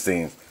behind the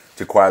scenes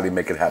to quietly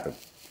make it happen.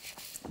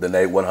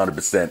 Danae,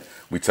 100%.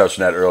 We touched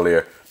on that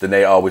earlier.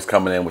 Danae always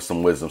coming in with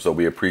some wisdom, so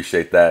we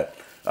appreciate that.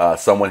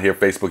 Someone here,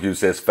 Facebook user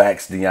says,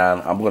 facts,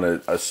 Deon. I'm going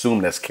to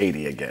assume that's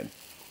Katie again.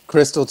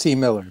 Crystal T.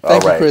 Miller.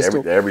 Thank you,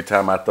 Crystal. Every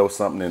time I throw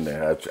something in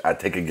there, I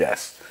take a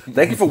guess.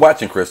 Thank you for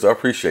watching, Crystal. I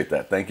appreciate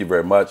that. Thank you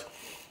very much.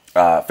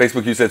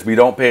 Facebook user says, we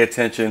don't pay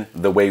attention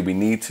the way we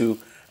need to.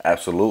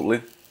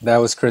 Absolutely. That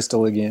was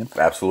Crystal again.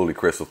 Absolutely,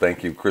 Crystal.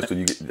 Thank you. Crystal,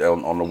 you get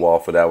on the wall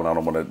for that one. I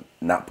don't want to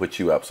not put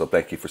you up, so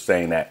thank you for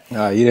saying that.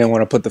 You didn't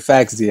want to put the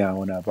facts Deon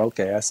one up.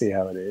 Okay, I see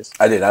how it is.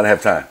 I didn't have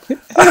time.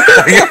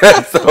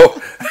 so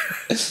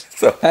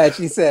Had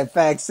she said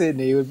facts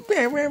Sidney, it was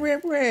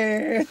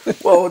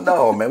well,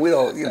 no, man, we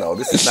don't,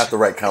 this is not the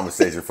right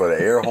conversation for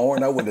the air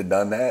horn. I wouldn't have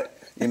done that.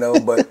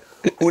 But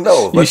who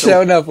knows? You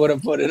sure enough would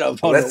have put it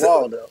up on the Let's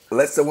wall, though.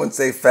 let someone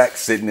say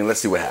facts, Sydney, and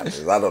let's see what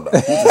happens. I don't know.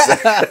 Who's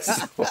to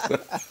say?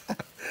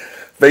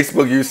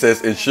 Facebook use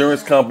says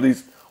insurance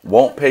companies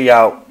won't pay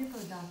out.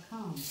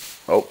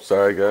 Oh,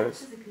 sorry,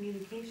 guys.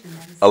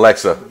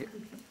 Alexa,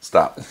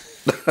 stop.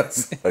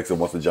 Alexa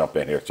wants to jump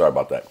in here. Sorry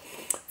about that.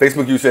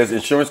 Facebook use says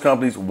insurance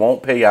companies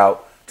won't pay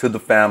out to the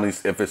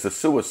families if it's a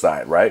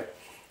suicide, right?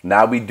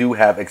 Now we do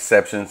have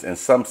exceptions in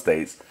some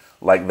states,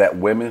 like that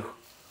women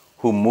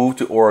who moved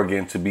to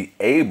Oregon to be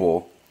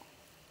able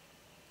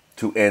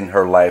to end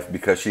her life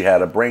because she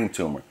had a brain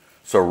tumor.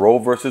 So Roe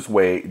versus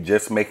Wade,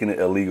 just making it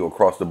illegal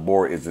across the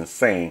board is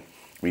insane.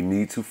 We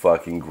need to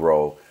fucking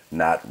grow,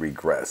 not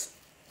regress.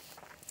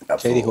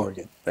 Absolutely. Katie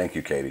Horgan. Thank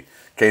you, Katie.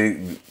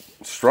 Katie,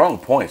 strong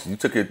points. You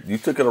took it. You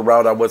took it a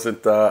route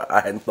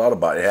I hadn't thought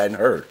about. I hadn't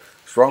heard.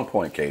 Strong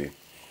point, Katie.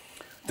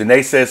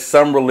 Danae says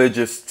some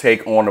religious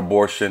take on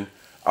abortion.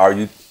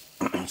 Our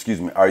excuse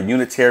me. Our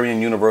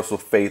Unitarian Universal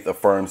faith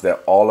affirms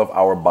that all of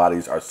our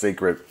bodies are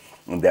sacred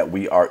and that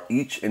we are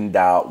each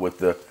endowed with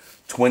the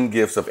twin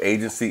gifts of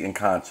agency and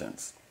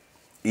conscience.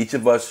 Each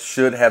of us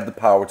should have the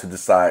power to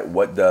decide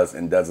what does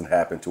and doesn't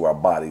happen to our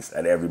bodies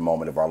at every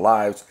moment of our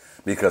lives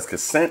because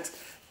consent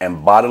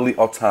and bodily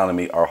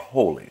autonomy are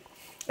holy.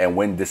 And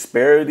when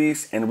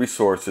disparities in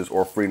resources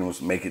or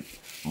freedoms make it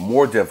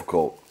more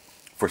difficult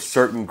for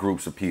certain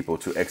groups of people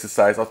to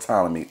exercise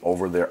autonomy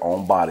over their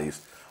own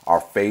bodies, our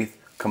faith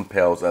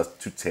compels us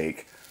to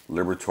take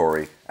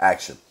liberatory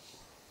action.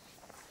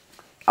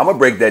 I'm going to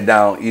break that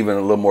down even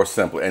a little more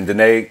simple. And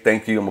Danae,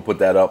 thank you. I'm going to put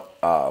that up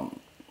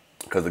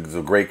because it's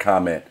a great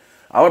comment.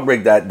 I'm going to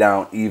break that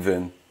down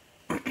even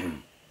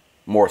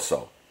more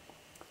so.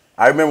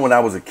 I remember when I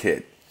was a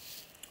kid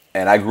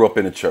and I grew up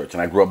in the church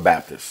and I grew up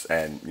Baptist.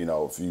 And,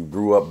 if you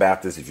grew up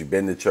Baptist, if you've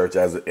been to church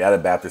at a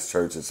Baptist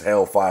church, it's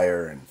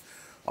hellfire and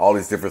all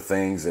these different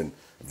things. And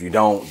if you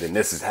don't, then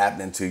this is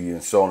happening to you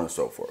and so on and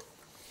so forth.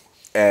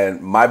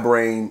 And my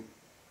brain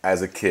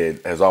as a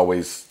kid has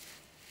always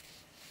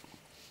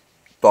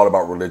thought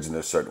about religion in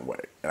a certain way.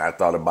 And I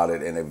thought about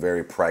it in a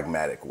very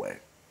pragmatic way.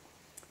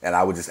 And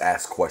I would just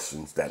ask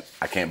questions that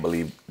I can't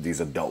believe these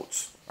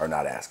adults are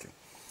not asking.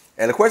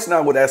 And the question I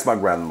would ask my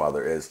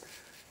grandmother is,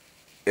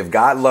 if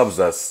God loves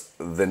us,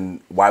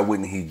 then why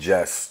wouldn't he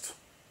just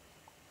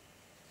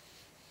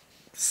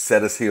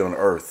set us here on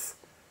earth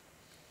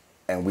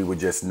and we would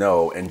just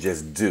know and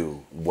just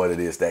do what it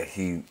is that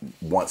he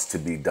wants to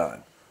be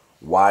done?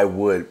 Why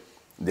would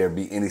there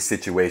be any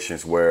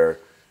situations where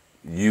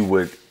you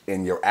would,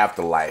 in your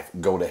afterlife,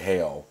 go to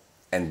hell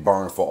and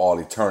burn for all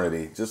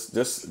eternity? Just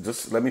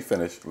let me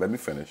finish.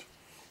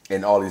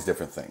 And all these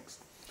different things.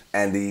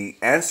 And the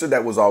answer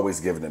that was always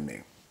given to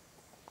me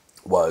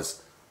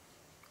was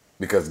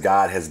because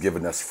God has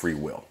given us free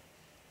will.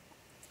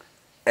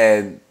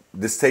 And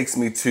this takes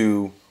me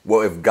to,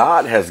 well, if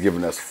God has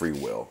given us free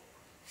will,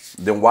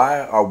 then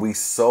why are we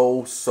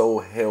so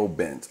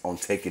hell-bent on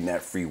taking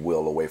that free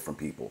will away from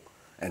people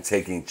and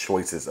taking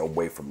choices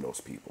away from those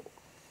people?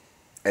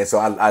 And so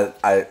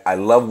I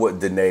love what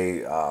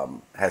Danae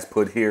has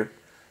put here.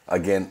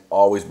 Again,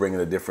 always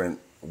bringing a different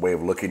way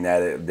of looking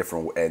at it,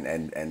 different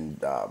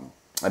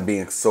and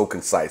being so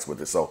concise with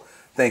it. So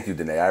thank you,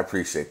 Danae. I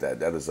appreciate that.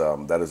 That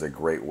is a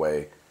great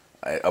way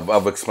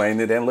of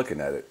explaining it and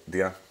looking at it.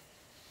 Deon?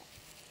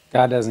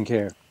 God doesn't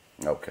care.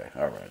 Okay.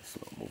 All right. So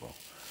we'll move on.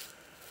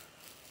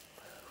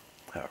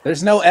 All right.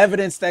 There's no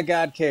evidence that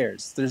God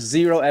cares. There's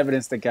zero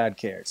evidence that God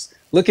cares.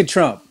 Look at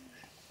Trump.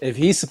 If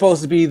he's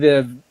supposed to be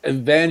the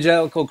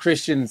evangelical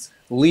Christians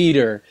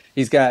leader,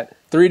 he's got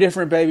 3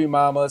 different baby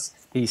mamas.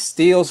 He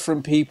steals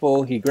from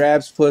people. He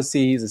grabs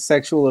pussy. He's a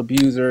sexual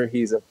abuser.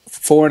 He's a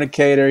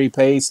fornicator. He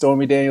paid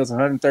Stormy Daniels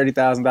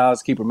 $130,000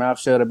 to keep her mouth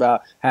shut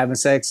about having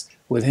sex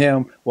with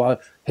him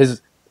while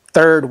his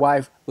 3rd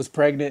wife was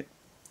pregnant.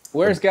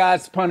 Where's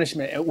God's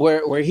punishment?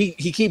 Where he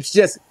keeps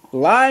just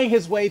lying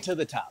his way to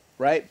the top,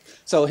 right?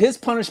 So his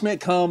punishment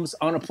comes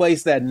on a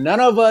place that none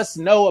of us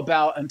know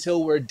about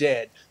until we're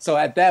dead. So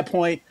at that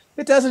point,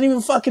 it doesn't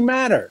even fucking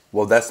matter.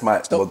 Well, that's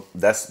my. So, Well,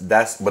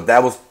 but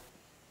that was.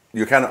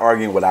 You're kind of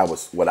arguing what I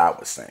was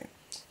saying.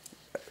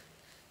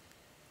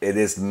 It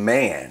is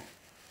man.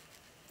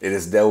 It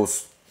is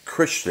those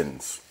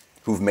Christians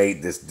who've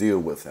made this deal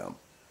with him,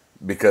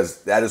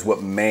 because that is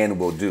what man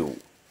will do.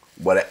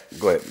 Go ahead.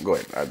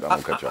 I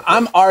don't cut you off.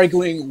 I'm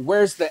arguing,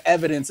 where's the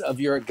evidence of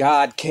your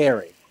God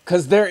caring?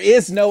 Because there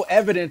is no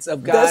evidence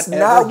of God. That's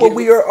not what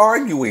we are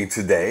arguing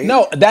today.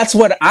 No, that's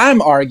what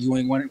I'm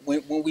arguing when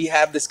we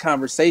have this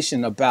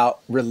conversation about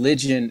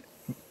religion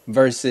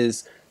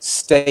versus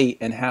state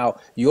and how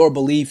your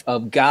belief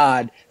of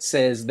God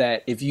says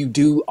that if you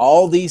do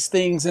all these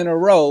things in a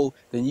row,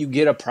 then you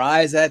get a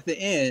prize at the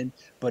end.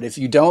 But if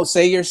you don't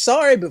say you're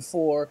sorry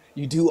before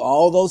you do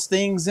all those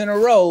things in a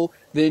row,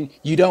 then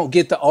you don't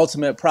get the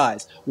ultimate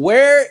prize.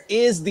 Where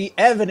is the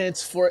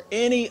evidence for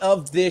any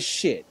of this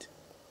shit?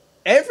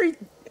 Every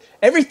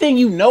Everything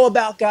you know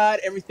about God,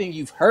 everything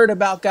you've heard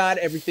about God,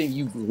 everything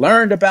you've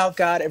learned about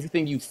God,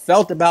 everything you have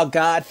felt about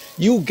God,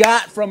 you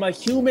got from a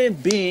human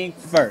being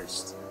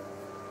first.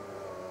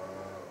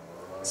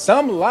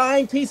 Some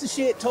lying piece of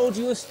shit told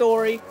you a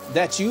story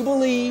that you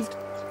believed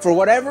for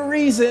whatever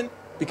reason,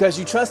 because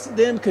you trusted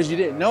them, because you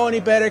didn't know any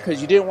better,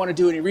 because you didn't want to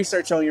do any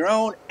research on your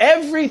own.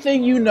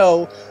 Everything you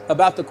know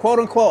about the quote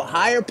unquote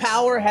higher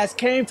power has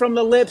came from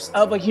the lips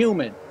of a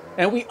human.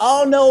 And we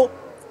all know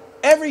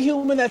every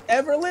human that's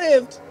ever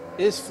lived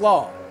is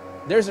flawed.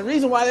 There's a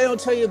reason why they don't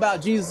tell you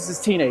about Jesus'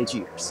 teenage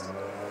years.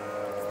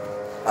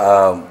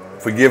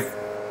 Forgive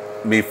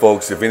me,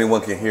 folks, if anyone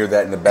can hear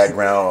that in the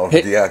background, or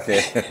Deon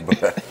can,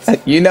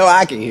 but You know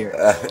I can hear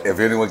it. if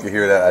anyone can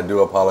hear that, I do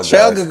Chel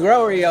apologize.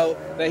 Gregorio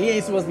that he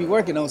ain't supposed to be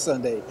working on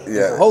Sunday. It's a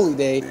Yeah, holy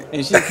day,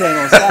 and she came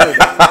on Saturday.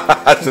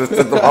 I should have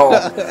sent them home.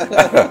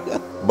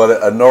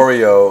 But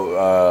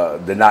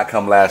Honorio did not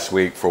come last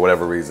week for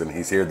whatever reason.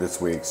 He's here this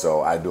week,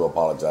 so I do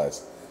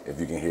apologize if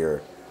you can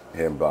hear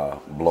him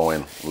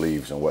blowing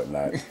leaves and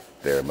whatnot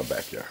there in my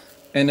backyard.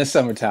 In the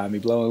summertime, he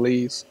blowing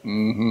leaves.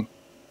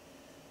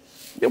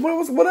 Yeah,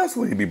 what else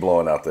would he be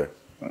blowing out there?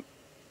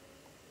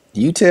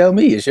 You tell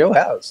me, it's your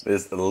house.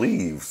 It's the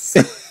leaves.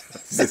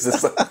 this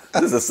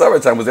is the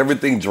summertime because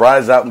everything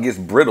dries out and gets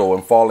brittle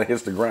and fall and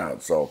hits the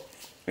ground. So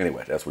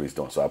anyway, that's what he's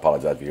doing. So I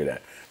apologize if you hear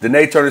that.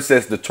 Danae Turner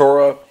says the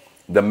Torah,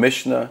 the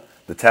Mishnah,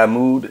 the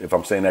Talmud, if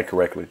I'm saying that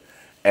correctly,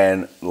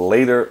 and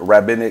later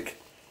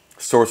rabbinic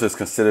sources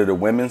consider the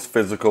women's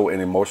physical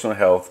and emotional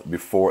health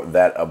before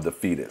that of the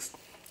fetus.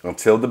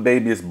 Until the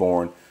baby is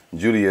born,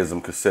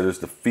 Judaism considers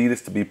the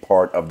fetus to be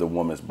part of the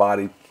woman's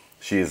body.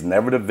 She is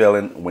never the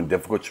villain when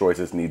difficult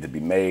choices need to be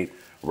made.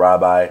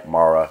 Rabbi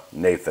Mara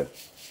Nathan.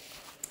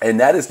 And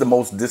that is the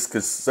most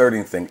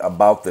disconcerting thing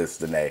about this,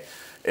 Danae,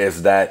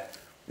 is that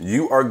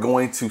you are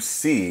going to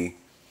see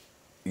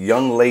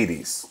young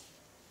ladies,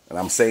 and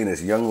I'm saying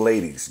this, young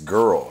ladies,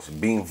 girls,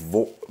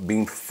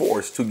 being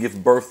forced to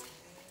give birth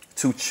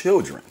to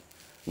children,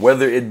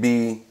 whether it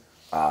be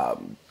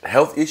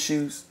health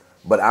issues,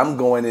 but I'm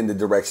going in the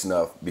direction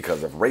of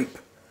because of rape,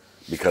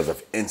 because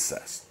of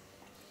incest.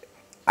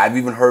 I've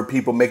even heard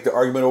people make the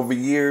argument over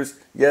years,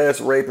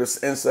 yes, rape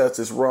is incest,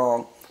 is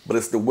wrong, but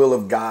it's the will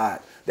of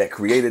God that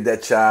created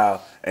that child,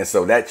 and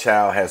so that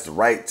child has the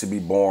right to be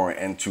born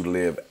and to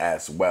live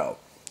as well.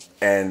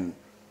 And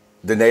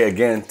Danae,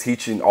 again,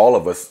 teaching all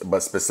of us,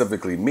 but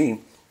specifically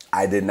me,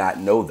 I did not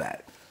know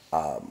that.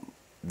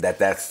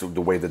 That's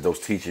the way that those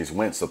teachings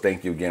went. So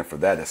thank you again for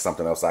that. It's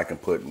something else I can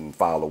put and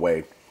file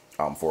away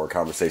for a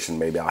conversation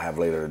maybe I'll have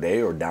later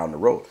today or down the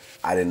road.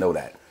 I didn't know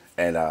that.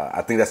 And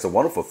I think that's a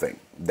wonderful thing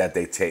that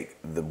they take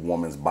the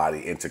woman's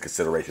body into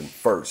consideration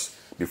first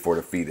before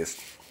the fetus,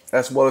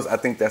 as well as I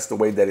think that's the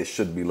way that it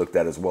should be looked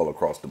at as well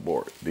across the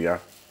board. Deon?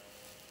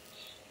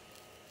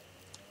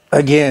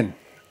 Again,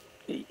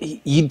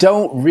 you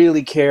don't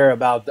really care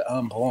about the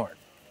unborn.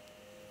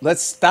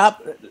 Let's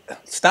stop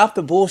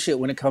the bullshit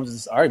when it comes to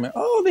this argument.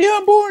 Oh, the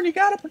unborn, you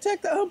got to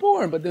protect the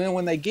unborn. But then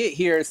when they get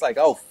here, it's like,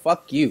 oh,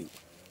 fuck you.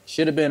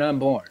 Should have been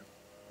unborn.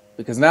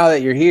 Because now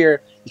that you're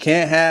here, you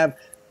can't have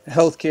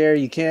health care,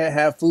 you can't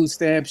have food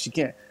stamps, you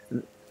can't.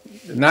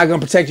 They're not going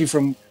to protect you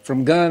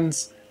from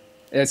guns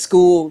at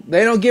school.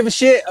 They don't give a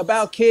shit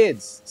about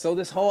kids. So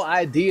this whole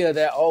idea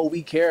that, oh,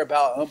 we care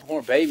about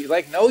unborn babies,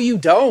 like, no, you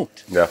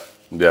don't. Yeah.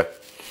 The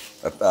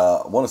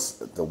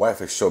wife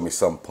has showed me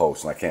some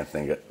posts, and I can't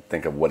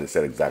think of what it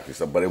said exactly.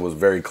 So, but it was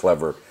very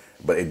clever.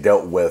 But it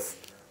dealt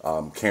with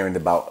caring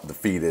about the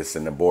fetus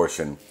and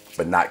abortion,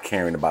 but not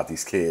caring about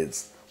these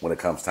kids when it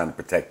comes time to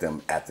protect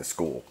them at the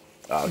school.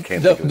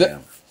 Can't think of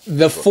them.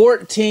 The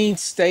 14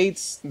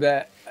 states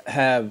that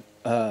have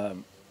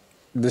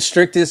the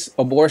strictest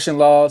abortion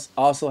laws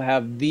also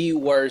have the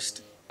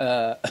worst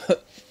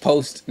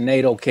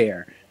postnatal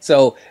care.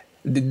 So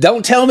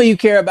don't tell me you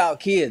care about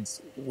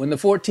kids when the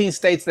 14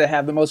 states that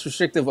have the most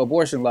restrictive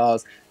abortion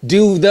laws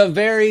do the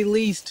very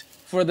least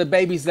for the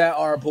babies that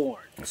are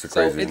born. It's a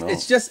So crazy,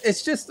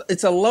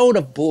 it's a load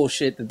of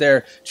bullshit that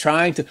they're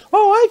trying to.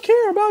 Oh, I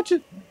care about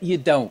you. You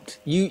don't.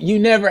 You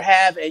never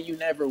have, and you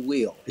never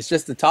will. It's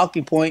just a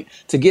talking point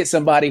to get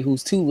somebody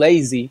who's too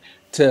lazy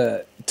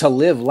to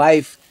live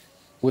life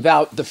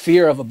without the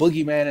fear of a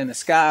boogeyman in the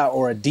sky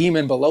or a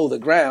demon below the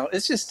ground.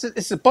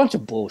 It's a bunch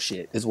of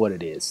bullshit, is what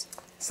it is.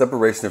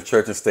 Separation of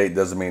church and state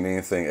doesn't mean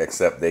anything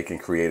except they can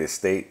create a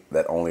state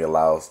that only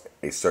allows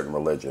a certain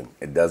religion.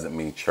 It doesn't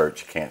mean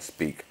church can't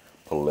speak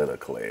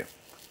politically.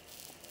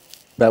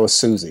 That was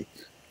Susie.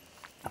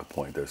 Good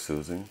point there,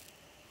 Susie.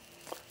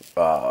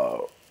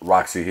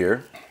 Roxy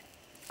here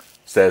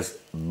says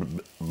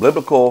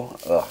biblical,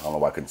 I don't know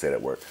why I couldn't say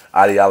that word,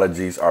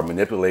 ideologies are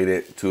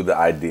manipulated to the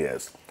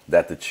ideas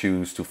that they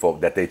choose to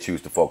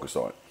focus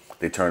on.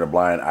 They turn a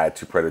blind eye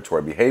to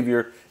predatory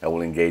behavior and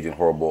will engage in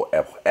horrible,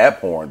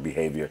 abhorrent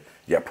behavior,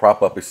 yet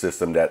prop up a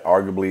system that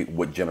arguably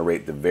would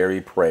generate the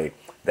very prey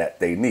that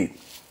they need.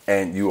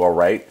 And you are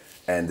right.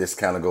 And this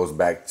kind of goes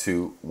back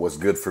to what's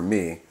good for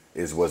me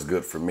is what's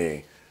good for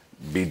me.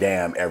 Be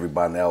damn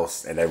everyone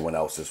else and everyone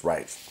else's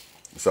rights.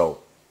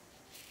 So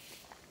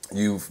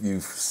you've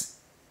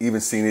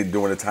even seen it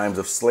during the times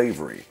of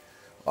slavery,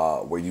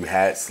 where you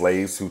had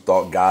slaves who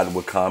thought God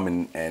would come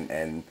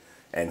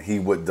and he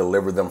would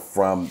deliver them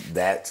from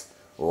that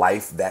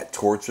life, that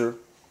torture.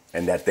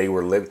 and that they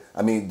were living.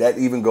 I mean, that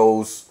even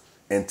goes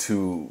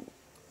into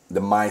the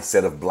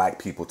mindset of black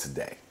people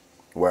today,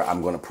 where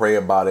I'm going to pray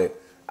about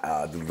it.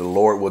 The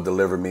Lord will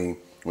deliver me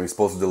when He's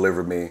supposed to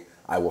deliver me.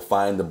 I will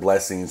find the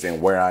blessings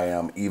in where I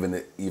am, even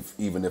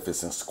if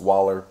it's in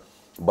squalor.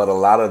 But a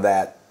lot of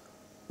that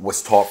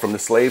was taught from the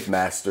slave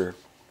master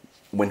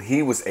when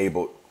he was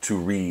able to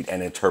read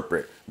and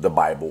interpret the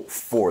Bible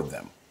for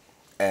them.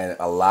 And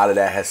a lot of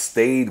that has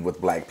stayed with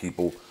black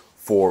people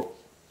for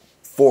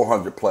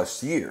 400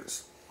 plus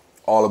years,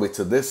 all the way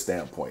to this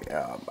standpoint.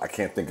 I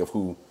can't think of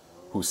who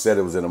said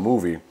it was in a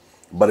movie,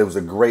 but it was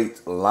a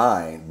great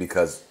line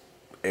because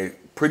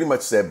it pretty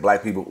much said,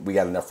 black people, we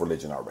got enough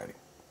religion already,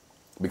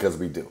 because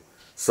we do.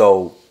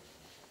 So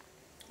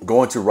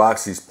going to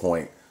Roxy's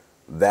point,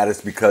 that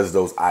is because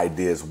those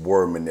ideas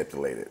were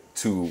manipulated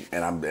to,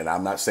 and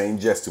I'm not saying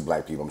just to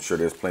black people. I'm sure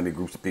there's plenty of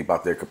groups of people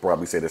out there could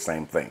probably say the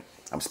same thing.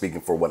 I'm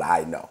speaking for what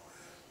I know.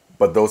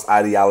 But those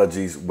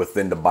ideologies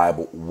within the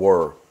Bible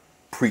were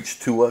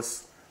preached to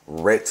us,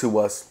 read to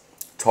us,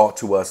 taught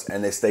to us,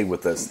 and they stay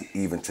with us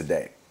even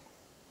today.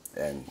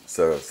 And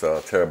so it's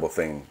a terrible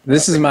thing.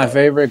 This is my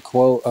favorite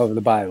quote of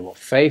the Bible.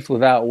 Faith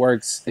without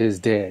works is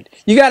dead.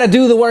 You got to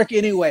do the work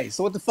anyway.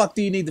 So what the fuck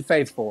do you need the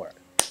faith for?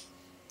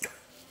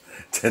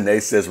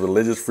 Tanae says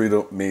religious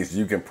freedom means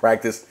you can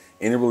practice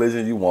any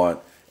religion you want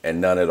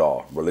and none at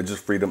all. Religious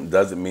freedom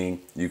doesn't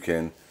mean you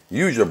can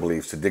use your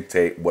beliefs to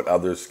dictate what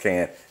others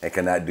can and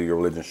cannot do. Your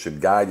religion should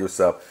guide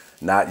yourself,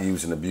 not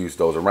use and abuse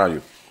those around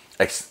you.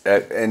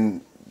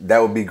 And that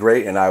would be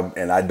great, and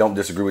I don't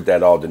disagree with that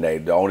at all, Danae.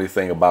 The only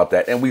thing about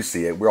that, and we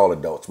see it, we're all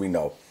adults, we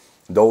know,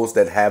 those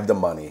that have the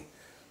money,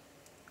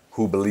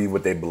 who believe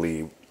what they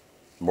believe,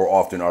 more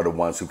often are the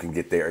ones who can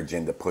get their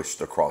agenda pushed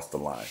across the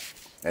line.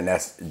 And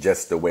that's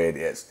just the way it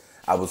is.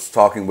 I was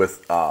talking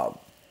with a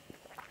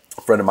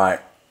friend of mine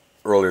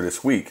earlier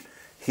this week.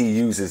 He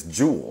uses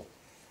Juul.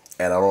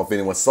 And I don't know if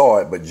anyone saw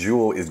it, but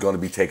Juul is going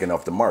to be taken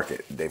off the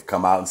market. They've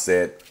come out and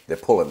said they're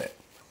pulling it.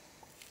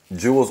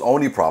 Juul's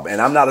only problem,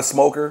 and I'm not a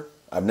smoker.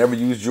 I've never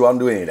used Juul. I don't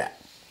do any of that.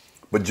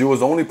 But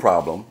Juul's only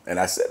problem, and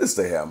I said this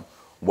to him,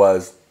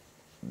 was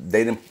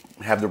they didn't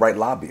have the right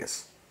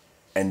lobbyists.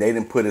 And they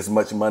didn't put as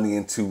much money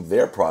into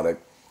their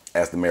product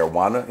as the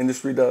marijuana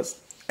industry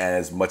does, and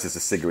as much as the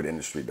cigarette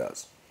industry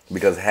does.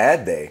 Because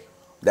had they,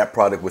 that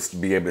product would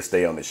be able to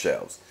stay on the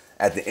shelves.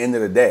 At the end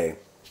of the day,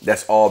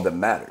 that's all that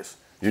matters.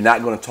 You're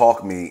not going to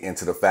talk me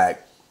into the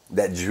fact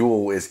that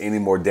Juul is any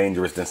more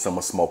dangerous than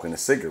someone smoking a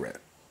cigarette.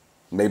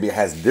 Maybe it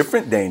has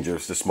different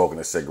dangers to smoking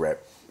a cigarette,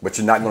 but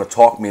you're not going to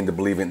talk me into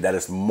believing that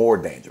it's more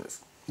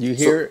dangerous. You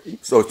hear?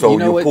 So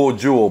you pull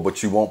Juul,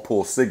 but you won't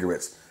pull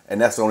cigarettes. And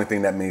that's the only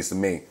thing that means to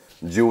me.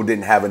 Juul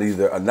didn't have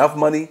either enough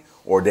money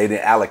or they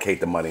didn't allocate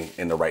the money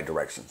in the right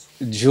directions.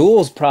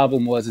 Juul's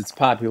problem was its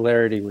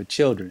popularity with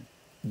children.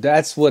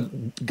 That's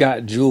what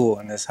got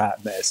Juul in this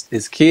hot mess.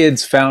 Is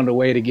kids found a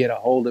way to get a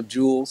hold of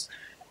Juuls,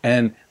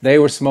 and they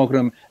were smoking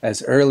them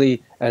as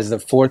early as the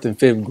 4th and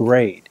 5th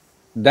grade.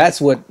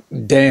 That's what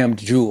damned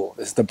Juul.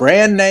 It's the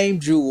brand name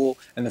Juul,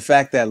 and the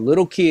fact that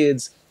little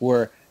kids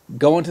were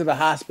going to the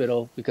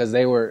hospital because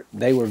they were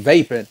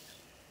vaping.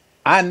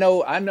 I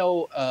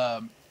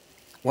know.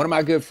 One of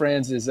my good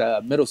friends is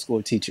a middle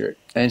school teacher,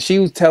 and she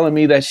was telling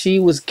me that she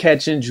was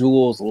catching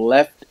Juuls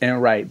left and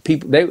right.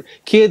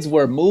 Kids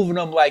were moving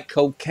them like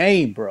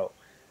cocaine, bro.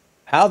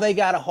 How they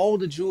got a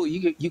hold of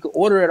Juul? You could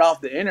order it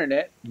off the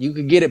internet. You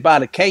could get it by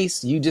the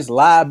case. You just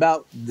lie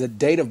about the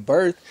date of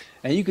birth,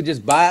 and you could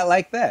just buy it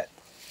like that.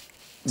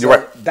 So You're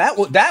right.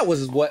 that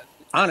was what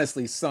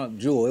honestly sunk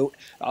Juul.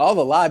 All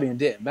the lobbying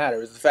didn't matter.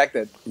 It was the fact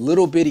that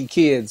little bitty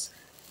kids,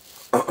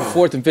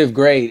 4th and 5th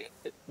grade,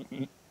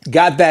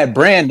 got that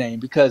brand name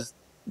because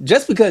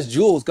just because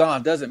Juul's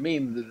gone doesn't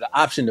mean that the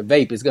option to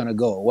vape is going to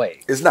go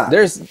away. It's not.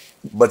 There's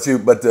But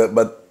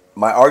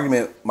my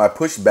argument, my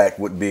pushback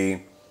would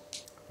be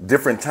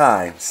different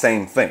time,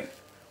 same thing.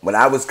 When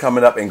I was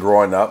coming up and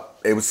growing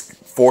up, it was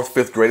 4th,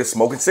 5th graders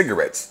smoking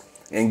cigarettes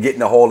and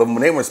getting a hold of them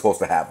when they weren't supposed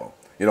to have them.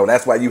 You know,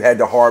 that's why you had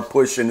the hard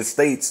push in the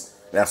States.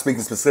 Now,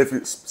 speaking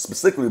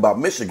specifically about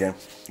Michigan,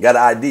 you got to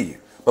ID you.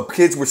 But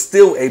kids were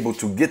still able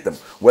to get them,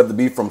 whether it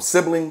be from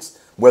siblings,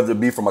 whether it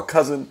be from a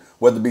cousin,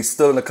 whether it be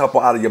stealing a couple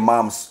out of your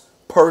mom's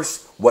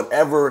purse,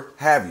 whatever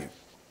have you.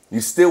 You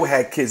still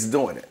had kids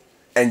doing it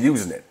and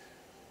using it.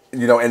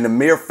 You know, and the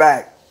mere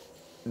fact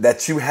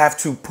that you have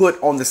to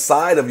put on the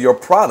side of your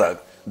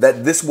product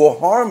that this will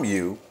harm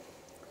you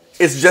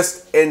is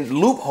just a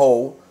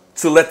loophole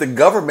to let the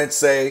government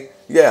say,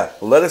 yeah,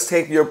 let us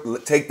take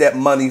that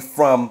money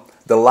from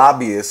the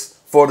lobbyists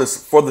for the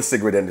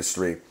cigarette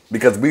industry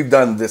because we've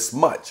done this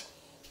much.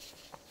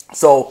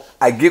 So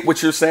I get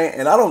what you're saying,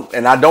 and I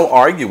don't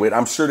argue it.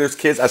 I'm sure there's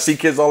kids. I see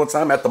kids all the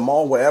time at the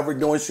mall, wherever,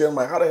 doing shit. I'm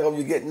like, how the hell are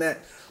you getting that?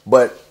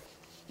 But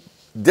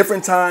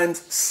different times,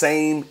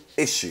 same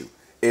issue.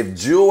 If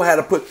Juul had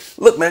to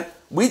look, man,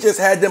 we just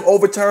had them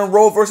overturn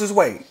Roe versus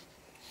Wade.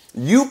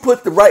 You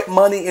put the right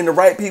money in the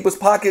right people's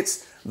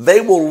pockets,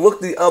 they will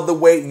look the other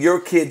way. Your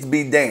kids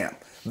be damned.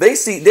 They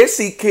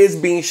see kids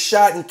being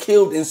shot and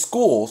killed in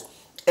schools,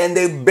 and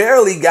they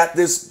barely got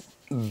this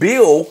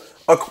bill,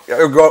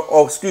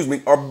 excuse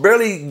me, are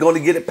barely going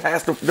to get it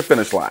past the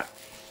finish line.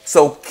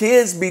 So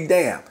kids be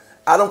damned.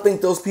 I don't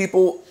think those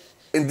people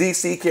in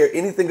DC care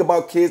anything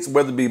about kids,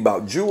 whether it be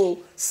about jewel,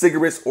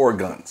 cigarettes, or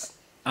guns.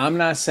 I'm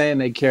not saying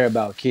they care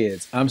about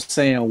kids. I'm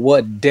saying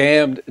what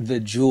damned the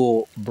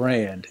Juul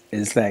brand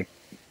is that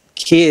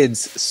kids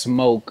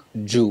smoke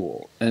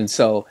Juul. And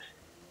so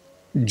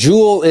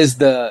Juul is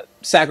the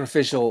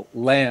sacrificial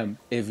lamb,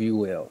 if you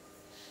will,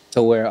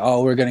 to where,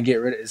 oh, we're going to get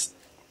rid of it.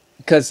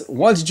 Because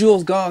once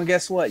Juul's gone,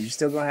 guess what? You're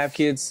still going to have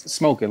kids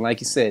smoking.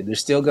 Like you said, they're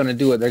still going to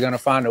do it. They're going to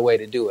find a way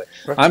to do it.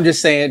 Right. I'm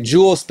just saying,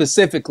 Juul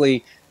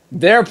specifically,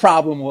 their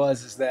problem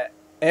is that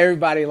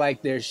everybody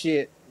liked their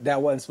shit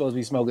that wasn't supposed to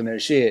be smoking their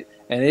shit,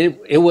 and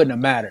it wouldn't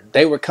have mattered.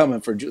 They were coming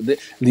for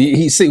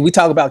Juul. We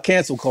talk about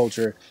cancel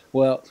culture.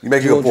 Well, You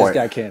make a Juul good just point.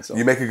 got canceled.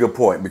 You make a good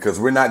point because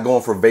we're not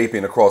going for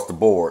vaping across the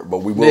board, but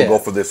we will go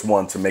for this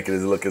one to make it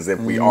look as if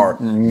we are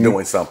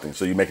doing something.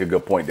 So you make a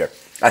good point there.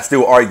 I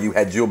still argue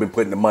had Jill been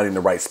putting the money in the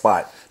right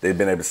spot, they'd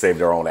been able to save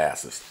their own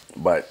asses.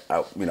 But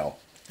I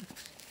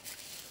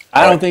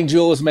don't think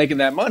Juul was making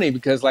that money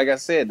because, like I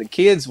said, the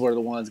kids were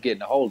the ones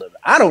getting a hold of it.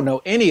 I don't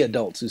know any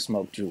adults who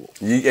smoke Juul.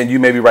 And you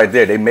may be right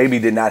there. They maybe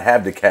did not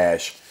have the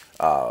cash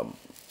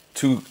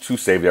to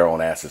save their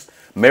own asses.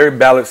 Mary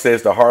Ballard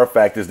says the hard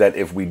fact is that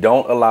if we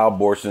don't allow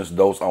abortions,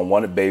 those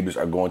unwanted babies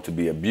are going to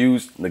be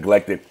abused,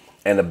 neglected,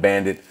 and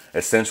abandoned.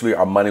 Essentially,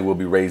 our money will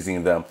be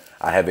raising them.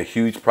 I have a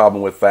huge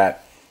problem with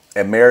that.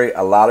 And Mary,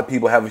 a lot of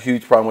people have a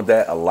huge problem with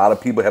that. A lot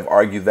of people have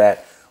argued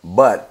that.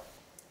 But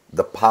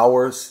the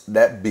powers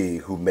that be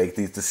who make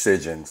these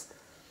decisions,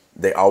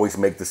 they always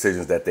make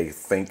decisions that they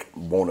think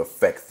won't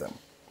affect them.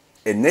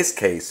 In this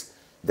case,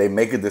 they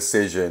make a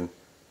decision.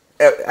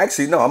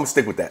 Actually, no, I'm going to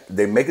stick with that.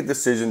 They make a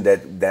decision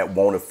that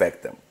won't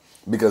affect them.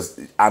 Because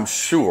I'm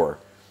sure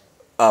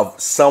of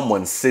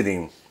someone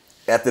sitting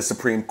at the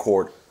Supreme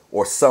Court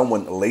or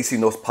someone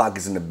lacing those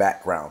pockets in the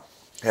background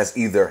has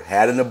either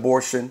had an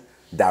abortion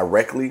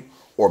directly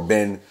or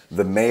been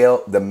the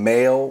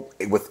male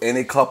within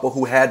a couple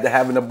who had to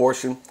have an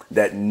abortion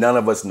that none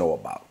of us know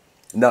about.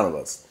 None of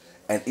us.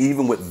 And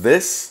even with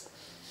this,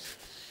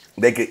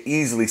 they could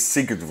easily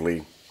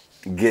secretively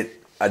get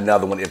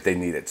another one if they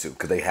needed to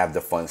because they have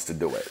the funds to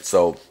do it.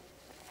 So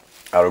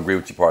I would agree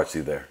with you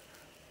partially there.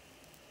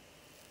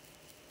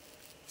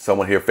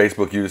 Someone here,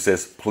 Facebook user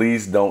says,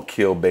 please don't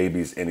kill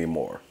babies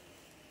anymore.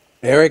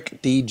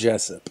 Eric D.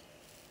 Jessup.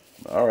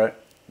 All right.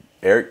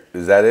 Eric,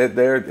 is that it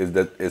there?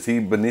 Is he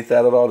beneath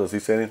that at all? Does he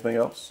say anything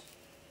else?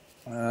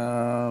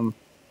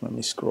 Let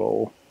me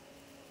scroll.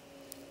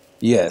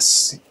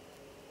 Yes.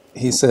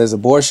 He says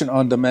abortion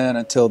on demand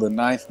until the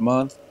 9th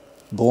month.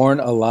 Born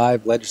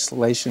alive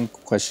legislation, ?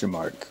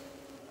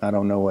 I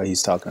don't know what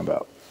he's talking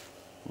about.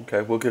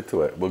 Okay, we'll get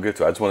to it. I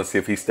just want to see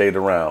if he stayed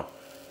around.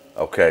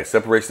 Okay,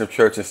 separation of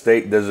church and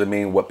state doesn't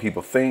mean what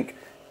people think.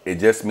 It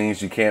just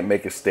means you can't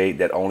make a state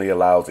that only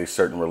allows a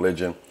certain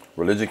religion.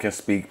 Religion can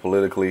speak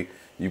politically.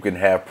 You can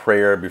have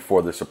prayer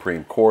before the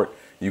Supreme Court.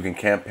 You can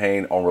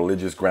campaign on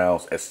religious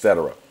grounds,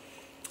 etc.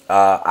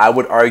 I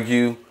would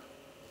argue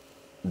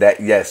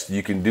that yes,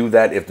 you can do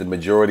that if the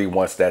majority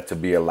wants that to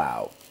be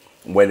allowed.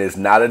 When it's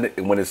not,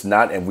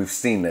 and we've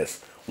seen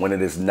this, when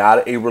it is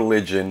not a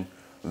religion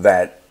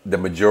that the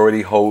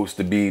majority holds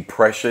to be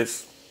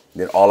precious,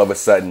 then all of a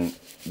sudden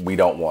we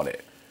don't want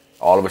it.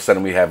 All of a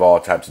sudden we have all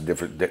types of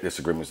different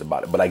disagreements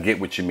about it. But I get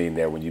what you mean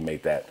there when you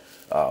make that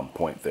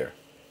point there.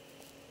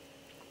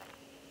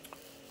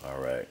 All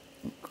right.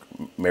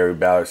 Mary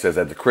Ballard says,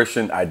 as a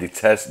Christian, I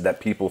detest that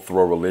people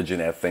throw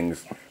religion at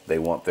things they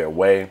want their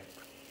way.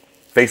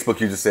 Facebook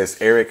user says,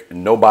 Eric,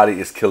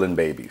 nobody is killing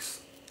babies.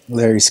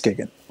 Larry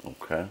Skiggin.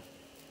 Okay. I'm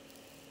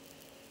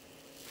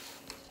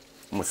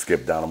going to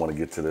skip down. I want to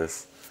get to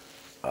this.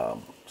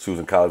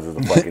 Susan Collins is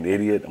a fucking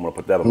idiot. I'm going to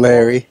put that on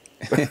Larry.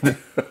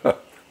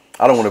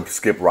 I don't want to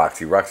skip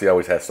Roxy. Roxy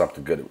always has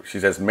something good. She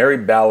says, Mary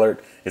Ballard,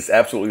 it's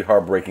absolutely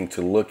heartbreaking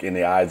to look in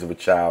the eyes of a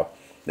child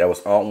that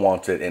was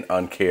unwanted and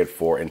uncared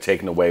for and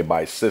taken away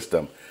by a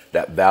system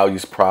that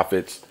values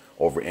profits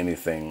over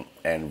anything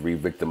and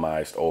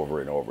re-victimized over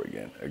and over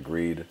again.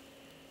 Agreed.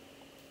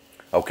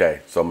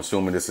 Okay, so I'm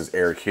assuming this is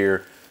Eric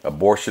here.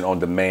 Abortion on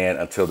demand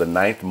until the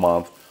 9th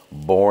month,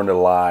 born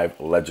alive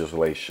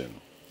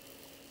legislation.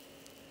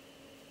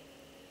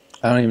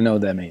 I don't even know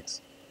what that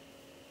means.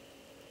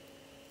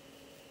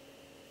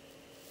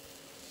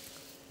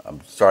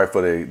 I'm sorry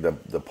for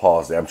the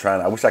pause there.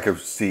 I wish I could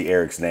see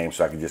Eric's name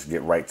so I could just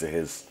get right to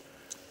his.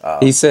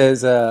 He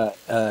says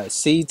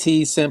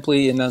CT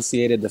simply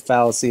enunciated the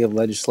fallacy of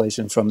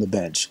legislation from the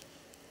bench.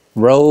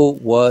 Roe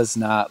was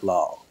not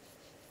law.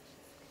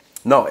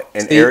 No,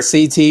 and Eric.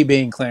 CT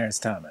being Clarence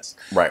Thomas.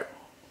 Right.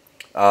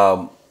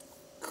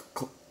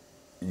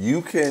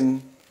 You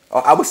can.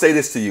 I would say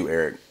this to you,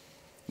 Eric.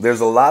 There's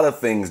a lot of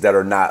things that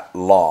are not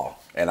law,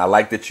 and I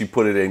like that you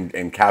put it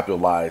in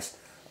capitalized.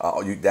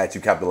 That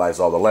you capitalize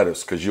all the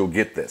letters because you'll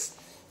get this.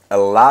 A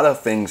lot of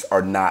things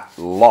are not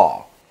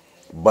law,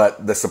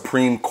 but the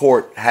Supreme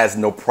Court has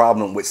no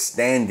problem with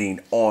standing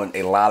on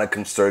a lot of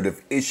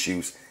conservative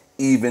issues,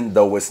 even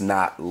though it's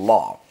not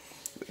law.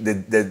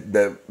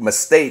 the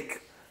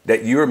mistake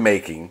that you're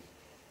making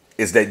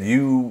is that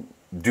you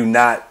do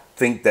not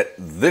think that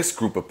this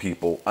group of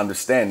people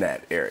understand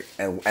that, Eric.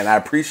 And I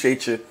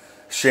appreciate you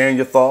sharing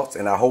your thoughts,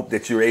 and I hope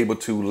that you're able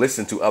to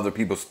listen to other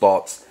people's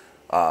thoughts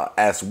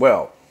as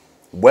well.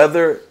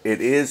 Whether it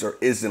is or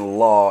isn't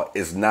law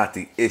is not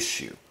the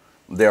issue.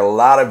 There are a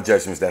lot of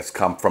judgments that's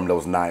come from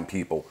those 9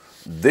 people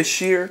this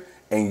year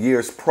and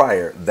years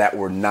prior that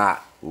were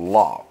not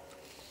law.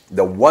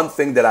 The one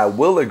thing that I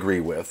will agree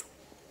with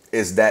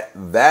is that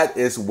that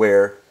is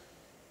where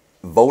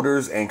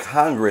voters and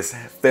Congress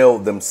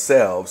failed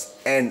themselves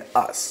and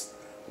us,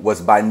 was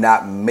by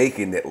not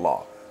making it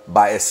law,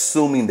 by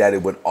assuming that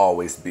it would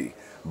always be,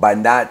 by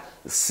not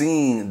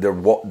seeing the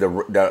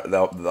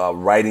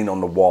writing on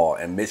the wall.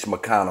 And Mitch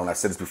McConnell, and I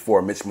said this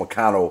before, Mitch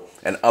McConnell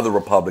and other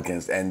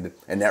Republicans and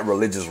that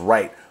religious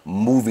right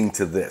moving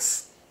to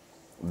this.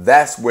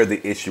 That's where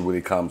the issue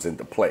really comes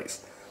into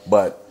place.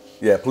 But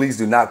yeah, please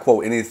do not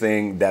quote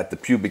anything that the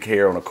pubic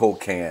hair on a Coke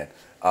can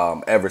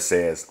ever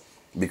says,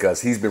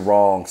 because he's been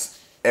wrong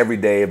every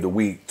day of the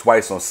week,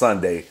 twice on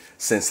Sunday,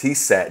 since he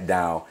sat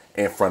down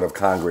in front of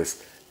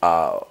Congress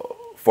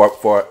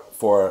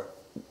for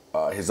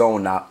his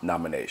own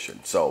nomination.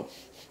 So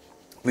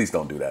please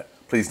don't do that.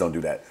 Please don't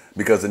do that.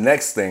 Because the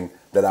next thing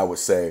that I would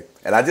say,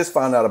 and I just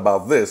found out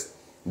about this,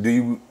 do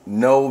you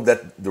know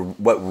that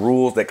what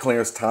rules that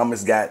Clarence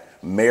Thomas got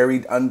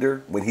married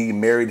under when he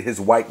married his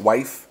white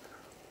wife?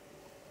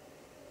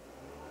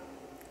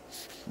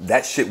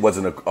 That shit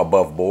wasn't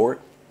above board.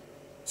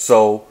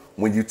 So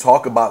when you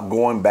talk about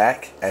going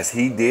back, as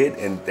he did,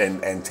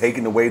 and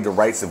taking away the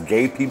rights of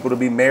gay people to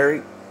be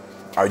married,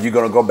 are you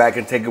going to go back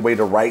and take away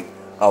the right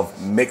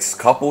of mixed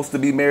couples to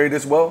be married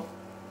as well?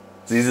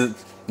 So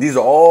these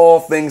are all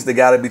things that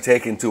got to be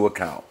taken into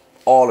account.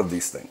 All of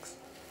these things.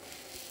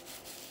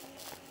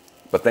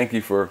 But thank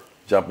you for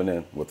jumping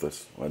in with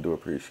us. I do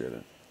appreciate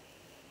it.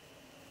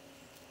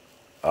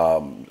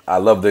 I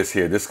love this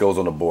here. This goes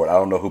on the board. I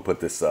don't know who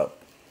put this up.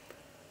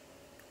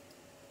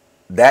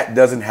 That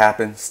doesn't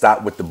happen.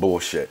 Stop with the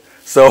bullshit.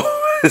 So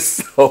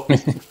who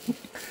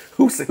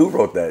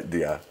wrote that,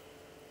 Deon?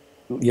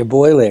 Your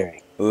boy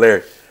Larry.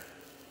 Larry.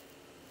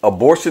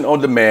 Abortion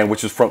on demand,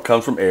 which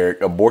comes from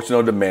Eric. Abortion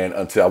on demand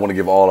until, I want to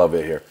give all of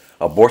it here.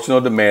 Abortion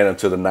on demand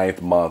until the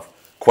 9th month, ?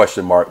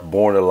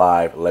 Born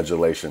alive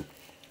legislation,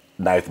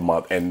 9th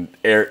month. And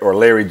Eric or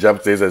Larry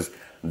jumps in and says,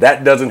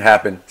 that doesn't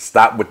happen.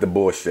 Stop with the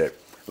bullshit.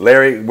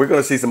 Larry, we're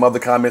going to see some other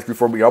comments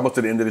before we almost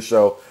to the end of the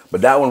show,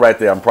 but that one right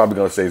there, I'm probably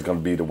going to say is going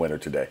to be the winner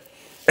today.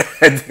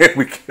 And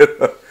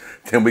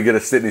then we get a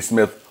Sidney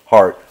Smith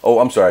heart. Oh,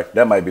 I'm sorry,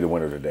 that might be the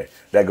winner today.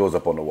 That goes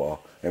up on the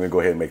wall, and we go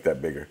ahead and make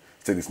that bigger.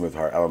 Sidney Smith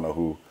heart. I don't know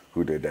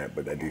who did that,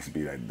 but that needs to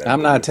be that.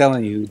 I'm not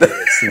telling you who did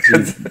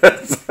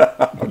it.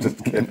 I'm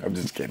just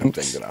kidding. I'm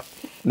taking it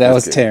off. That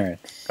was Taryn.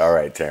 All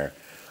right, Taryn.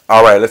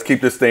 All right, let's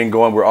keep this thing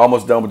going. We're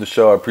almost done with the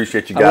show. I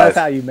appreciate you guys. I love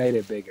how you made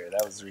it bigger.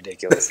 That was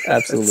ridiculous.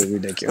 Absolutely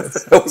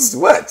ridiculous. That was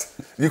what?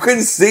 You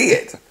couldn't see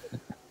it.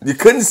 You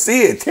couldn't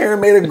see it. Taryn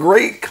made a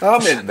great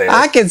comment there.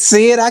 I can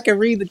see it. I can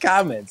read the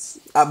comments.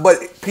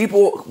 But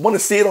people want to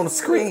see it on the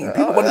screen.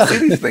 People want to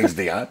see these things,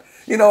 Deon.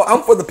 You know,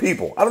 I'm for the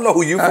people. I don't know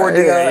who you for,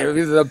 Deon.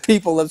 These are the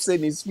people of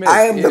Sidney Smith.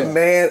 I am the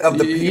man of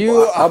the people.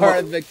 You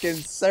are the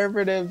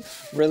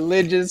conservative,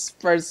 religious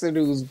person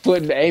who's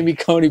putting Amy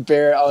Coney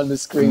Barrett on the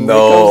screen.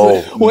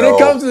 When it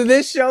comes to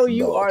this show,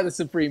 you are the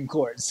Supreme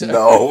Court. So.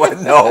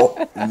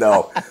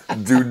 No.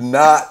 Do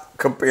not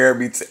compare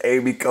me to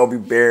Amy Coney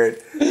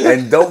Barrett.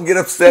 And don't get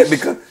upset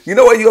because, you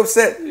know why you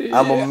upset?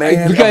 I'm a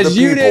man because of the people. Because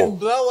you didn't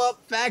blow up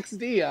Fax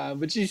Deon,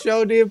 but you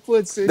sure did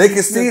put Sidney They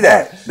can see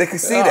that. They can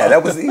see that.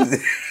 That was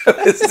easy.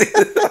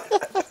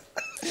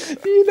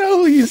 You know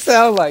who you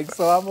sound like,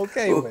 so I'm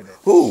okay with it.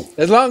 Who?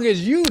 As long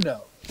as you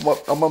know.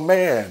 I'm a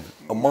man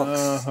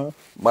amongst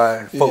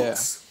my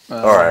folks.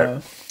 Yeah. All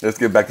right. Let's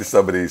get back to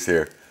some of these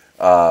here.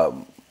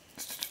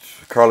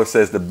 Carla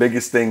says the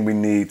biggest thing we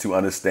need to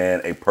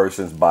understand a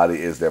person's body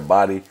is their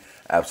body.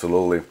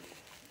 Absolutely.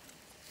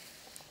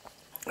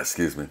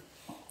 Excuse me.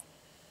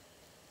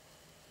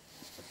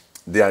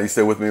 Deon, you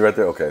still with me right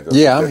there? Okay.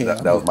 I'm here.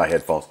 That was my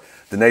headphones.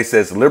 Danae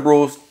says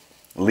liberals,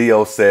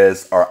 Leo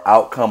says, are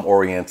outcome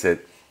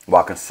oriented,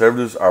 while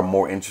conservatives are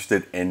more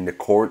interested in the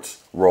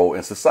court's role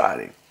in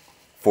society.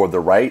 For the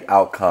right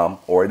outcome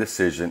or a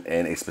decision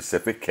in a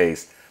specific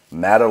case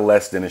matter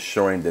less than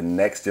ensuring the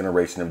next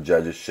generation of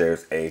judges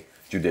shares a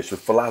judicial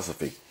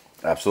philosophy.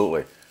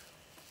 Absolutely.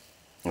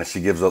 And she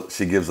gives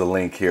a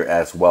link here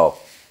as well.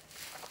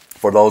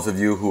 For those of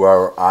you who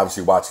are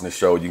obviously watching the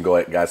show, you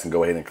guys can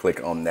go ahead and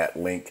click on that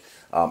link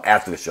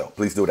after the show.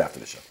 Please do it after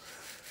the show.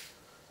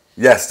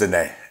 Yes,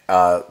 Danae.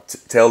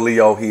 Tell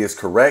Leo he is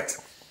correct.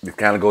 It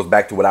kind of goes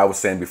back to what I was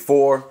saying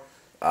before.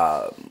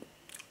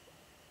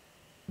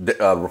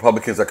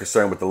 Republicans are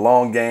concerned with the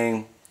long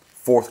game,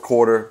 fourth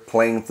quarter,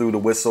 playing through the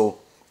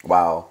whistle,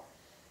 while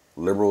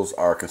liberals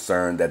are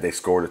concerned that they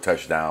scored a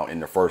touchdown in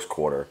the first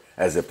quarter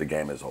as if the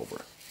game is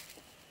over.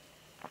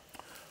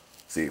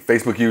 See,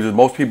 Facebook users,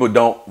 most people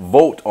don't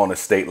vote on a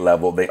state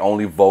level. They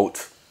only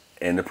vote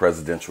in the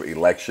presidential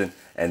election.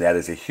 And that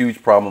is a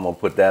huge problem. I'm going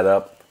to put that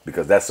up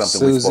because that's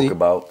something we spoke Susie.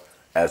 about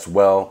as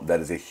well. That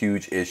is a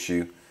huge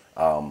issue,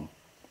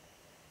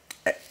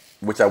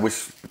 which I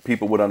wish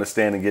people would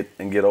understand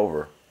and get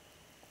over.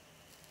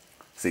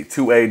 See,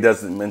 2A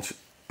doesn't mention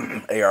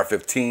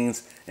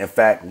AR-15s. In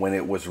fact, when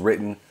it was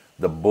written,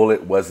 the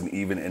bullet wasn't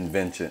even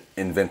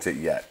invented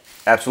yet.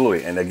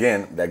 Absolutely. And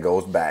again, that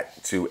goes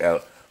back to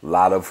a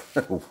lot of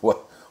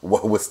what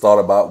was thought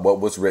about, what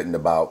was written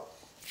about,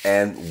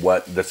 and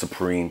what the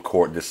Supreme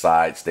Court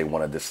decides they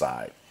want to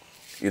decide.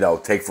 You know,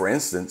 take for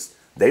instance,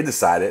 they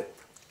decided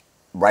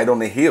right on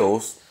the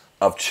heels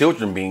of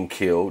children being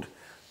killed,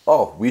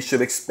 oh, we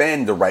should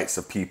expand the rights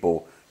of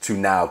people to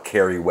now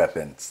carry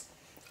weapons.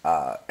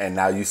 And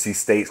now you see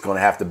states going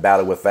to have to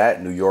battle with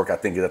that. New York, I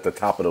think, is at the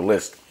top of the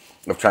list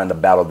of trying to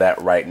battle that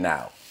right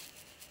now.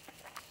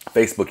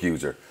 Facebook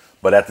user.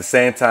 But at the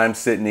same time,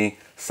 Sidney,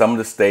 some of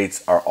the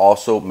states are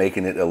also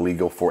making it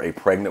illegal for a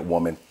pregnant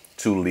woman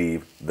to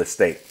leave the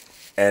state.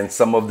 And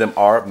some of them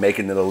are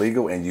making it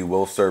illegal and you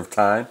will serve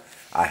time.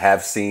 I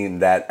have seen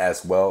that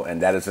as well.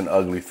 And that is an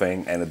ugly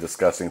thing and a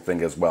disgusting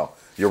thing as well.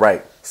 You're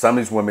right. Some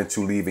of these women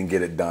to leave and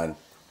get it done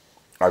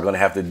are going to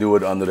have to do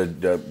it under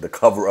the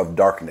cover of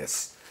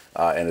darkness.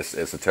 And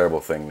it's a terrible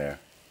thing there.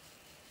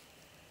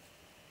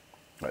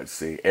 Let's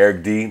see.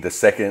 Eric D, the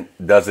second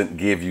doesn't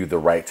give you the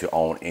right to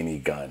own any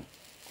gun.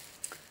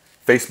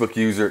 Facebook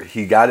user,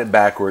 he got it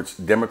backwards.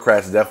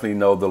 Democrats definitely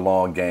know the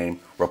long game.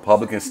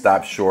 Republicans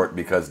stop short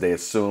because they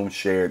assume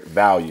shared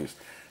values.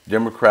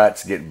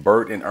 Democrats get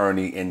Bert and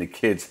Ernie in the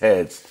kids'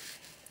 heads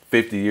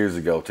 50 years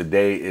ago.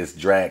 Today is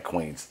drag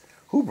queens.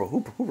 Who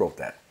wrote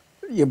that?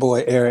 Your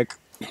boy Eric.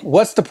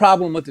 What's the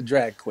problem with the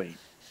drag queen?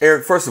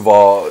 Eric, first of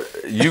all,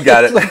 you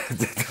got it. Like,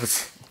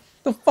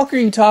 the fuck are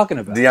you talking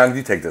about? Deon,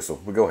 you take this one.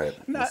 But go ahead.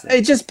 No,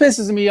 it just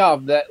pisses me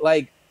off that,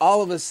 like,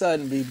 all of a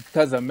sudden,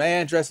 because a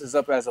man dresses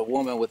up as a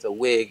woman with a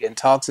wig and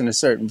talks in a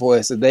certain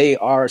voice, that they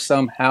are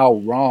somehow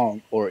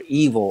wrong or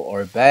evil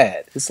or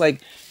bad. It's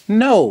like,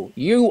 no,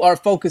 you are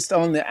focused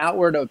on the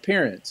outward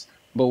appearance.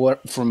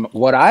 But from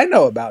what I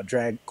know about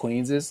drag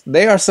queens is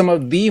they are some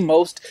of the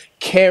most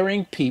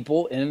caring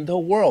people in the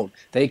world.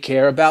 They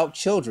care about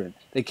children.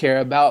 They care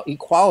about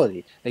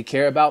equality. They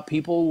care about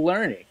people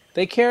learning.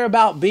 They care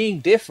about being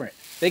different.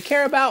 They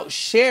care about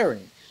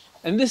sharing.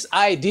 And this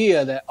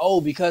idea that,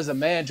 oh, because a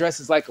man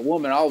dresses like a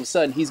woman, all of a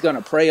sudden he's going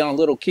to prey on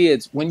little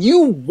kids. When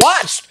you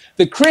watched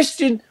the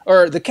Christian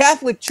or the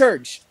Catholic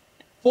Church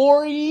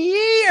for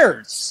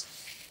years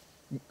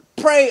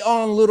prey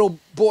on little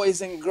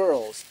boys and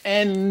girls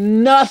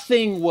and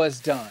nothing was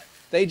done.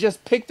 They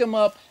just picked them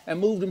up and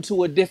moved them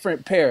to a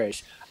different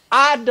parish.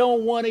 I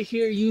don't want to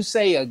hear you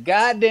say a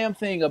goddamn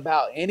thing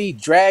about any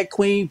drag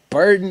queen,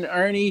 Bert and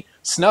Ernie,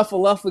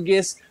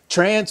 Snuffleupagus,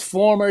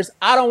 Transformers.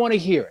 I don't want to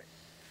hear it.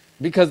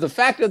 Because the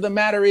fact of the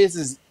matter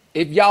is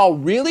if y'all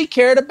really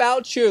cared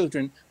about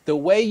children the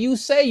way you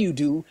say you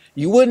do,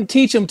 you wouldn't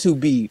teach them to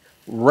be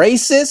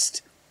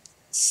racist,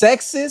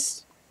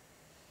 sexist,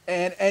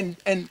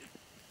 and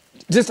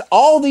just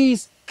all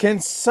these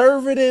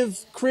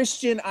conservative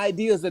Christian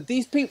ideas that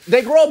these people,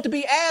 they grow up to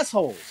be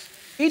assholes.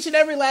 Each and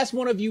every last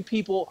one of you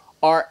people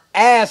are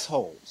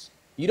assholes.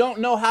 You don't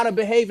know how to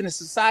behave in a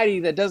society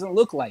that doesn't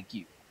look like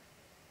you.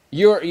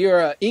 You're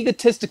an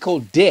egotistical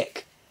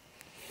dick.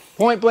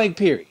 Point blank,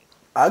 period.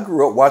 I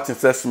grew up watching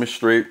Sesame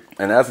Street,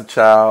 and as a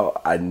child,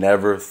 I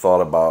never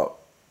thought about,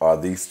 are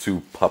these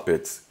two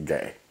puppets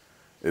gay?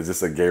 Is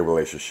this a gay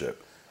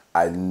relationship?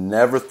 I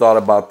never thought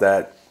about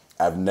that.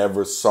 I've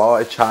never saw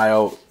a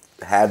child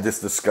have this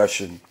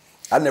discussion.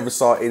 I never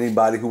saw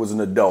anybody who was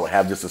an adult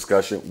have this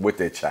discussion with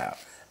their child.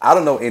 I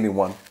don't know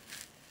anyone,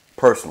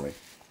 personally,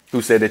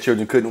 who said that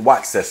children couldn't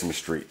watch Sesame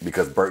Street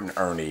because Bert and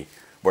Ernie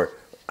were...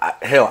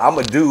 Hell, I'm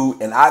a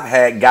dude, and I've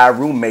had guy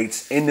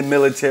roommates in the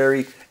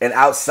military and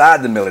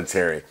outside the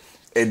military.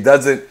 It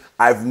doesn't...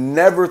 I've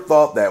never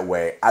thought that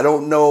way. I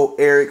don't know,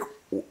 Eric,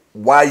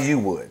 why you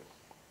would.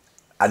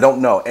 I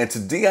don't know. And to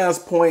Deon's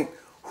point,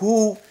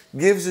 who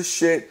gives a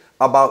shit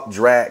about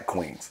drag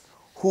queens?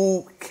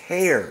 Who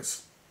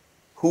cares?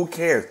 Who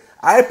cares?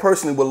 I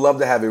personally would love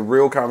to have a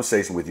real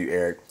conversation with you,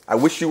 Eric. I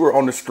wish you were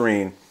on the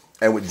screen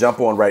and would jump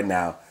on right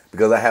now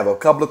because I have a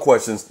couple of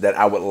questions that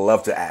I would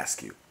love to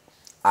ask you.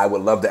 I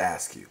would love to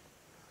ask you.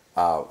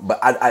 But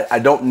I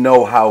don't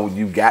know how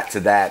you got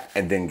to that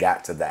and then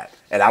got to that.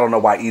 And I don't know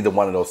why either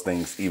one of those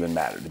things even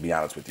matter, to be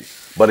honest with you.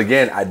 But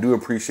again, I do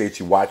appreciate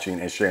you watching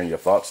and sharing your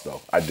thoughts,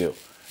 though. I do.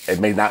 It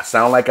may not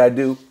sound like I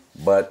do,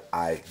 but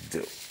I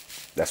do.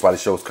 That's why the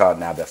show's called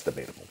Now That's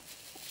Debatable.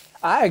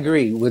 I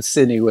agree with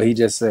Sidney, what he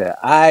just said.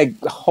 I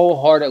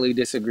wholeheartedly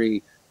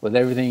disagree with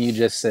everything you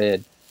just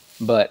said,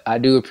 but I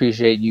do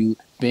appreciate you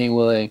being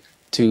willing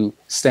to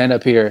stand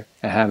up here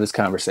and have this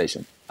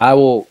conversation. I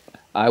will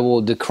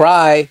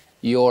decry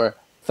your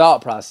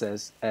thought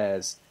process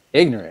as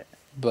ignorant,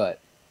 but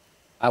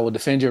I will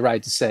defend your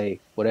right to say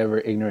whatever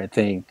ignorant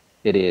thing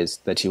it is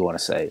that you want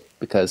to say,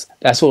 because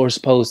that's what we're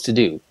supposed to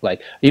do.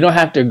 Like, you don't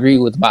have to agree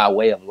with my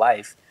way of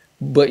life,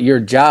 but your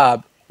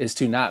job is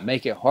to not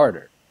make it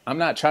harder. I'm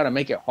not trying to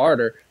make it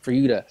harder for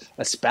you to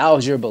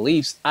espouse your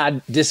beliefs.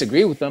 I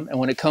disagree with them. And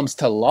when it comes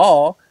to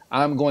law,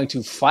 I'm going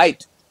to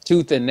fight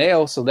tooth and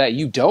nail so that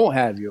you don't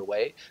have your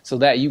way, so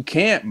that you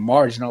can't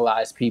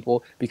marginalize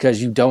people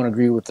because you don't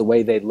agree with the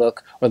way they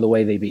look or the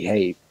way they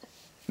behave.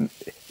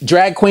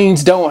 Drag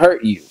queens don't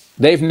hurt you.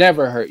 They've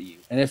never hurt you.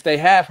 And if they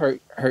have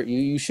hurt you,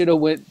 you should have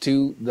went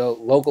to the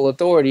local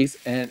authorities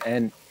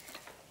and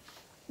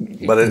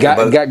But it,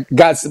 but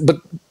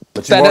but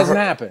but you that weren't doesn't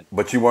hurt. happen.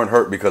 But you weren't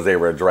hurt because they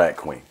were a drag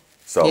queen.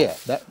 So, Yeah,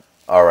 that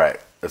all right,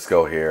 let's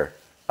go here.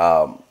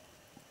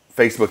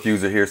 Facebook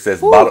user here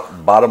says, whew.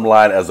 bottom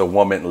line, as a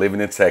woman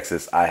living in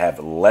Texas, I have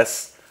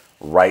less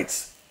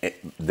rights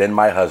than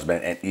my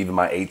husband and even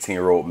my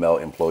 18-year-old male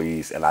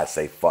employees, and I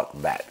say fuck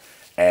that.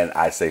 And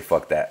I say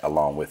fuck that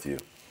along with you.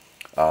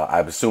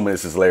 I'm assuming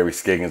this is Larry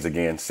Skiggins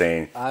again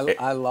saying,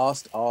 I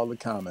lost all the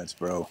comments,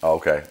 bro.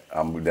 okay,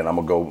 then I'm going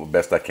to go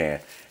best I can.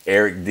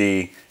 Eric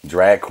D,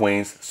 drag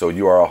queens, so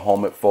you are a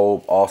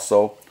homophobe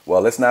also?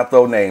 Well, let's not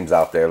throw names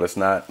out there. Let's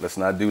not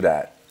do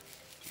that.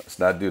 Let's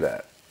not do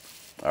that.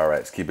 All right,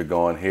 let's keep it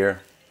going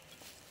here.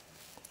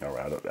 All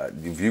right,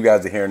 if you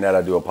guys are hearing that,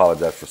 I do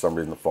apologize. For some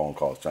reason, the phone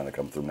call is trying to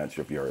come through. I'm not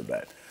sure if you heard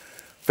that.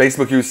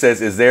 Facebook user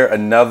says, is there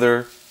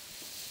another,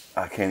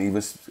 I can't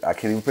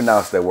even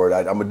pronounce that word.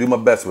 I'm going to do my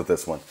best with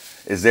this one.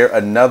 Is there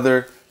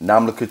another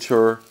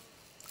nomenclature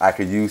I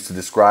could use to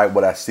describe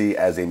what I see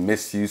as a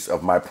misuse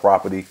of my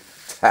property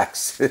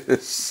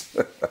taxes?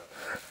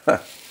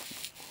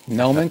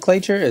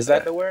 Nomenclature, is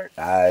that the word?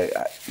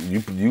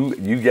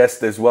 You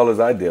guessed as well as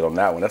I did on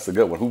that one. That's a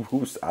good one.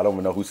 Who's I don't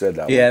even know who said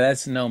that Yeah, one.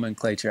 that's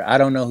nomenclature. I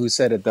don't know who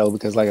said it though,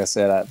 because like I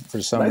said,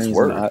 for some Nice reason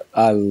word.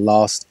 I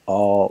lost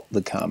all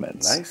the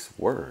comments. Nice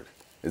word.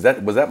 Was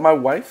that my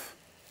wife?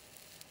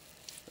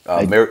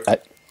 I, Mary,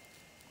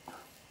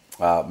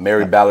 I,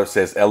 Mary Ballard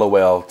says,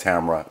 LOL,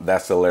 Tamara,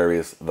 that's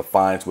hilarious. The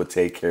fines would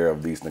take care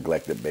of these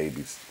neglected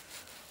babies.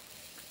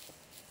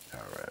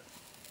 All right.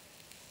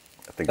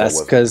 I think that's that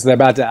was because they're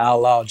about to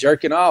outlaw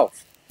jerking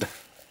off.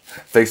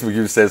 Facebook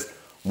user says,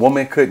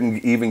 woman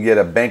couldn't even get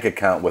a bank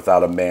account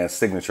without a man's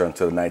signature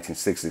until the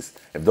 1960s.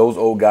 If those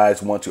old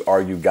guys want to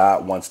argue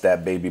God wants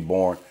that baby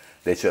born,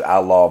 they should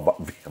outlaw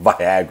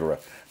Viagra.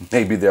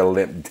 Maybe their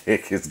limp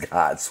dick is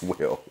God's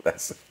will.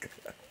 That's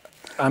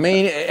I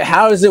mean,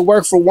 how does it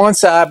work for one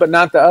side but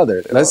not the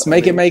other? Let's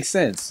make it make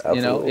sense.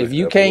 You know, if absolutely,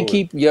 you can't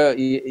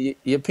absolutely.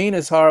 keep your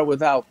penis hard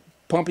without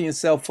pumping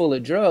yourself full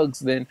of drugs,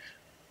 then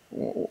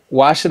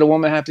why should a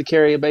woman have to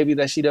carry a baby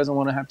that she doesn't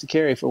want to have to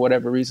carry for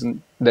whatever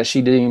reason that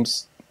she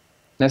deems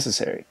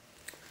necessary?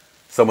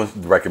 Someone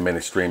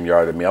recommended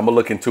StreamYard to me. I'm gonna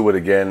look into it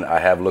again. I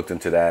have looked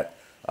into that.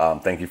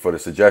 Thank you for the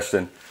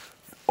suggestion.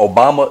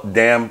 Obama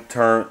damn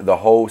turned the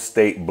whole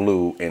state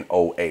blue in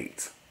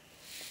 '08.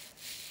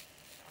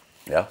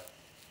 Yeah.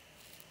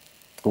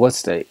 What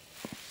state?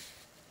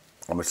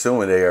 I'm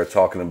assuming they are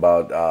talking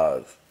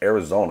about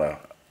Arizona.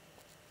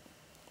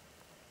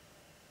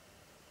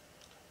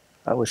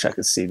 I wish I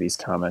could see these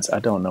comments. I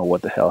don't know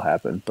what the hell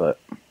happened, but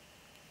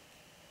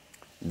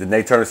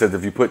Nate Turner says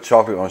if you put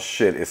chocolate on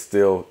shit, it's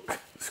still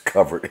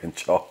covered in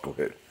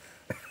chocolate.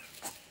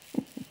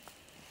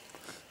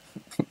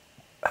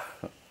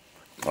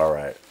 All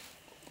right.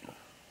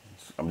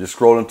 I'm just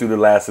scrolling through the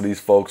last of these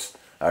folks.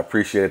 I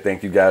appreciate it.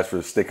 Thank you guys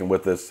for sticking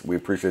with us. We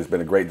appreciate it. It's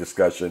been a great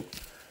discussion.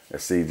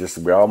 Let's see.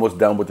 We're almost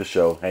done with the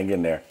show. Hang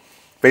in there.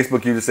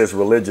 Facebook user says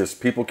religious.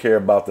 People care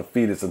about the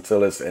fetus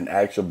until it's an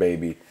actual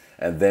baby,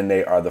 and then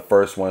they are the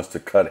first ones to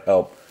cut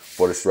help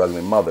for the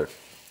struggling mother.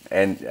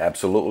 And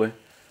absolutely.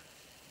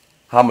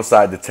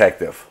 Homicide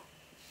detective.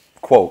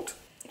 Quote,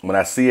 when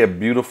I see a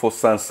beautiful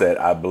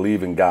sunset, I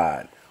believe in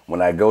God.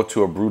 When I go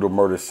to a brutal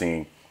murder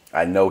scene,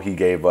 I know he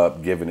gave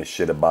up giving a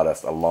shit about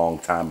us a long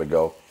time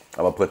ago.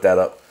 I'm going to put that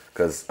up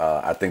because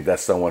I think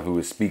that's someone who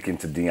is speaking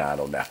to Deon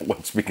on that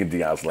one, speaking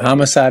Deon's language.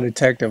 homicide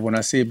detective. When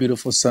I see a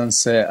beautiful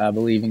sunset, I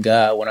believe in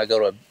God. When I go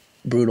to a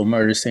brutal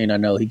murder scene, I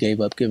know he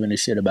gave up giving a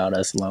shit about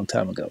us a long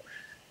time ago.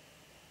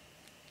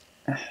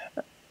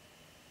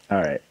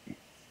 All right.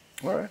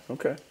 All right,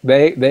 okay.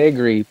 They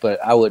agree, but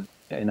I would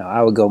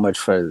go much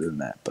further than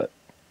that. But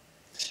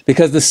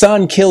because the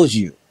sun kills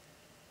you.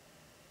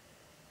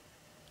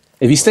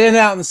 If you stand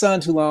out in the sun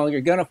too long,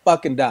 you're gonna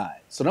fucking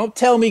die. So don't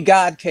tell me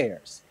God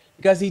cares,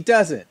 because he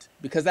doesn't,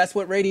 because that's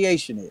what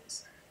radiation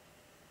is.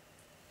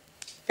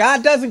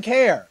 God doesn't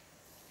care.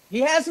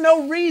 He has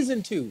no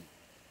reason to.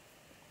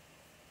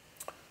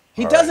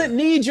 He doesn't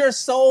need your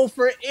soul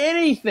for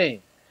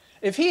anything.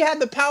 If he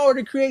had the power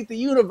to create the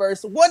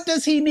universe, what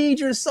does he need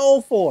your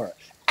soul for?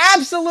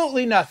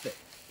 Absolutely nothing.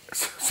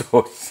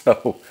 So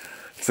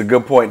it's a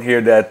good point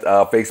here that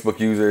Facebook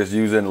user is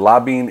using.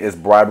 Lobbying is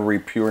bribery,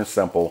 pure and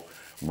simple.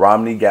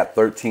 Romney got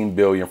 $13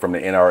 billion from the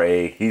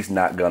NRA. He's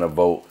not gonna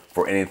vote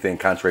for anything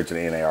contrary to the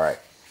NRA.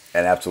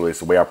 And absolutely, it's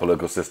the way our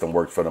political system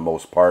works for the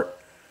most part.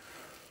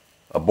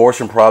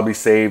 Abortion probably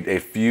saved a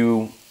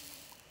few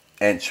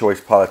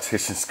choice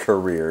politicians'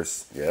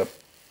 careers. Yep.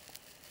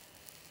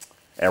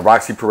 And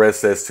Roxy Perez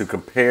says to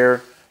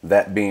compare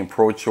that being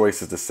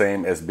pro-choice is the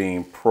same as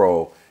being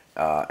pro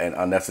an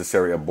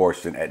unnecessary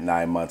abortion at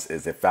 9 months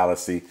is a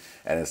fallacy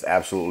and is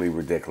absolutely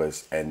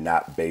ridiculous and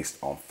not based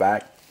on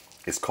fact.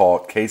 It's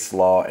called case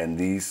law, and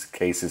these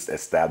cases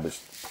establish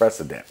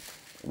precedent,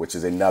 which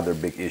is another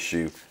big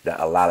issue that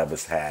a lot of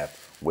us have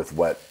with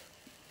what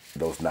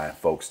those 9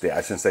 folks did.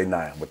 I shouldn't say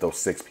 9, what those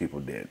 6 people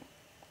did.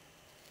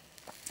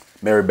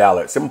 Mary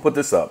Ballard, someone put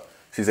this up.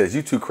 She says,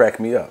 you two crack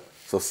me up.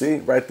 So see,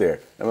 right there.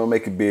 I'm going to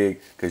make it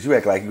big because you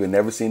act like you would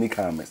never see any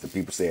comments that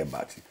people say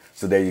about you.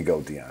 So there you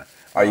go, Deon.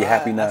 Are you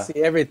happy now? I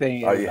see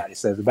everything everybody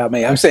says about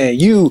me. I'm saying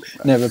you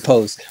never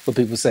post what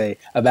people say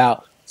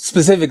about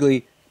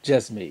specifically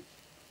just me.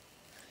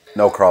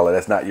 No, Carla,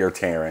 that's not your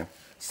Taryn,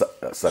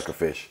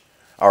 suckerfish.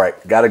 All right,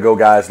 got to go,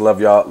 guys. Love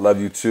y'all. Love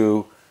you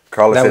too.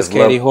 Carla That says, was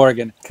Katie love,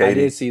 Horgan. Katie. I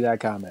did see that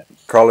comment.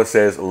 Carla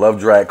says, love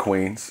drag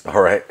queens.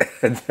 All right.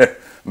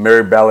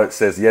 Mary Ballard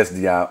says, yes,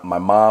 Deon. My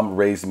mom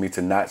raised me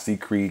to not see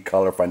creed,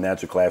 color,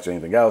 financial class, or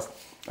anything else.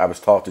 I was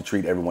taught to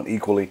treat everyone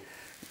equally.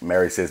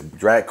 Mary says,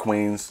 drag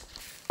queens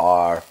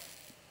are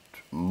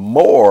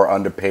more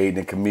underpaid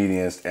than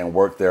comedians and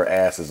work their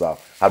asses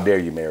off. How dare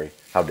you, Mary?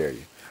 How dare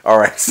you? All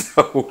right.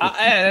 So,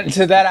 And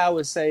to that, I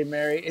would say,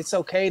 Mary, it's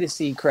okay to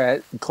see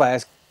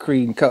class,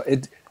 creed, and color.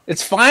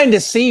 It's fine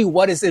to see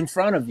what is in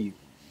front of you.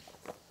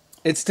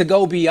 It's to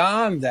go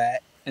beyond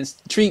that and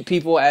treat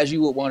people as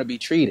you would want to be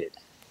treated.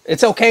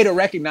 It's okay to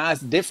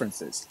recognize the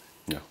differences.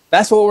 yeah.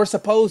 That's what we're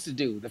supposed to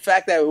do. The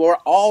fact that we're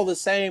all the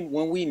same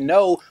when we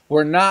know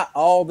we're not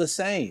all the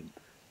same.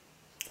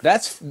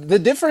 That's the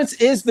difference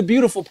is the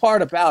beautiful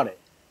part about it.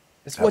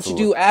 It's what you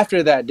do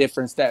after that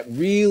difference that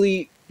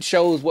really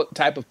shows what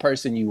type of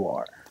person you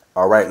are.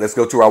 All right, let's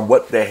go to our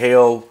What the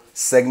Hell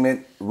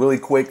segment. Really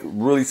quick,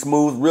 really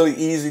smooth, really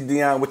easy.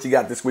 Deon, what you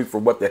got this week for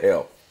What the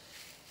Hell?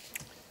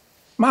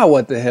 My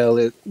what the hell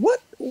is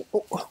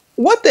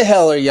what the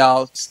hell are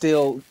y'all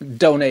still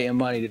donating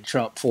money to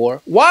Trump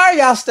for? Why are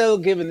y'all still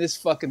giving this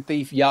fucking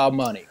thief y'all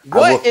money?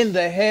 What in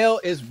the hell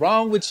is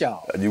wrong with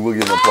y'all? You will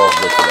get an applause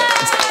break for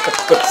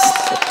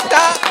that.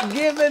 Stop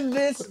giving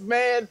this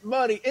man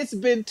money. It's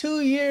been 2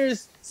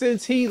 years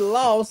since he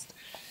lost.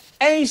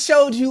 Ain't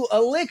showed you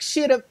a lick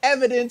shit of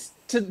evidence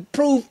to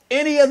prove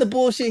any of the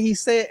bullshit he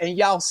said, and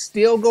y'all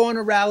still going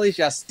to rallies.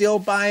 Y'all still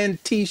buying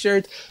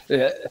T-shirts.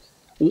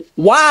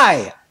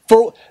 Why?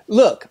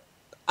 Look,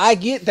 I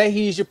get that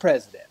he's your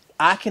president.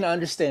 I can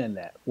understand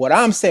that. What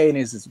I'm saying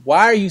is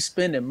why are you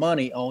spending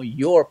money on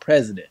your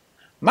president?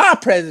 My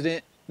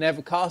president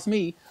never cost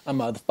me a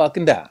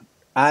motherfucking dime.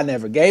 I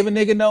never gave a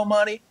nigga no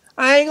money.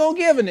 I ain't gonna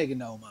give a nigga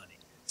no money.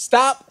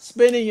 Stop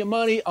spending your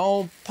money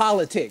on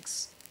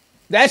politics.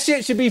 That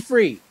shit should be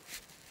free.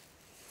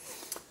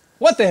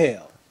 What the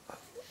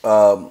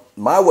hell?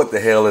 My what the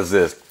hell is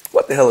this?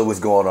 What the hell was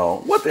going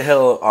on? What the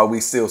hell are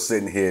we still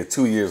sitting here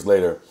 2 years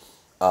later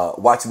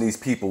watching these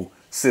people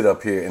sit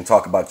up here and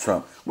talk about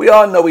Trump? We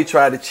all know he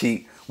tried to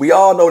cheat. We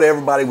all know that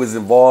everybody was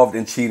involved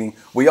in cheating.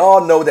 We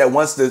all know that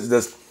once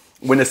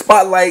when the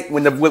spotlight,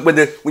 when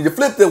you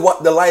flip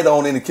the light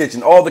on in the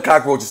kitchen, all the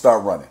cockroaches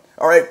start running.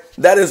 All right,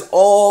 that is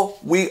all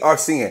we are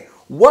seeing.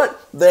 What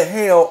the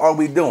hell are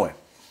we doing?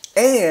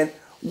 And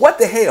what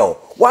the hell?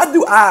 Why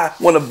do I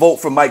want to vote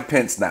for Mike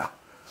Pence now?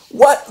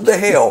 What the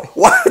hell?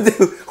 Why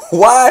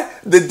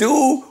the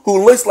dude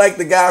who looks like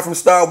the guy from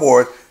Star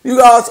Wars? You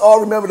guys all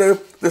remember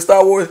the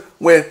Star Wars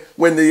when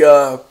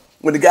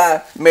the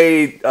guy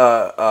made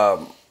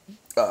Darth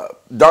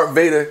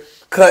Vader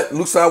cut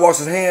Luke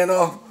Skywalker's hand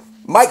off?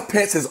 Mike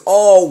Pence has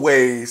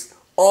always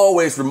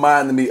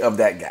reminded me of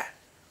that guy.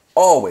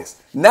 Always.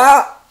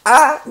 Now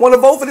I want to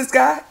vote for this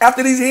guy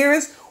after these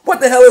hearings. What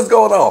the hell is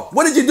going on?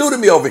 What did you do to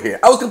me over here?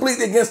 I was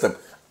completely against him.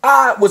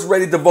 I was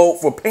ready to vote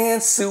for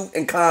pantsuit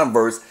and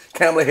Converse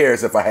Kamala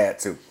Harris if I had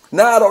to.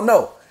 Now I don't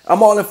know.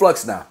 I'm all in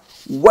flux now.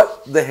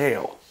 What the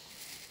hell?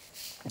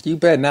 You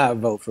better not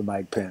vote for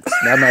Mike Pence.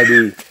 That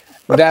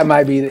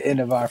might be the end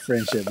of our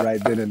friendship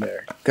right then and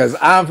there. Because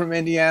I'm from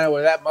Indiana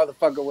where that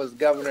motherfucker was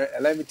governor.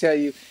 And let me tell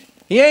you,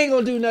 he ain't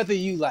going to do nothing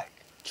you like.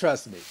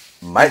 Trust me.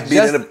 Might be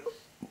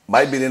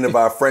the end of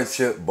our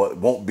friendship, but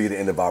won't be the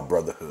end of our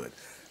brotherhood.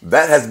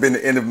 That has been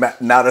the end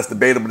of Now That's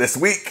Debatable this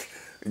week.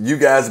 You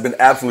guys have been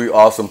absolutely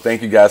awesome.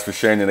 Thank you guys for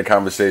sharing in the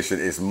conversation.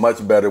 It's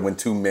much better when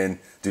two men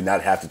do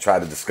not have to try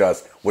to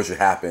discuss what should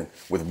happen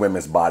with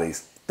women's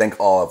bodies. Thank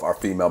all of our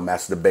female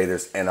master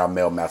debaters and our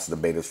male master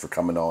debaters for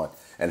coming on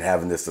and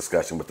having this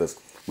discussion with us.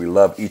 We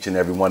love each and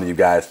every one of you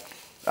guys.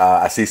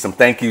 I see some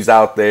thank yous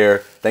out there.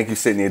 Thank you,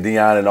 Sidney and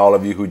Deon, and all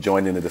of you who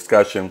joined in the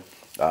discussion.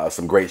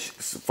 Some great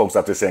folks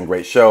out there saying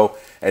great show.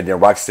 And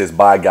then Roxy says,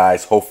 bye,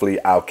 guys. Hopefully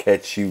I'll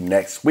catch you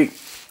next week.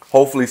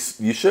 Hopefully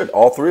you should.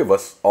 All three of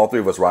us,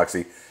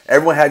 Roxy.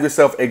 Everyone have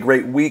yourself a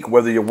great week,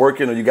 whether you're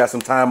working or you got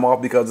some time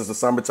off because it's the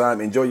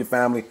summertime. Enjoy your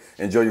family.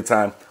 Enjoy your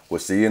time.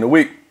 We'll see you in a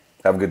week.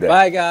 Have a good day.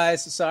 Bye,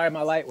 guys. Sorry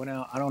my light went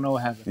out. I don't know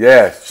what happened.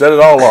 Yeah, shut it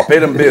all off. Pay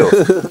them bills.